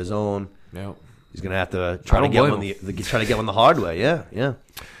wants one of his own. Yep. He's gonna have to try to get one the hard way. Yeah.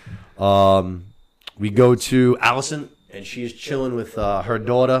 We go to Allison, and she's chilling with her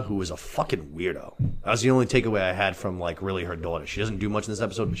daughter, who is a fucking weirdo. That was the only takeaway I had from, like, really her daughter. She doesn't do much in this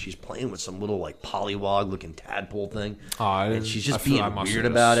episode, but she's playing with some little, like, pollywog-looking tadpole thing. And she's just being weird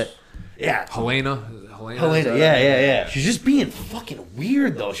about it. Yeah. Helena, yeah. She's just being fucking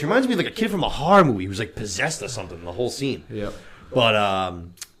weird, though. She reminds me of, like, a kid from a horror movie who's, like, possessed or something, the whole scene. Yep. But,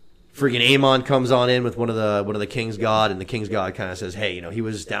 freaking Aemon comes on in with one of the King's God, and the King's God kind of says, hey, you know, he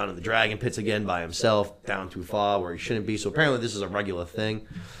was down in the dragon pits again by himself, down too far where he shouldn't be. So apparently this is a regular thing.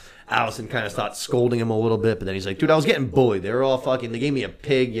 Allison kind of starts scolding him a little bit, but then he's like, dude, I was getting bullied. They were all fucking, they gave me a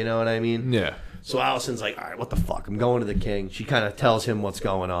pig, you know what I mean? Yeah. So Allison's like, all right, what the fuck? I'm going to the king. She kind of tells him what's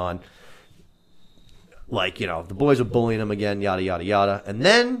going on. Like, you know, the boys are bullying him again, yada, yada, yada. And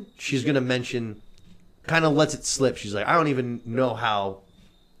then she's going to mention, kind of lets it slip. She's like, I don't even know how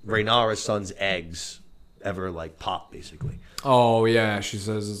Rhaenyra's son's eggs ever, like, pop, basically. Oh, yeah. She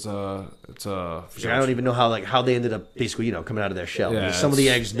says it's a She's like, I don't even know how they ended up, basically, you know, coming out of their shell. Yeah, some of the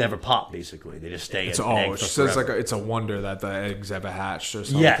eggs never pop, basically. They just stay in eggs she says, like, it's a wonder that the eggs ever hatched or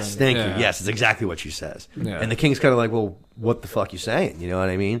something. Yes, thank you. Yes, it's exactly what she says. Yeah. And the king's kind of like, well, what the fuck you saying? You know what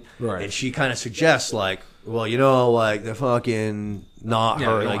I mean? Right. And she kind of suggests, like, well, you know, like, they're fucking not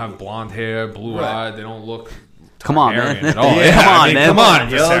her. They don't like, have blonde hair, blue-eyed. They don't look... Come on, man. At all. Yeah, come on, man. Come on,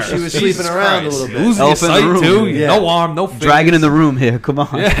 yo. She was sleeping around a little bit. Losing your sight, room. too. Yeah. No arm, no fingers. Dragging in the room here. Come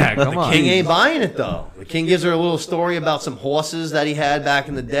on. Yeah, come on. The king ain't buying it, though. The king gives her a little story about some horses that he had back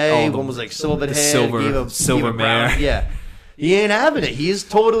in the day. One was like silver hair. Silver mare. Yeah. He ain't having it. He's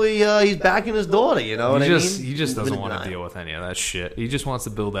totally, he's backing his daughter, you know what I mean? He just doesn't want to deal with any of that shit. He just wants to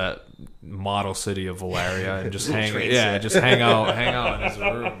build that model city of Valeria and just hang out in his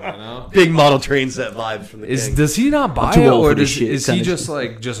room, you know? Big model train set vibes from the king. Does he not buy it, or is he just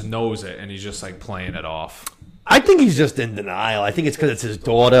like just knows it and he's just like playing it off? I think he's just in denial. I think it's because it's his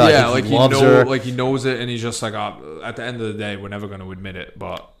daughter. Yeah, I think he loves her. Like he knows it, and he's just like, at the end of the day, we're never going to admit it.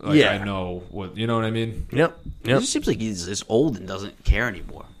 But like, I know what you know what I mean. Yep. It just seems like he's this old and doesn't care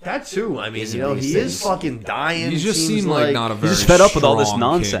anymore. That too. I mean, you know, he is fucking dying. He just seemed like not a very. He's just fed up with all this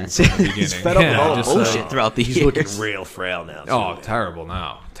nonsense. He's fed up with all the bullshit throughout the years. He's looking real frail now. Oh, terrible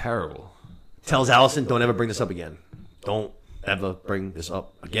now. Terrible. Tells Allison, don't ever bring this up again. Don't ever bring this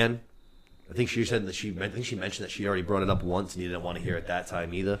up again. I think she said that she mentioned that she already brought it up once and you didn't want to hear it that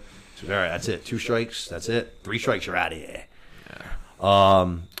time either. So all right, that's it. 2 strikes, that's it. 3 strikes, you're out of here.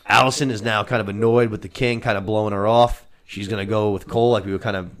 Yeah. Allison is now kind of annoyed with the king, kind of blowing her off. She's going to go with Cole, like we were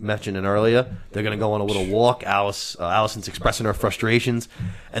kind of mentioning earlier. They're going to go on a little walk. Allison's expressing her frustrations.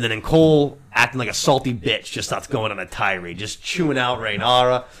 And then Cole, acting like a salty bitch, just starts going on a tirade, just chewing out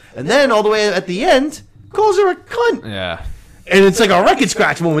Rhaenyra. And then all the way at the end, calls her a cunt. Yeah. And it's like a record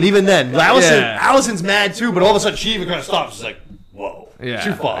scratch moment even then. Allison's mad too, but all of a sudden she even kind of stops. She's like, whoa. Yeah.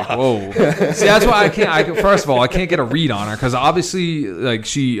 Too far. Like, whoa. See, that's why I can't. First of all, I can't get a read on her because obviously, like,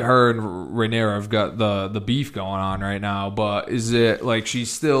 her and Rhaenyra have got the beef going on right now. But is it like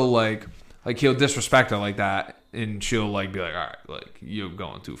she's still like he'll disrespect her like that, and she'll like be like, all right, like you're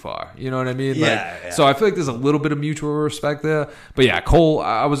going too far. You know what I mean? Yeah. So I feel like there's a little bit of mutual respect there. But yeah, Cole,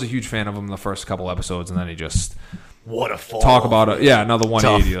 I was a huge fan of him the first couple episodes, and then he just what a fall. Talk about it. Yeah, another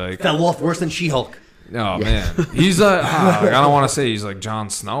 180. Tough. Like fell off worse than She-Hulk. Oh man, he's I don't want to say he's like Jon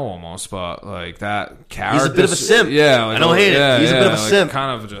Snow almost, but like that character. He's a bit of a simp. Yeah, like, I don't hate it. He's a bit of a simp.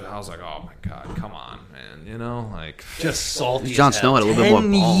 Kind of. Just, I was like, oh my god, come on, man. You know, like just salty. Jon Snow had a little bit more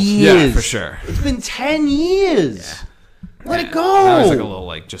balls. Yeah, for sure. It's been 10 years. Yeah. Let it go. Now he's like a little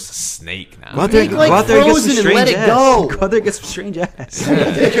like just a snake now. Go out there, like and get some strange let it ass. go. Go out there and get some strange ass.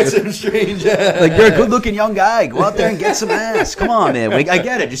 Get some strange ass. Like, you're a good-looking young guy. Go out there and get some ass. Come on, man. I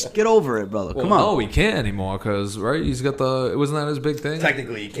get it. Just get over it, brother. Come on. No, he can't anymore because he's got the. Wasn't that his big thing?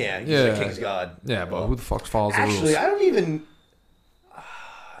 Technically, he can. He's the king's god. Yeah, but who the fuck follows the rules? Actually, I don't even.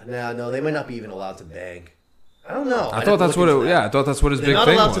 No, they might not be even allowed to bang. I don't know. I thought that's what it. Yeah, I thought that's what his big thing was.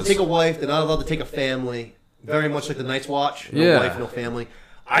 They're not allowed to take a wife. They're not allowed to take a family. Very much like the Night's Watch. No wife, no family.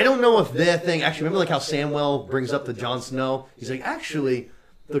 I don't know if their thing... Actually, remember like how Samwell brings up to Jon Snow? He's like, actually,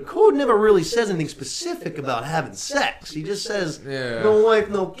 the code never really says anything specific about having sex. He just says, no wife,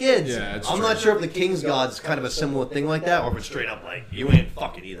 no kids. Yeah, I'm not sure if the King's God's kind of a similar thing like that, or if it's straight up like, you ain't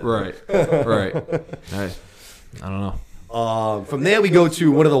fucking either. Right. Hey, I don't know. From there, we go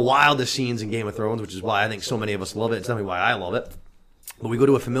to one of the wildest scenes in Game of Thrones, which is why I think so many of us love it. It's definitely why I love it. But we go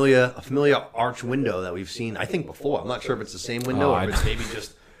to a familiar arch window that we've seen, I think, before. I'm not sure if it's the same window or if it's maybe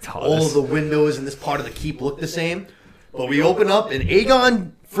just all of the windows in this part of the keep look the same. But we open up, and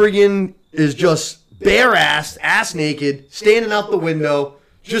Aegon friggin' is just bare-assed, ass-naked, standing out the window,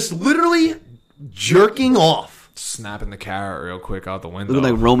 just literally jerking off snapping the carrot real quick out the window.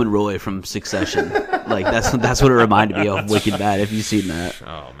 Looking like Roman Roy from Succession. Like that's what it reminded me of. Wicked Bad. Have you seen that?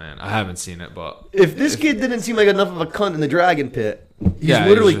 Oh man, I haven't seen it, but if this kid didn't seem like enough of a cunt in the dragon pit, he's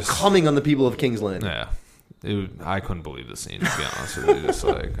literally coming on the people of Kingsland. Yeah. I couldn't believe the scene, to be honest with you. Just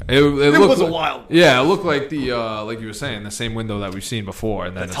like it was a wild. Yeah, it looked like the like you were saying, the same window that we've seen before,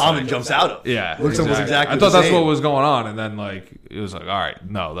 and then Tommen jumps out of. Yeah, looks almost exactly. I thought that's what was going on, and then like it was like, all right,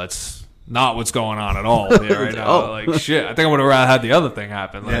 no, that's not what's going on at all here right now. Like shit, I think I would have rather had the other thing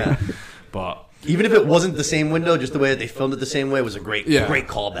happen. Like, but. Even if it wasn't the same window, just the way that they filmed it the same way was a great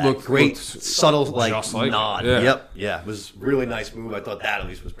callback. Great subtle nod. Yep. Yeah. It was a really nice move. I thought that at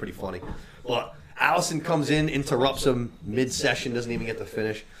least was pretty funny. But Allison comes in, interrupts him mid-session, doesn't even get to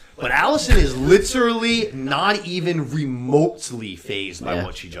finish. But Allison is literally not even remotely fazed by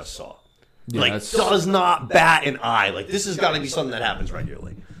what she just saw. Yeah, does not bat an eye. Like, this has got to be something that happens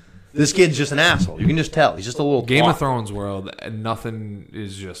regularly. This kid's just an asshole. You can just tell. He's just a little Game of Thrones world, and nothing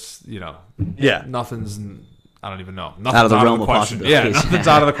is just, nothing's, I don't even know. Nothing's out of the realm of possibility. Yeah, nothing's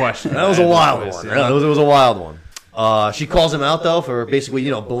out of the question. That was a wild one. Yeah, it was a wild one. She calls him out, though, for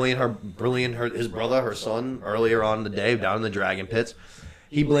basically, bullying his brother, her son, earlier on in the day, down in the dragon pits.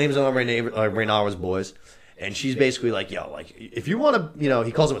 He blames him on Rhaenyra's boys. And she's basically like, yo, like, if you want to,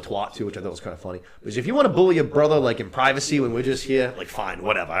 he calls him a twat, too, which I thought was kind of funny. But if you want to bully your brother, like, in privacy when we're just here, like, fine,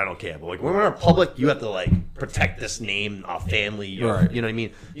 whatever, I don't care. But, like, when we're in public, you have to, like, protect this name, our family, right. You know what I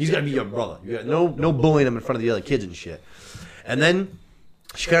mean? He's got to be your brother. You got no bullying him in front of the other kids and shit. And then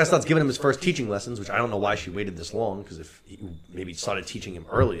she kind of starts giving him his first teaching lessons, which I don't know why she waited this long, because if he maybe started teaching him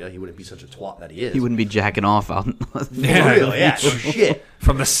earlier, he wouldn't be such a twat that he is. He wouldn't be jacking off out. No shit.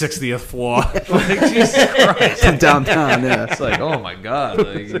 From the 60th floor. Like, Jesus Christ. From downtown, yeah. It's like, oh my God.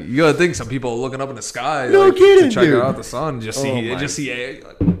 Like, you gotta think some people are looking up in the sky kidding, to check dude. out the sun, just see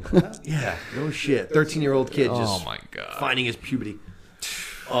yeah, no shit. 13-year-old kid just finding his puberty.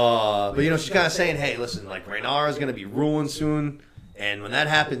 But she's kind of saying, hey, listen, like, Rhaenyra's gonna be ruined soon. And when that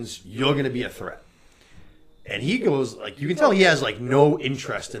happens, you're going to be a threat. And he goes, like, you can tell he has, like, no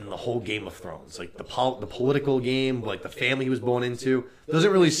interest in the whole Game of Thrones. Like, the political game, like, the family he was born into, doesn't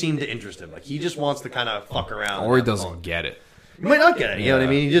really seem to interest him. Like, he just wants to kind of fuck around. Or he doesn't get it. He might not get it, you know what I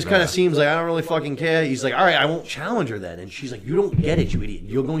mean? He just kind of seems like, I don't really fucking care. He's like, all right, I won't challenge her then. And she's like, you don't get it, you idiot.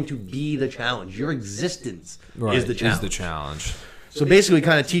 You're going to be the challenge. Your existence is the challenge. So basically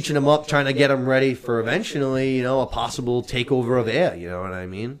kind of teaching him up, trying to get him ready for eventually, a possible takeover of Air, you know what I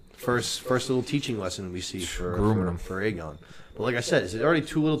mean? First little teaching lesson we see for Aegon. But like I said, is it already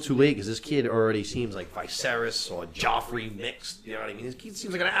too little too late? Because this kid already seems like Viserys or Joffrey mixed, you know what I mean? This kid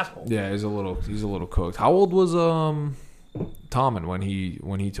seems like an asshole. Yeah, he's a little cooked. How old was Tommen when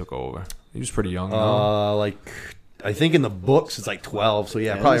he took over? He was pretty young, I think in the books it's like 12, so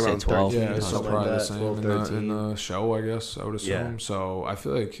probably around 12. Yeah, it's probably the same in the show, I guess, I would assume. Yeah. So I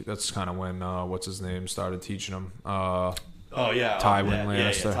feel like that's kind of when, what's his name, started teaching him. Tywin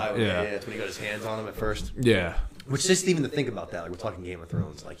Lannister. Yeah, that's when he got his hands on him at first. Yeah. Which, just even to think about that, like, we're talking Game of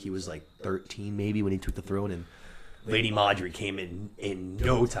Thrones, like, he was like 13 maybe when he took the throne, and Lady Marjorie came in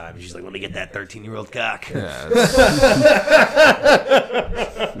no time. She's like, let me get that 13-year-old cock. Yeah.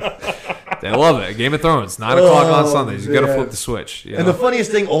 They love it. Game of Thrones, 9 o'clock on Sundays. You got to flip the switch. And the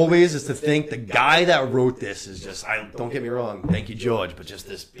funniest thing always is to think the guy that wrote this is just, don't get me wrong, thank you, George, but just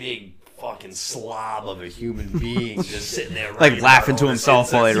this big fucking slob of a human being just sitting there like laughing to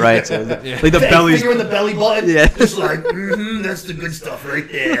himself while he writes it. Like the belly finger in the belly button. Yeah. Just like, that's the good stuff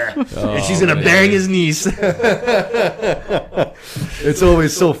right there. And she's going to bang his niece. It's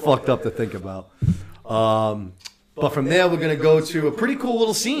always so fucked up to think about. But from there, we're going to go to a pretty cool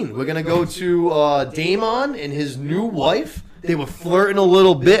little scene. We're going to go to Daemon and his new wife. They were flirting a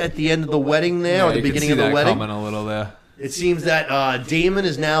little bit at the end of the wedding there, or the beginning of the wedding. Coming a little there. It seems that Daemon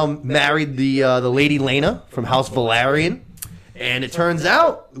is now married the Lady Lena from House Velaryon. And it turns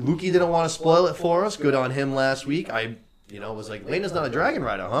out, Lukey didn't want to spoil it for us. Good on him last week. I was like, Lena's not a dragon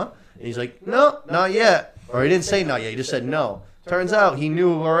rider, huh? And he's like, no, not yet. Or he didn't say not yet. He just said no. Turns out he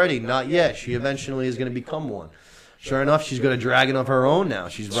knew already, not yet. She eventually is going to become one. Sure enough, she's got a dragon of her own now.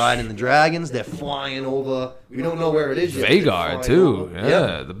 She's riding the dragons. They're flying over. We don't know where it is yet. Vhagar, too.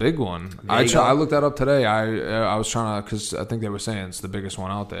 Yeah, the big one. I looked that up today. I was trying to, because I think they were saying it's the biggest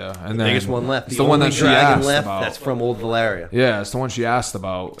one out there. And the biggest one left. It's the one that she asked about. That's from Old Valeria. Yeah, it's the one she asked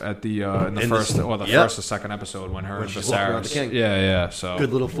about at the in the first or second episode when her and Viserys. Yeah. So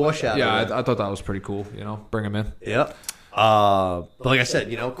good little foreshadow. Yeah, I thought that was pretty cool. Bring him in. Yep. But like I said,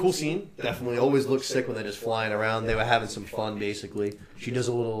 cool scene. Definitely always looks sick when they're just flying around. They were having some fun, basically. She does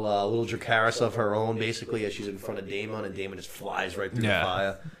a little Dracarys of her own, basically, as she's in front of Daemon, and Daemon just flies right through the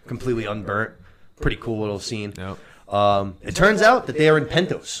fire, completely unburnt. Pretty cool little scene. Yep. It turns out that they are in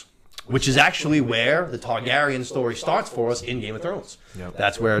Pentos, which is actually where the Targaryen story starts for us in Game of Thrones. Yep.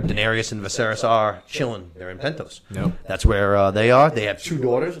 That's where Daenerys and Viserys are chilling. They're in Pentos. Yep. That's where they are. They have 2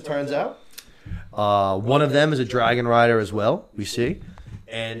 daughters, it turns out. One of them is a dragon rider as well, we see.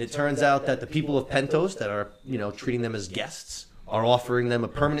 And it turns out that the people of Pentos that are, treating them as guests are offering them a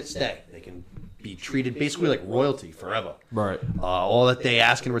permanent stay. They can be treated basically like royalty forever. Right. All that they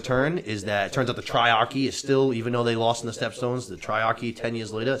ask in return is that it turns out the Triarchy is still, even though they lost in the Stepstones, the Triarchy 10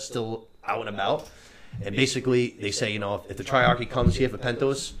 years later is still out and about. And basically they say, if the Triarchy comes here for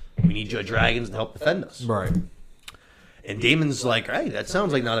Pentos, we need your dragons to help defend us. Right. And Daemon's like, hey, that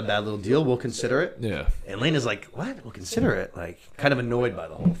sounds like not a bad little deal. We'll consider it. Yeah. And Lena's like, what? We'll consider it. Like, kind of annoyed by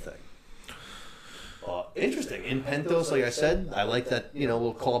the whole thing. Interesting. In Pentos, like I said, I like that,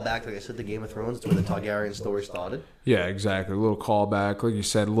 little callback, like I said, to Game of Thrones, to where the Targaryen story started. Yeah, exactly. A little callback. Like you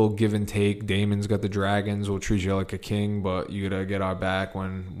said, a little give and take. Daemon's got the dragons. We'll treat you like a king, but you got to get our back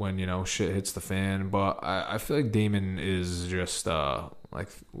when shit hits the fan. But I feel like Daemon is just, like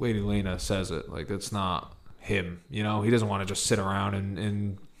Lady Lena says it, like that's not him. He doesn't want to just sit around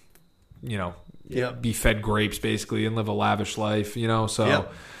and be fed grapes, basically, and live a lavish life, so...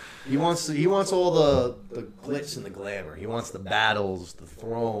 Yep. He wants all the glitz and the glamour. He wants the battles, the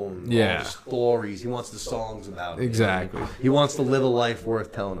throne, all the stories. He wants the songs about it. Exactly. He wants to live a life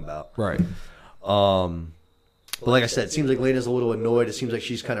worth telling about. Right. But like I said, it seems like Lena's a little annoyed. It seems like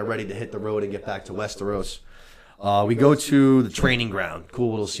she's kind of ready to hit the road and get back to Westeros. We go to the training ground.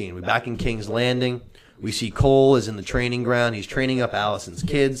 Cool little scene. We're back in King's Landing. We see Cole is in the training ground. He's training up Alicent's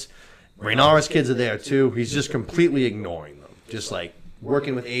kids. Rhaenyra's kids are there too. He's just completely ignoring them. Just like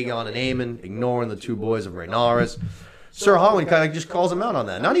working with Aegon and Aemon, ignoring the 2 boys of Rhaenyra's. Sir Harwin kind of just calls him out on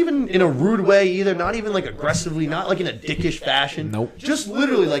that. Not even in a rude way either. Not even like aggressively. Not like in a dickish fashion. Nope. Just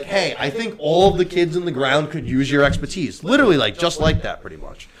literally like, hey, I think all of the kids in the ground could use your expertise. Literally like just like that pretty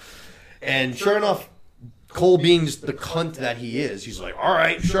much. And sure enough, Cole being just the cunt that he is, he's like, all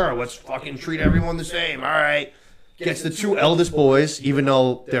right, sure, let's fucking treat everyone the same. All right. Gets the 2 eldest boys, even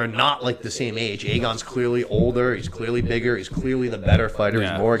though they're not like the same age. Aegon's clearly older. He's clearly bigger. He's clearly the better fighter.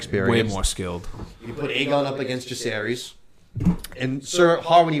 He's more experienced. Way more skilled. You put Aegon up against Jaehaerys. And Sir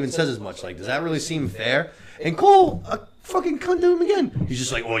Harwin even says as much. Like, does that really seem fair? And Cole, fucking cunt to him again. He's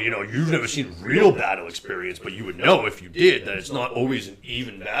just like, well, you've never seen real battle experience, but you would know if you did that it's not always an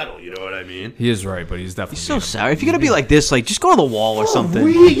even battle. You know what I mean? He is right, but he's definitely... He's so sorry. If you're going to be like this, like, just go to the wall or something.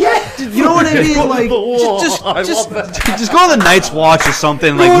 Yeah. You know what I mean? Like, just go to the Night's Watch or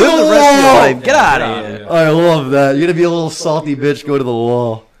something. Like, live the rest of your life. Get out of here. I love that. You're going to be a little salty bitch, go to the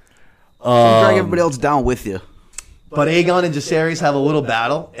wall. Drag everybody else down with you. But Aegon and Jaehaerys have a little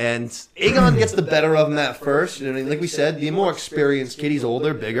battle, and Aegon gets the better of him at first. Like we said, the more experienced kid, he's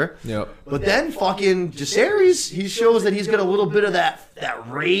older, bigger. Yep. But then fucking Jaehaerys, he shows that he's got a little bit of that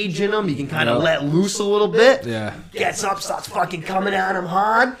rage in him. He can kind of let loose a little bit. Yeah. Gets up, starts fucking coming at him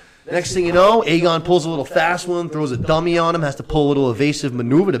hard. Next thing you know, Aegon pulls a little fast one, throws a dummy on him, has to pull a little evasive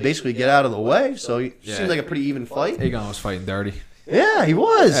maneuver to basically get out of the way. So it seems like a pretty even fight. Aegon was fighting dirty. Yeah, he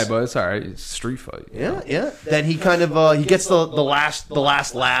was. Hey, but it's all right. It's a street fight. Yeah. Then he kind of he gets the last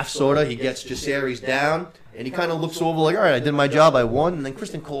laugh, sort of. He gets Jaehaerys down, and he kind of looks over like, all right, I did my job, I won. And then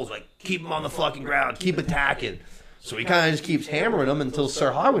Kristen Cole's like, keep him on the fucking ground, keep attacking. So he kind of just keeps hammering him until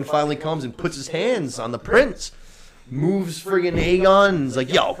Sir Harwin finally comes and puts his hands on the prince, moves friggin' Aegon, and is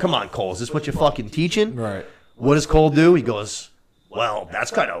like, yo, come on, Cole, is this what you're fucking teaching? Right. What does Cole do? He goes, well,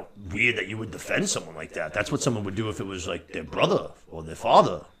 that's kind of weird that you would defend someone like that. That's what someone would do if it was like their brother or their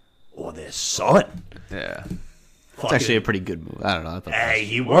father or their son. Yeah. It's actually a pretty good move. I don't know. Hey,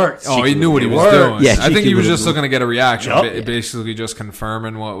 he worked. Oh, he knew what he was doing. Yeah, I think he was just looking to get a reaction. Yep. Basically just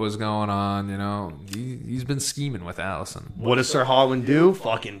confirming what was going on, He's been scheming with Alicent. What does Sir Harwin do?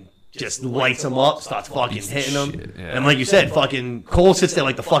 Fucking just lights him up, starts fucking hitting him. Shit, yeah. And like you said, fucking Cole sits there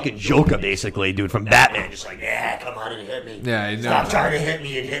like the fucking Joker, basically, dude, from Batman. Just like, yeah, come on and hit me. Yeah, Stop trying to hit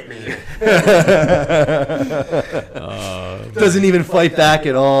me and hit me. Doesn't even fight back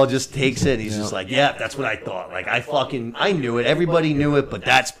at all, just takes it. He's just like, yeah, that's what I thought. Like, I knew it. Everybody knew it, but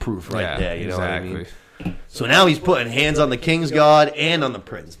that's proof right there. You know what I mean? So now he's putting hands on the King's Guard and on the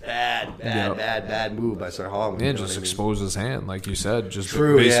Prince. Bad move by Sir Harwin. And just expose his hand, like you said. Just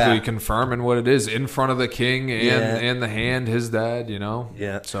True, basically confirming what it is in front of the king and the hand, his dad,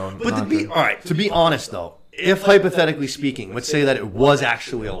 Yeah. So, but to be honest, though, if hypothetically speaking, let's say that it was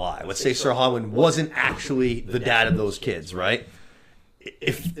actually a lie. Let's say Sir Harwin wasn't actually the dad of those kids, right?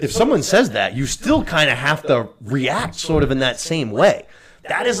 If someone says that, you still kind of have to react sort of in that same way.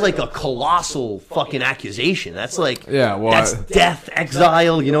 that is like a colossal fucking accusation. That's like, that's death,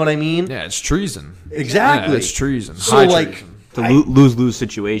 exile. You know what I mean? Yeah, it's treason. Exactly, it's treason. So High like. treason. The lose-lose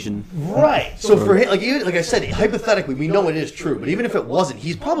situation. Right. So for him, like I said, hypothetically, we know it is true. But even if it wasn't,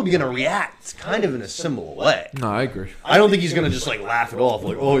 he's probably going to react kind of in a similar way. No, I agree. I don't think he's going to just like laugh it off,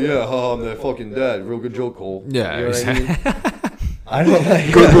 like, "Oh yeah, I'm the fucking dad." Real good joke, Cole. Yeah, you know exactly. I don't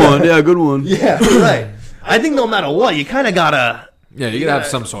like Good one. Yeah, good one. Yeah, right. I think no matter what, you kind of gotta. Yeah, you gotta have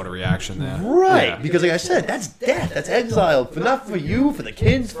some sort of reaction there. Right, Yeah. because like I said, that's death. That's exile. Not for you, for the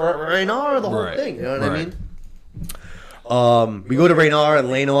kids, for Raynar, the whole thing. You know what I mean? We go to Raynar and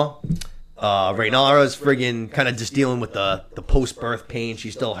Lenore. Raynara's friggin' kind of just dealing with the post-birth pain.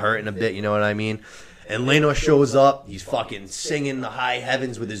 She's still hurting a bit, you know what I mean? And Lenore shows up. He's fucking singing the high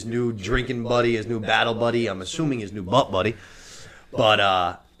heavens with his new drinking buddy, his new battle buddy. I'm assuming his new butt buddy.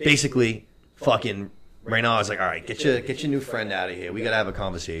 But basically, fucking Raynar is like, all right, get your new friend out of here. We got to have a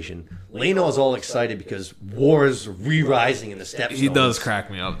conversation. Leno's all excited because war is re-rising in the Stepstones. He does crack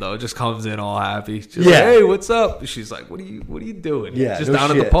me up, though. Just comes in all happy. Just like, hey, what's up? She's like, what are you doing? Yeah, just no down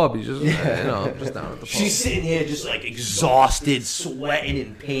shit. at the pub. He's just, I'm just down at the pub. She's sitting here just like exhausted, sweating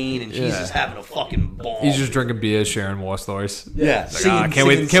in pain, and she's just having a fucking ball. He's just drinking beer, sharing war stories. Yeah. Like, can't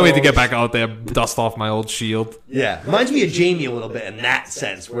wait to get back out there, dust off my old shield. Yeah. Reminds me of Jamie a little bit in that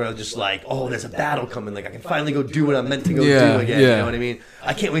sense, where I'm just like, oh, there's a battle coming. Like, I can finally go do what I'm meant to go do again. You know what I mean?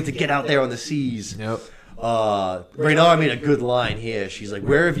 I can't wait to get out there on the seas. Yep. Raynar made a good line here. She's like,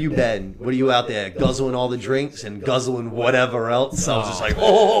 where have you been? What are you out there? Guzzling all the drinks and guzzling whatever else. I was just like,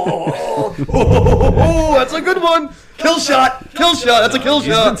 oh, that's a good one. Kill shot. That's a kill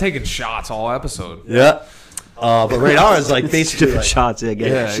He's shot. been taking shots all episode. Yeah. But Raynar is like basically like, shots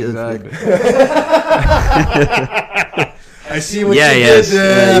again. Yeah, exactly. I see what you did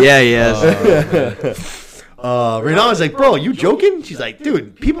there. Rena's like, bro, you joking? She's like,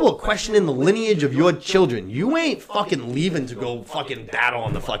 dude, people are questioning the lineage of your children. You ain't fucking leaving to go fucking battle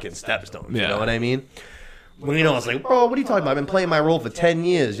on the fucking Stepstones. You know what I mean? Rena's like, bro, what are you talking about? I've been playing my role for 10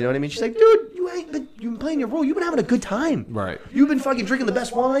 years. You know what I mean? She's like, dude, you've been playing your role. You've been having a good time. Right. You've been fucking drinking the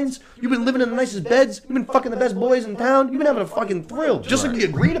best wines. You've been living in the nicest beds. You've been fucking the best boys in town. You've been having a fucking thrill. Just like we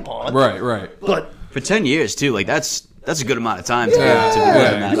agreed upon. Right. But for 10 years, too, like, that's a good amount of time to be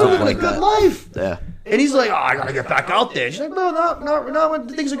living a good life. Yeah. And he's like, oh, I gotta get back out there. She's like, no, not when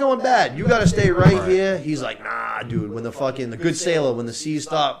things are going bad. You gotta stay right here. He's like, nah, dude. When the good sailor, when the seas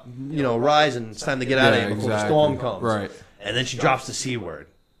stop, rising, it's time to get out of here before the storm comes. Right. And then she drops the C word.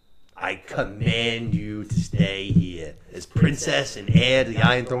 I command you to stay here as princess and heir to the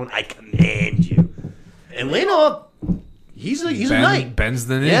Iron Throne. I command you. And Lenore, he's a knight. Bends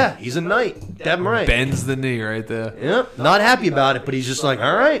the knee. Yeah, he's a knight. Damn right. Bends the knee right there. Yep. Not happy about it, but he's just like,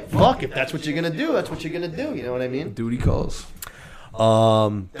 all right, fuck. If that's what you're gonna do, that's what you're gonna do. You know what I mean? Duty calls.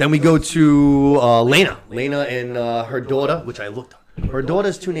 Then we go to Lena. Lena and her daughter, which I looked. Her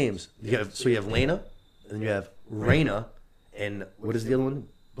daughter's two names. You have Lena, and then you have Raina, and what is the other one?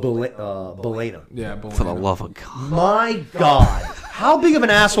 Belena. Yeah, For the love of God. My God. How big of an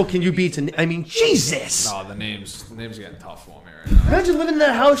asshole can you be Jesus. No, the names are getting tough for me right now. Imagine living in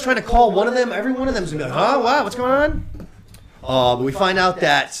that house trying to call one of them. Every one of them's going to be like, huh? Wow, what's going on? But we find out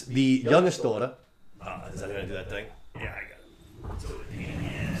that the youngest daughter... is that going to do that thing? Yeah, I got it. Let's do it.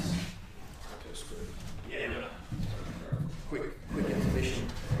 Yes. Yeah, no. Quick information.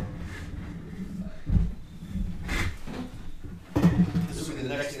 This will be the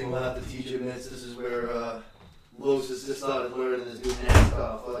next thing we'll have to teach him. This is where Los has just started learning this new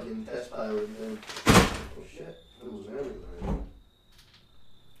NASCAR fucking test pilot. Oh shit. It was everywhere.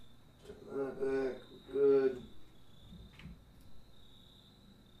 Checking that back. We're good.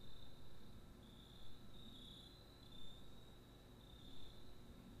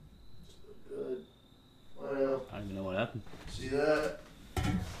 Good. Well, I don't even know what happened. see that?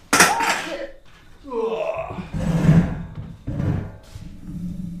 Shit.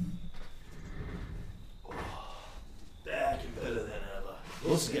 Back and better than ever.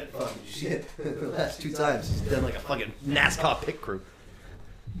 Los is getting fucking shit. The last two times he's done like a fucking NASCAR pit crew.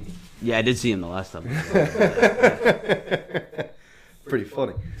 Yeah, I did see him the last time. Pretty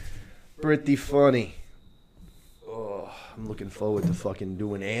funny. Pretty funny. Oh, I'm looking forward to fucking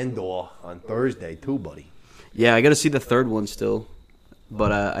doing Andor on Thursday too, buddy. Yeah, I got to see the third one still.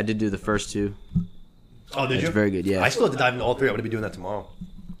 But I did do the first two. Oh, did you? It's very good, yeah. I still have to dive into all three. I'm going to be doing that tomorrow.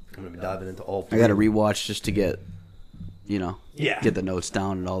 I'm going to be diving into all three. I got to rewatch just to get, get the notes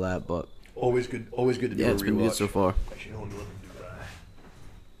down and all that. But always good to do a rewatch. yeah, it's been good so far. Actually, no, I'm living in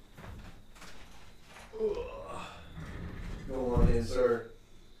Dubai. Go on in, sir.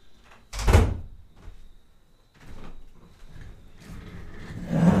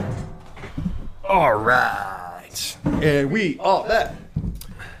 All right. And we are back.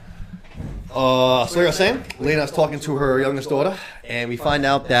 So like I was saying, Lena's talking to her youngest daughter, and we find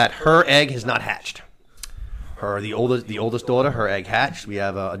out that her egg has not hatched. The oldest daughter, her egg hatched. We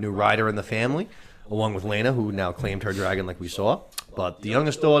have a new rider in the family, along with Lena, who now claimed her dragon like we saw. But the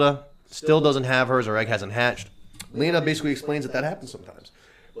youngest daughter still doesn't have hers. Her egg hasn't hatched. Lena basically explains that happens sometimes.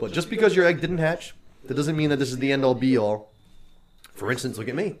 But just because your egg didn't hatch, that doesn't mean that this is the end-all, be-all. For instance, look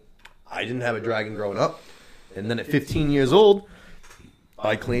at me. I didn't have a dragon growing up. And then at 15 years old,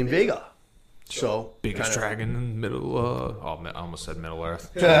 I claimed Vega. So biggest dragon in middle. I almost said Middle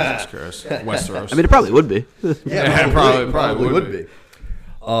Earth. Jesus Christ, Westeros. I mean, it probably would be. Yeah, probably would be.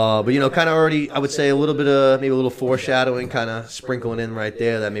 But kind of already, I would say a little bit of maybe a little foreshadowing, kind of sprinkling in right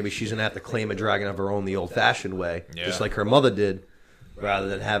there that maybe she's gonna have to claim a dragon of her own the old-fashioned way, just like her mother did, rather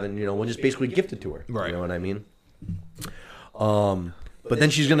than having one just basically gifted to her. Right. You know what I mean? But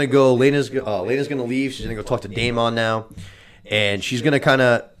then she's gonna go. Lena's gonna leave. She's gonna go talk to Daemon now, and she's gonna kind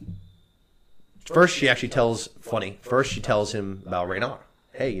of. First, she tells him about Rhaenyra.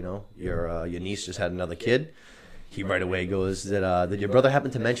 Hey, your niece just had another kid. He right away goes, did your brother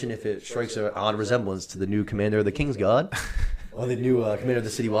happen to mention if it strikes an odd resemblance to the new commander of the King's Guard? Or the new commander of the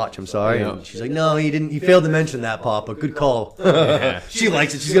City Watch, I'm sorry. Yeah. And she's like, no, he didn't. He failed to mention that, Papa. Good call. She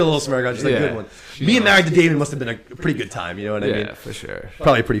likes it. She's got a little smirk on. She's like, good one. Being married to David must have been a pretty good time, you know what I mean? Yeah, for sure.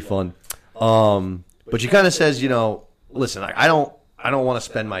 Probably pretty fun. But she kind of says, listen, I don't want to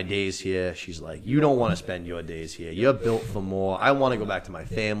spend my days here. She's like, you don't want to spend your days here. You're built for more. I want to go back to my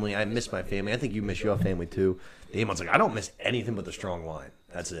family. I miss my family. I think you miss your family too. Daemon's like, I don't miss anything but the strong wine.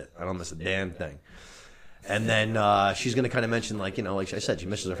 That's it. I don't miss a damn thing. And then she's going to kind of mention, like I said, she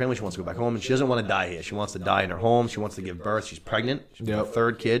misses her family. She wants to go back home, and she doesn't want to die here. She wants to die in her home. She wants to give birth. She's pregnant. She's her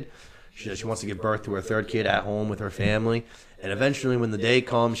third kid. She wants to give birth to her third kid at home with her family. And eventually, when the day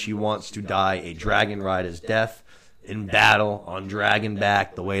comes, she wants to die a dragon rider's death in battle on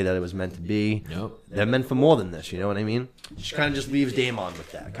Dragonback, the way that it was meant to be. Yep. They're meant for more than this, you know what I mean? She kind of just leaves Daemon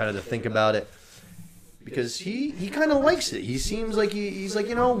with that, kind of to think about it. Because he kind of likes it. He seems like he's like,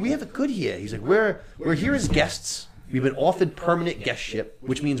 we have it good here. He's like, we're here as guests. We've been offered permanent guestship,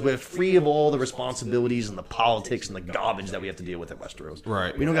 which means we're free of all the responsibilities and the politics and the garbage that we have to deal with at Westeros.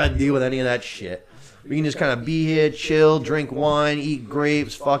 Right. We don't got to deal with any of that shit. We can just kind of be here, chill, drink wine, eat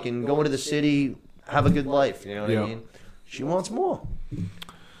grapes, fucking go into the city, have a good life. You know what I mean? She wants more. I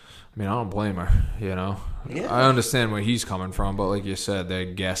mean, I don't blame her, Yeah. I understand where he's coming from, but like you said, they're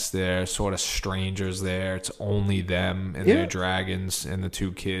guests there, sort of strangers there. It's only them and their dragons and the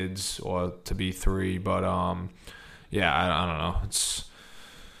two kids, or to be three. But, I don't know.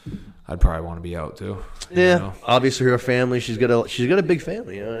 I'd probably want to be out, too. Yeah, obviously her family, she's got a big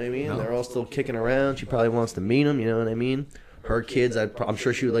family, you know what I mean? No. They're all still kicking around. She probably wants to meet them, you know what I mean? Her kids, I'm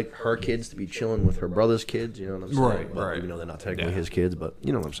sure she would like her kids to be chilling with her brother's kids, you know what I'm saying? Right. Even though they're not technically his kids, but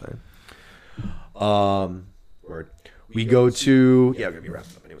you know what I'm saying. We go to we're gonna be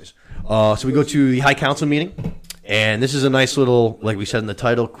wrapping up anyways. So we go to the High Council meeting, and this is a nice little, like we said in the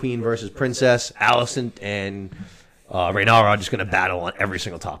title, Queen versus Princess. Alicent and Rhaenyra are just gonna battle on every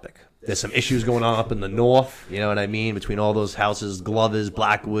single topic. There's some issues going on up in the north, you know what I mean, between all those houses, Glovers,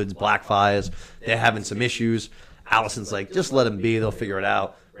 Blackwoods, Blackfires. They're having some issues. Alicent's like, just let them be, they'll figure it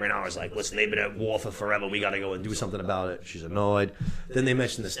out. Rhaenyra's like, listen, they've been at war for forever. We got to go and do something about it. She's annoyed. Then they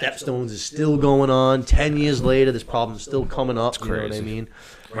mention the Stepstones is still going on. 10 years later, this problem's still coming up. You know what I mean?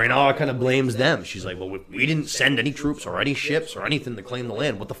 Rhaenyra kind of blames them. She's like, well, we didn't send any troops or any ships or anything to claim the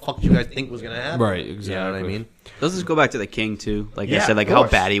land. What the fuck did you guys think was going to happen? Right, exactly. You know what I mean? Does this go back to the king, too? Like I said, like how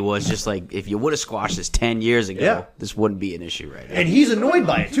bad he was. Just like, if you would have squashed this 10 years ago, this wouldn't be an issue right now. And he's annoyed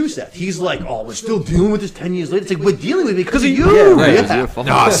by it, too, Seth. He's like, oh, we're still dealing with this 10 years later. It's like, we're dealing with it because of you. Yeah, right.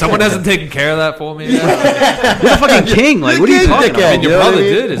 No, someone hasn't taken care of that for me. You're the fucking king. Like, what are you talking about? And your brother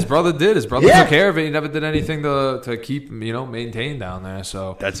did. His brother did. His brother took care of it. He never did anything to keep, maintain down there.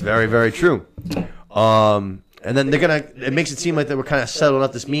 So that's very, very true. And then it makes it seem like they were kind of settled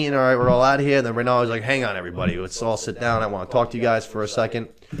up this meeting. All right, we're all out of here. And then Rhaenyra's like, hang on, everybody. Let's all sit down. I want to talk to you guys for a second.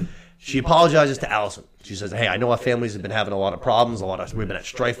 She apologizes to Alicent. She says, hey, I know our families have been having a lot of problems. We've been at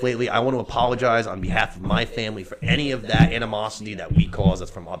strife lately. I want to apologize on behalf of my family for any of that animosity that we caused. That's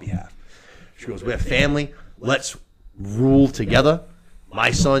from our behalf. She goes, we're family. Let's rule together.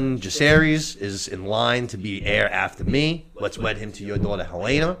 My son, Jacaerys, is in line to be heir after me. Let's wed him to your daughter,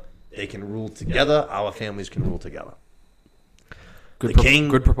 Helena. They can rule together. Our families can rule together.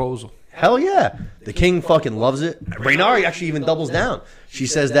 Good proposal. Hell yeah. The king fucking loves it. Rhaenyra actually even doubles down. She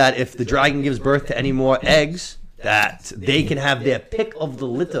says that if the dragon gives birth to any more eggs, that they can have their pick of the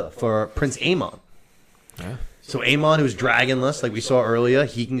litter for Prince Aemon. Yeah. So Amon, who's dragonless, like we saw earlier,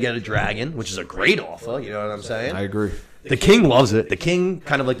 he can get a dragon, which is a great offer. You know what I'm saying? I agree. The king loves it. The king,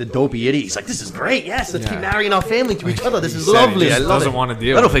 kind of like the dopey idiot, he's like, "This is great. Yes, let's keep marrying our family to each other. This is lovely. I love doesn't it." want to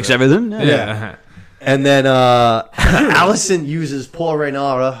deal. That'll with fix it. everything. Yeah. And then Allison uses poor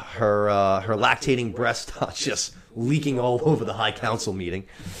Rhaenyra, her lactating breast just leaking all over the High Council meeting.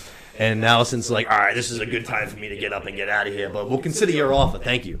 And Allison's like, "All right, this is a good time for me to get up and get out of here, but we'll consider your offer.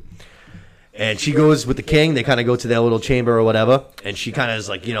 Thank you." And she goes with the king. They kind of go to their little chamber or whatever. And she kind of is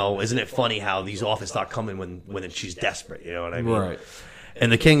like, isn't it funny how these offers start coming when she's desperate? You know what I mean? Right.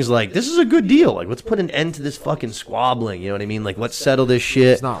 And the king's like, "This is a good deal. Like, let's put an end to this fucking squabbling. You know what I mean? Like, let's settle this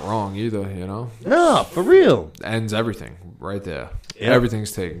shit." It's not wrong either, No, for real. Ends everything right there. Yep.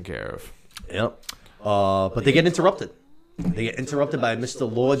 Everything's taken care of. Yep. But they get interrupted. They get interrupted by Mr.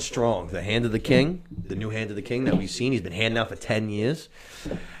 Lord Strong, the Hand of the King, the new Hand of the King that we've seen. He's been hand out for 10 years.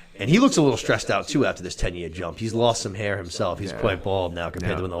 And he looks a little stressed out, too, after this 10-year jump. He's lost some hair himself. He's quite bald now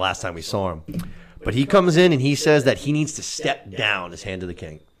compared to when the last time we saw him. But he comes in and he says that he needs to step down as Hand of the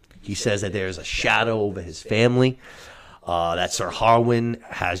King. He says that there's a shadow over his family, that Sir Harwin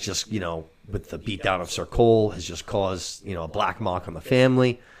has just, with the beatdown of Sir Cole, has just caused, a black mark on the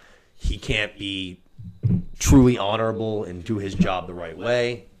family. He can't be truly honorable and do his job the right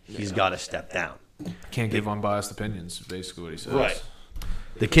way. He's got to step down. Can't give unbiased opinions, is basically what he says. Right.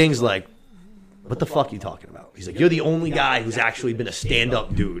 The king's like, "What the fuck are you talking about?" He's like, "You're the only guy who's actually been a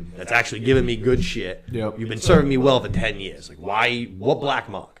stand-up dude that's actually given me good shit. Yep. You've been serving me well for 10 years. Like, why? What black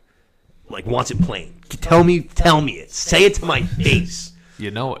mark? Like, wants it plain. Tell me it. Say it to my face."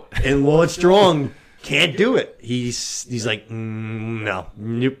 You know it. And Lord Strong can't do it. He's like, "No,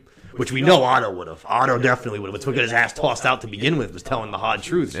 nope." Which we know Otto would have. Otto definitely would have. But took his ass tossed out to begin with was telling the hard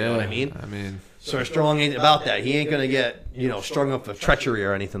truth. You know what I mean? Sir Strong ain't about that. He ain't going to get, strung up for treachery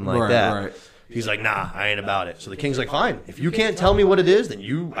or anything like that. Right. He's like, "Nah, I ain't about it." So the king's like, "Fine. If you can't tell me what it is,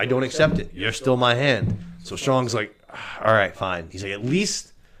 then I don't accept it. You're still my hand." So Strong's like, "All right, fine." He's like, "At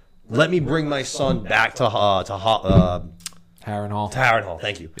least let me bring my son back to Harrenhal. Harrenhal. To Harrenhal,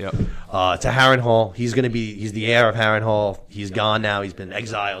 thank you. Yep. To Harrenhal. He's the heir of Harrenhal. He's gone now. He's been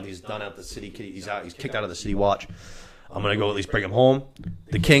exiled. He's done out the city. He's kicked out of the city watch. I'm going to go at least bring him home."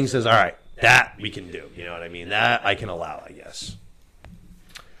 The king says, "All right, that we can do." You know what I mean? That I can allow, I guess.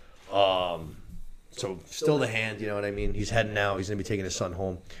 So still the hand, you know what I mean? He's heading out. He's going to be taking his son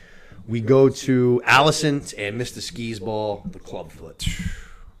home. We go to Allison and Mr. Skeesball, the clubfoot.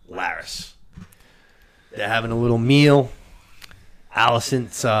 Laris. They're having a little meal. Allison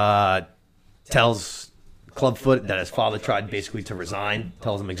tells Clubfoot that his father tried basically to resign,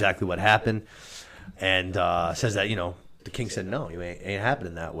 tells him exactly what happened, and says that, the king said, "No, you ain't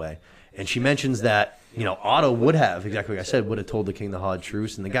happening that way." And she mentions that, Otto would have, exactly like I said, would have told the king the hard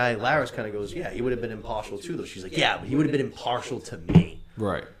truth. And the guy, Laris, kind of goes, "Yeah, he would have been impartial too, though." She's like, "Yeah, but he would have been impartial to me."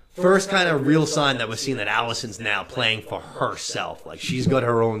 Right. First kind of real sign that we're seeing that Allison's now playing for herself. Like, she's got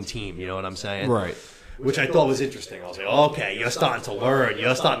her own team, you know what I'm saying? Right. Which I thought was interesting. I was like, okay, you're starting to learn.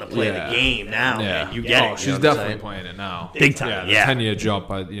 You're starting to play the game now, man. You get it. She's definitely playing it now. Big time, Yeah, the 10-year jump,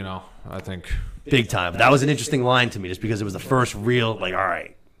 I think. Big time. That was an interesting line to me just because it was the first real, like, all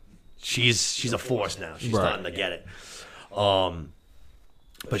right, she's a force now. She's starting to get it.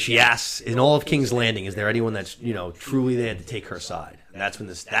 But she asks, in all of King's Landing, is there anyone that's, truly there to take her side? And that's when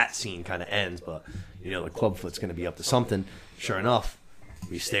that scene kind of ends. But, the Clubfoot's going to be up to something. Sure enough,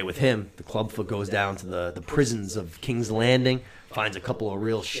 we stay with him. The Clubfoot goes down to the prisons of King's Landing, finds a couple of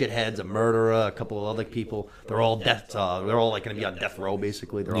real shitheads, a murderer, a couple of other people. They're all they're all like going to be on death row,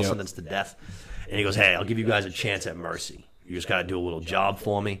 basically. They're all sentenced to death. And he goes, "Hey, I'll give you guys a chance at mercy. You just got to do a little job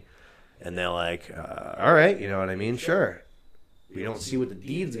for me." And they're like, "All right, you know what I mean? Sure." We don't see what the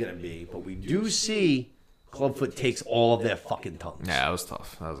deed's going to be, but we do see Clubfoot takes all of their fucking tongues. Yeah, that was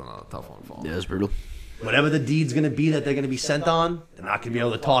tough. That was another tough one for him. Yeah, it was brutal. Whatever the deed's going to be that they're going to be sent on, they're not going to be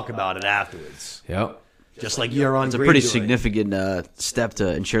able to talk about it afterwards. Yep. Just like you're on. It's a pretty significant step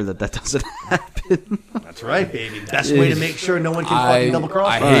to ensure that doesn't happen. That's right, baby. Best way to make sure no one can fucking double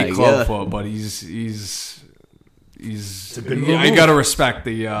cross. I hate Clubfoot, but he's a good move. I gotta respect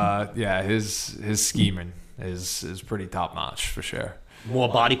the his scheming is pretty top notch for sure. More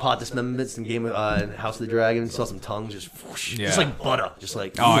body part dismemberments in House of the Dragon. Saw some tongues just whoosh, just like butter, just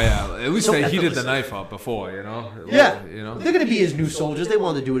like. Oh yeah, at least they heated the knife up before, Yeah, they're gonna be his new soldiers. They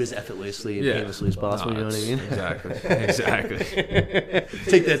wanted to do it as effortlessly and painlessly as possible. You know what I mean? Exactly.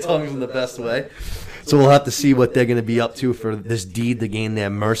 Take their tongues in the best way. So we'll have to see what they're gonna be up to for this deed to gain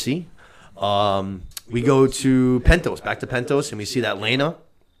their mercy. We go to Pentos, back to Pentos, and we see that Lena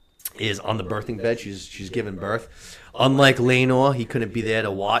is on the birthing bed. She's given birth. Unlike Lenore, he couldn't be there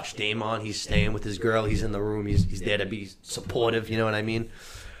to watch Damon. He's staying with his girl. He's in the room. He's there to be supportive. You know what I mean?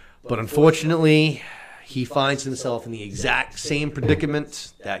 But unfortunately, he finds himself in the exact same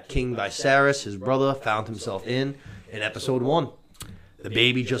predicament that King Viserys, his brother, found himself in episode 1. The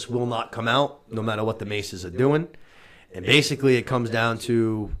baby just will not come out, no matter what the Maces are doing. And basically, it comes down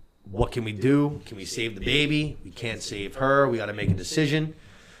to, what can we do? Can we save the baby? We can't save her. We got to make a decision.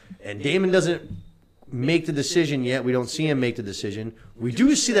 And Daemon doesn't make the decision yet. We don't see him make the decision. We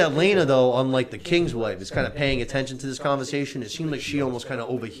do see that Lena, though, unlike the King's wife, is kind of paying attention to this conversation. It seems like she almost kind of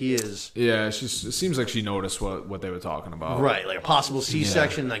overhears. Yeah, it seems like she noticed what they were talking about. Right, like a possible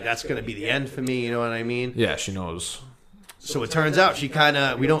C-section, like that's going to be the end for me, you know what I mean? Yeah, she knows. So it turns out she kind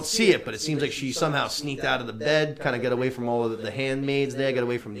of, we don't see it, but it seems like she somehow sneaked out of the bed, kind of got away from all of the handmaids there, got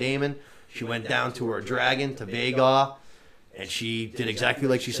away from Daemon. She went down to her dragon, to Vhagar. And she did exactly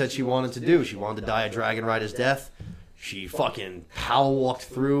like she said she wanted to do. She wanted to die a dragon rider's death. She fucking power walked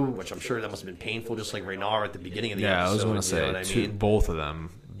through, which I'm sure that must have been painful, just like Rhaenyra at the beginning of the episode. Yeah, I was going to say, you know what I mean? Both of them,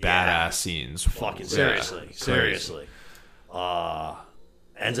 badass scenes. Fucking seriously.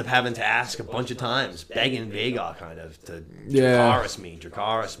 Ends up having to ask a bunch of times, begging Vhagar kind of to Dracarys me.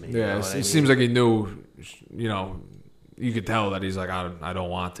 Yeah, you know it seems like he knew, you could tell that he's like, I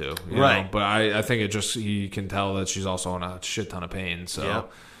don't want to. You right. know? But I think he can tell that she's also in a shit ton of pain. So,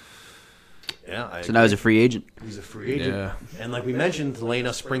 so now he's a free agent. He's a free agent. Yeah. And like we mentioned,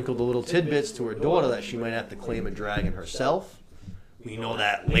 Lena sprinkled the little tidbits to her daughter that she might have to claim a dragon herself. We know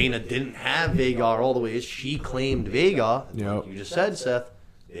that Lena didn't have Vhagar all the way as she claimed Vhagar. Yep. Like you just said, Seth.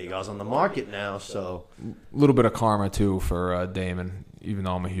 Vhagar's on the market now, so a little bit of karma too for Daemon, even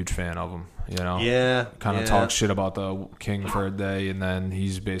though I'm a huge fan of him. Yeah. Kind of talk shit about the king for a day, and then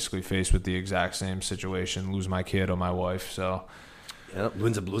he's basically faced with the exact same situation: lose my kid or my wife. So,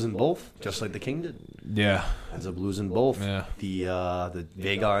 ends up losing both, just like the king did. Yeah, ends up losing both. Yeah, the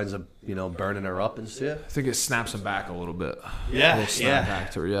Vhagar ends up burning her up and shit. I think it snaps him back a little bit. Yeah, a little snap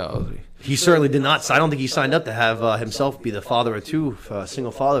back to reality. He certainly did not. I don't think he signed up to have himself be the father of two,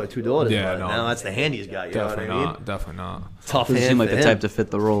 single father of two daughters. Yeah, no. Now that's the hand he's got. You definitely know what I mean? Definitely not. Tough Doesn't hand seem like for the him. type to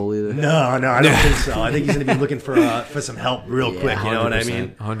fit the role either. No, I don't think so. I think he's going to be looking for some help real quick. You know what I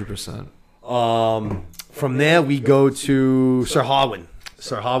mean? 100%. From there, we go to Sir Harwin.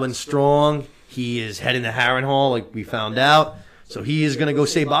 Sir Harwin Strong. He is heading to Harrenhal, like we found out. So he is going to go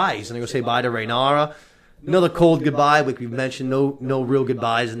say bye. He's going to go say bye to Rhaenyra. Another cold goodbye, like we've mentioned, no real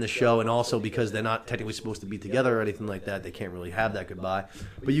goodbyes in the show, and also because they're not technically supposed to be together or anything like that, they can't really have that goodbye.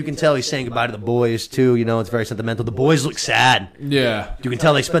 But you can tell he's saying goodbye to the boys, too. It's very sentimental. The boys look sad. Yeah. You can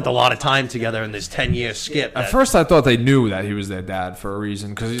tell they spent a lot of time together in this 10-year skip. At first, I thought they knew that he was their dad for a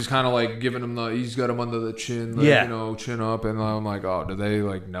reason, because he's kind of like giving him he's got him under the chin, chin up, and I'm like, oh, do they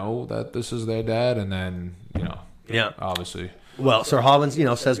know that this is their dad? And then, obviously. Well, Sir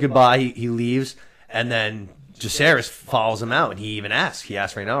Harwin, says goodbye. He leaves. And then Jacaerys follows him out, and he even asks. He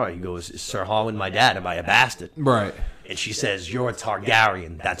asks Rhaenyra. He goes, "Is Sir Harwin my dad? Am I a bastard?" Right. And she says, "You're a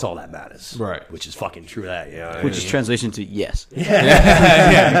Targaryen. That's all that matters." Right. Which is fucking true. That which is translation to yes.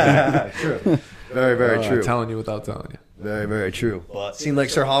 Yeah. True. Very, very true. Telling you without telling you. Very, very true. But it seemed like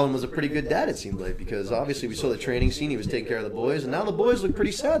Sir Harwin was a pretty good dad. It seemed like, because obviously we saw the training scene. He was taking care of the boys, and now the boys look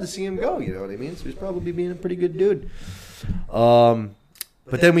pretty sad to see him go. You know what I mean? So he's probably being a pretty good dude.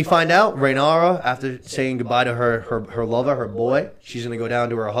 But then we find out Rhaenyra, after saying goodbye to her lover, her boy, she's going to go down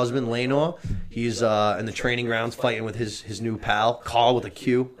to her husband, Laenor. He's in the training grounds fighting with his new pal, Carl with a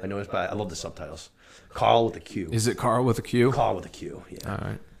Q. I love the subtitles. Carl with a Q. Is it Carl with a Q? Carl with a Q, yeah. All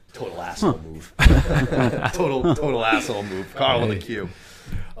right. Total asshole move. total asshole move. Carl with a Q.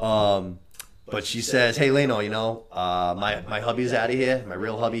 But she says, "Hey, Laenor, my hubby's out of here. My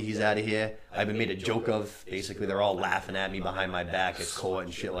real hubby, he's out of here. I've been made a joke of. Basically, they're all laughing at me behind my back at court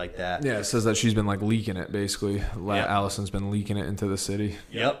and shit like that." Yeah, it says that she's been leaking it, basically. Alicent's been leaking it into the city.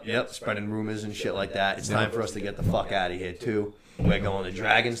 Yep. Spreading rumors and shit like that. It's time for us to get the fuck out of here, too. We're going to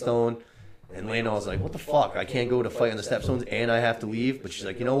Dragonstone. And Laenor's like, "What the fuck? I can't go to fight on the Stepstones and I have to leave." But she's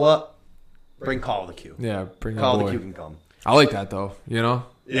like, "You know what? Bring Carl the Q. Yeah, bring Carl the boy. The Q can come." I like that, though,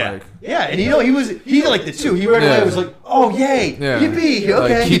 Yeah, and he liked it too. He right away was like, "Oh yay, yippee,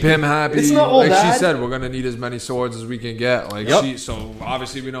 okay." Keep him happy. It's not all bad. She said, we're gonna need as many swords as we can get. So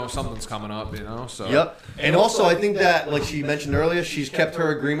obviously we know something's coming up, So yep. And also, I think that, like she mentioned earlier, she's kept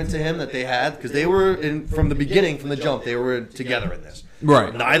her agreement to him that they had, because they were from the beginning, from the jump, they were together in this.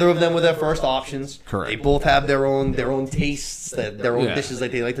 Right. Neither of them were their first options. Correct. They both have their own tastes, their own dishes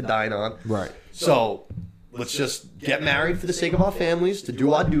that they like to dine on. Right. So let's just get married for the sake of our families, to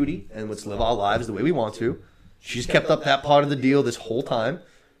do our duty, and let's live our lives the way we want to. She's kept up that part of the deal this whole time.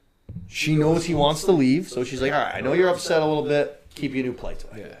 she knows he wants to leave, so she's like, all right, I know you're upset a little bit. Keep your new play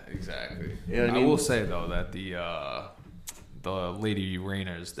toy. Yeah, exactly. You know what I mean? I will say, though, that the Lady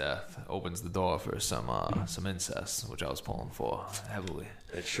Raynor's death opens the door for some incest, which I was pulling for heavily.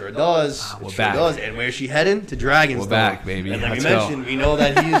 It sure does. We're sure back. Does. And where's she heading? To Dragonstone. We're back, baby. And like Let's we mentioned, we know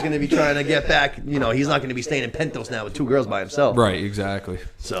that he's going to be trying to get back. You know, he's not going to be staying in Pentos now with 2 girls by himself. Right, exactly.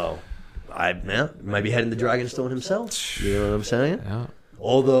 So, might be heading to Dragonstone himself. You know what I'm saying? Yeah.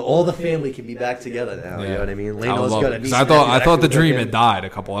 All the family can be back together now. Yeah. You know what I mean? Leno's got to be. I thought the dream had died a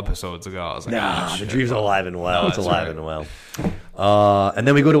couple episodes ago. I was like, nah, the dream's alive and well. It's alive and well. And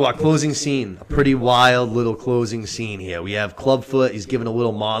then we go to our closing scene. A pretty wild little closing scene here. We have Clubfoot. He's giving a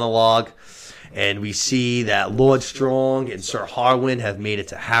little monologue. And we see that Lord Strong and Sir Harwin have made it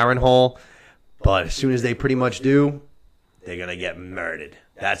to Harrenhal. But as soon as they pretty much do, they're going to get murdered.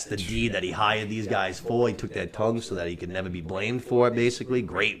 That's the deed that he hired these guys for. He took their tongues so that he could never be blamed for it, basically.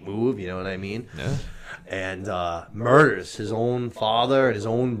 Great move, you know what I mean? Yeah. And murders his own father and his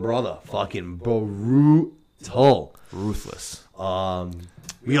own brother. Fucking brutal. Ruthless.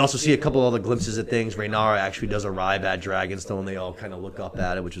 We also see a couple other glimpses of things. Rhaenyra actually does arrive at Dragonstone. They all kind of look up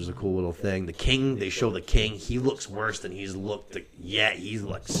at it, which is a cool little thing. The king, they show the king. He looks worse than he's looked yet. He's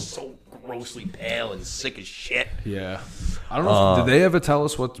like so grossly pale and sick as shit. Yeah. I don't know. Did they ever tell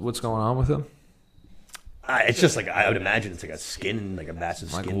us what's going on with him? It's just like, I would imagine it's like a skin, like a massive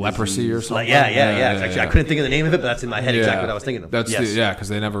skin. Like leprosy disease. or something? Like, yeah. Actually, I couldn't think of the name of it, but that's in my head exactly what I was thinking of. Because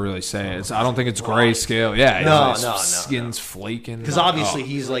they never really say it. I don't think it's grayscale. Yeah, no. Skin's flaking. Because obviously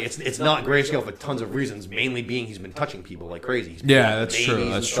he's like, it's not grayscale for tons of reasons, mainly being he's been touching people like crazy. That's true.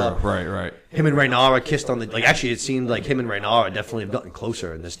 That's true. Right. Him and Rhaenyra kissed on the, like, actually it seemed like him and Rhaenyra definitely have gotten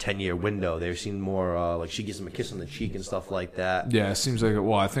closer in this 10-year window. They've seen more, like she gives him a kiss on the cheek and stuff like that. Yeah, it seems like,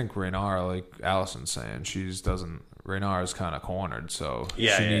 I think Rhaenyra, like Allison's saying, Rhaenyra's kind of cornered, so she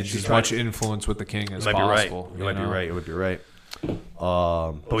needs as much influence with the king as possible. You might be right.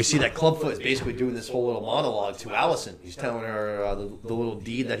 But we see that Clubfoot is basically doing this whole little monologue to Allison. He's telling her the little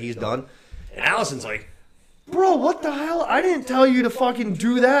deed that he's done. And Allison's like, bro, what the hell? I didn't tell you to fucking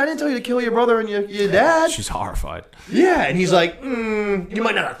do that. I didn't tell you to kill your brother and your dad. She's horrified. Yeah, and he's like, you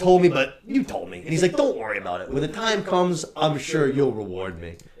might not have told me, but you told me. And he's like, don't worry about it. When the time comes, I'm sure you'll reward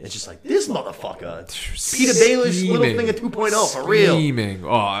me. It's just like, this motherfucker. Peter Baelish, little thing of 2.0, for real. Scheming.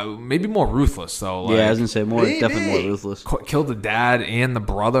 Oh, maybe more ruthless, though. Like, yeah, I was going to say, definitely more ruthless. Killed the dad and the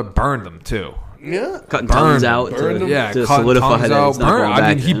brother, burned them, too. Yeah, cutting tongues out to solidify that it's not going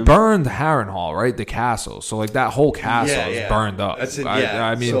back to him. He burned Harrenhal, right? The castle. So like that whole castle is burned up. That's it. Yeah,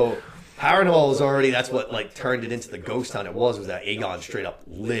 I mean, so Harrenhal is already. That's what like turned it into the ghost town it was that Aegon straight up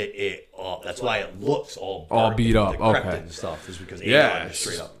lit it up. That's why it looks all beat up. Okay, and stuff is because Aegon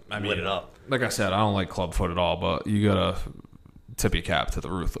straight up lit it up. Like I said, I don't like Clubfoot at all, but you gotta tip your cap to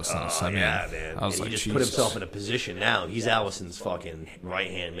the ruthlessness. Man. I was and like, he just put himself in a position now. He's Allison's fucking right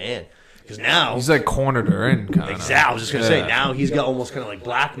hand man. Because now he's like cornered her in, kind of. Exactly. I was just gonna say now he's got almost kind of like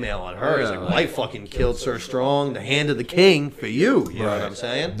blackmail on her. He's like, I fucking killed Sir Strong, the hand of the king for you. You know what I'm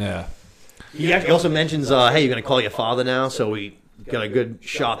saying? Yeah. He actually also mentions, hey, you're gonna call your father now. So we got a good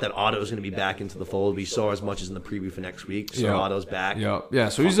shot that Otto's gonna be back into the fold. We saw as much as in the preview for next week. So Otto's back. Yeah.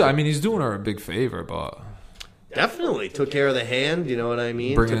 So he's doing her a big favor, but definitely took care of the hand. You know what I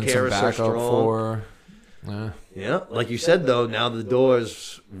mean? Bringing took care some of Sir backup Strong. for her. Yeah, like you said though, now the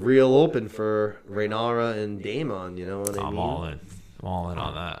door's real open for Rhaenyra and Daemon. You know what I mean? I'm all in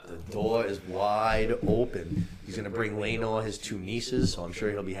on that. The door is wide open. He's gonna bring Laenor, his 2 nieces, so I'm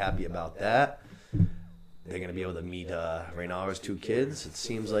sure he'll be happy about that. They're gonna be able to meet Rhaenyra's 2 kids. It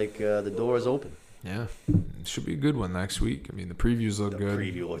seems like the door is open. Yeah, it should be a good one next week. I mean, the previews look good. The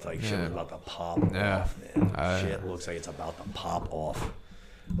preview looked like shit was about to pop off, man. Shit looks like it's about to pop off.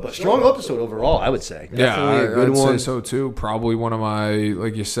 But strong episode overall, I would say. Definitely I'd say so too. Probably one of my,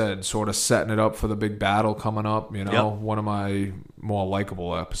 like you said, sort of setting it up for the big battle coming up. You know, one of my more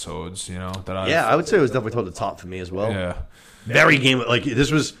likable episodes. You know that I would say it was definitely toward the top for me as well. Yeah, very game like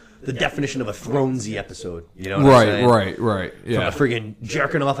this was the definition of a Thronesy episode. You know what I'm saying? Right. Yeah, from a friggin'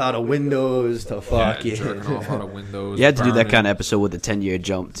 jerking off out of windows to fucking jerking off out of windows. You had to do that kind of episode with a 10-year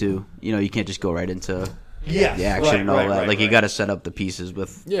jump too. You know, you can't just go right into the action and all that. Like you got to set up the pieces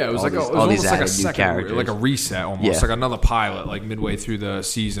with it was all these added new characters, like a reset almost, like another pilot, like midway through the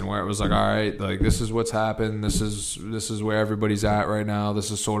season where it was like, all right, like this is what's happened, this is where everybody's at right now,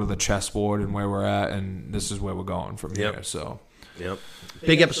 this is sort of the chessboard and where we're at, and this is where we're going from here. So,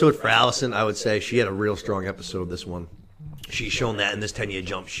 big episode for Allison. I would say she had a real strong episode. This one. She's shown that in this 10-year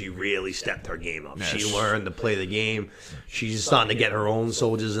jump, she really stepped her game up. She learned to play the game. She's starting to get her own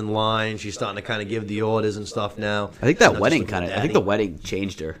soldiers in line. She's starting to kind of give the orders and stuff now. I think that wedding the wedding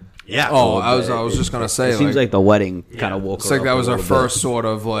changed her. Yeah. Oh, I was just gonna say. It seems like the wedding kind of woke her up. It's like that was a her little first bit. sort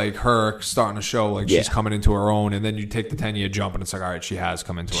of like her starting to show like she's coming into her own, and then you take the 10-year jump, and it's like, all right, she has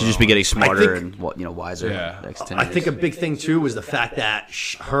come into her own. She'll just be getting smarter and wiser. Yeah. Next 10 I years. think a big thing too was the fact that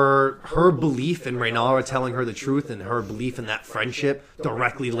her belief in Raynara telling her the truth and her belief in that friendship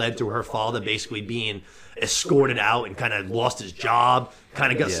directly led to her father basically being escorted out and kind of lost his job,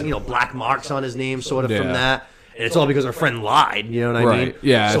 kind of got black marks on his name sort of from that. And it's all because her friend lied, you know what I mean?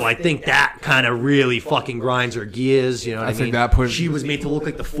 Yeah. So I think that kind of really fucking grinds her gears, you know what I mean? think that she was made to look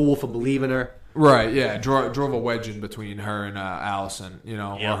like the fool for believing her. Right, yeah, drove a wedge in between her and Allison,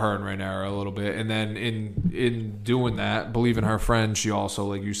 or her and Raynara a little bit, and then in doing that, believing her friend, she also,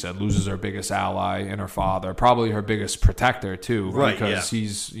 like you said, loses her biggest ally in her father, probably her biggest protector too, right? Because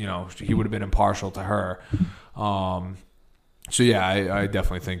he's, he would have been impartial to her. So yeah, I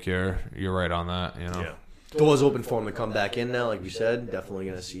definitely think you're right on that. Yeah. Doors open for him to come back in now, like you said. Definitely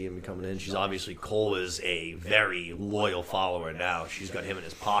going to see him coming in. She's obviously, Cole is a very loyal follower now. She's got him in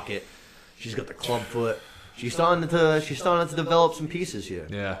his pocket. She's got the club foot. She's starting to develop some pieces here.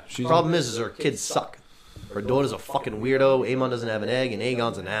 Yeah. Problem is her kids suck. Her daughter's a fucking weirdo. Amon doesn't have an egg, and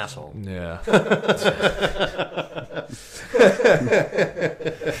Aegon's an asshole. Yeah.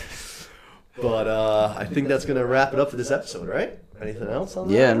 But I think that's going to wrap it up for this episode, right? Anything else on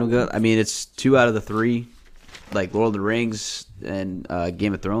that? Yeah, no good. I mean, it's 2 out of the 3. Like Lord of the Rings and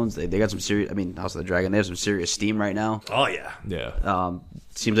Game of Thrones, they got some serious. I mean, House of the Dragon, they have some serious steam right now. Oh yeah, yeah.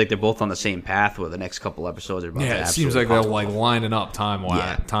 Seems like they're both on the same path where the next couple episodes are about. Yeah, it seems like they're like lining up time.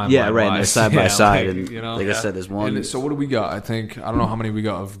 Yeah, right. And they're side by side, and like I said, there's one. And so what do we got? I don't know how many we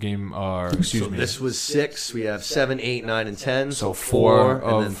got of game. Excuse me. This was 6. We have 7, 8, 9, and 10. So 4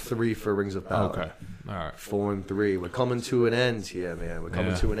 and then 3 for Rings of Power. Okay, all right. 4 and 3. We're coming to an end here, man. We're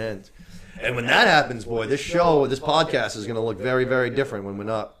coming to an end. And when that happens, boy, this podcast is going to look very, very different when we're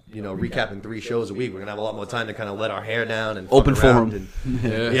not, recapping 3 shows a week. We're going to have a lot more time to kind of let our hair down and open forum.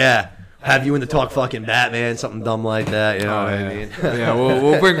 Yeah. Have you in to talk fucking Batman, something dumb like that, you know what I mean? Yeah,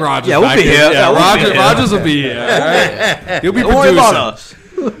 we'll bring Rogers we'll back be here. Yeah, Rogers will be here. Right? He'll be Don't worry about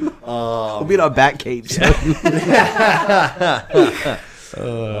producing. us. We'll be in our bat capes.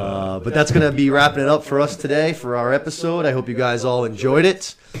 But that's going to be wrapping it up for us today for our episode. I hope you guys all enjoyed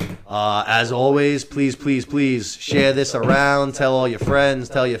it. As always, please, please, please share this around. Tell all your friends.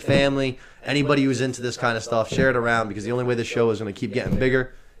 Tell your family. Anybody who's into this kind of stuff, share it around because the only way this show is going to keep getting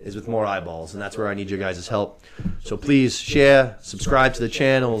bigger is with more eyeballs, and that's where I need your guys' help. So please share, subscribe to the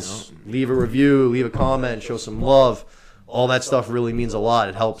channels, leave a review, leave a comment, show some love. All that stuff really means a lot.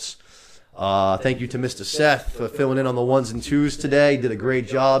 It helps. Thank you to Mr. Seth for filling in on the 1s and 2s today. Did a great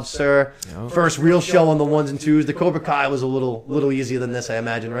job, sir. Yep. First real show on the 1s and 2s. The Cobra Kai was a little easier than this, I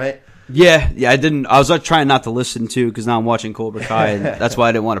imagine, right? Yeah, I didn't. I was trying not to listen to because now I'm watching Cobra Kai, and that's why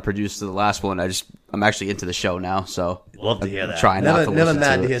I didn't want to produce the last one. I'm actually into the show now, so love to hear that. Trying not to listen to it. Never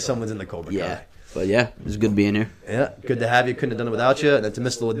mad to hear someone's in the Cobra Kai. But yeah, it was good being here. Yeah, good to have you. Couldn't have done it without you. And then to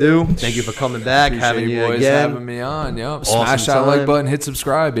Mr. Ledoux, thank you for coming back, having you boys again. Having me on. Yep. Awesome Smash that like button, hit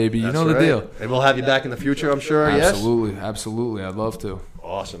subscribe, baby. You know the deal. And we'll have you back in the future, I'm sure. Absolutely, yes? Absolutely. I'd love to.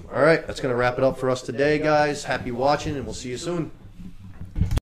 Awesome. All right, that's going to wrap it up for us today, guys. Happy watching, and we'll see you soon.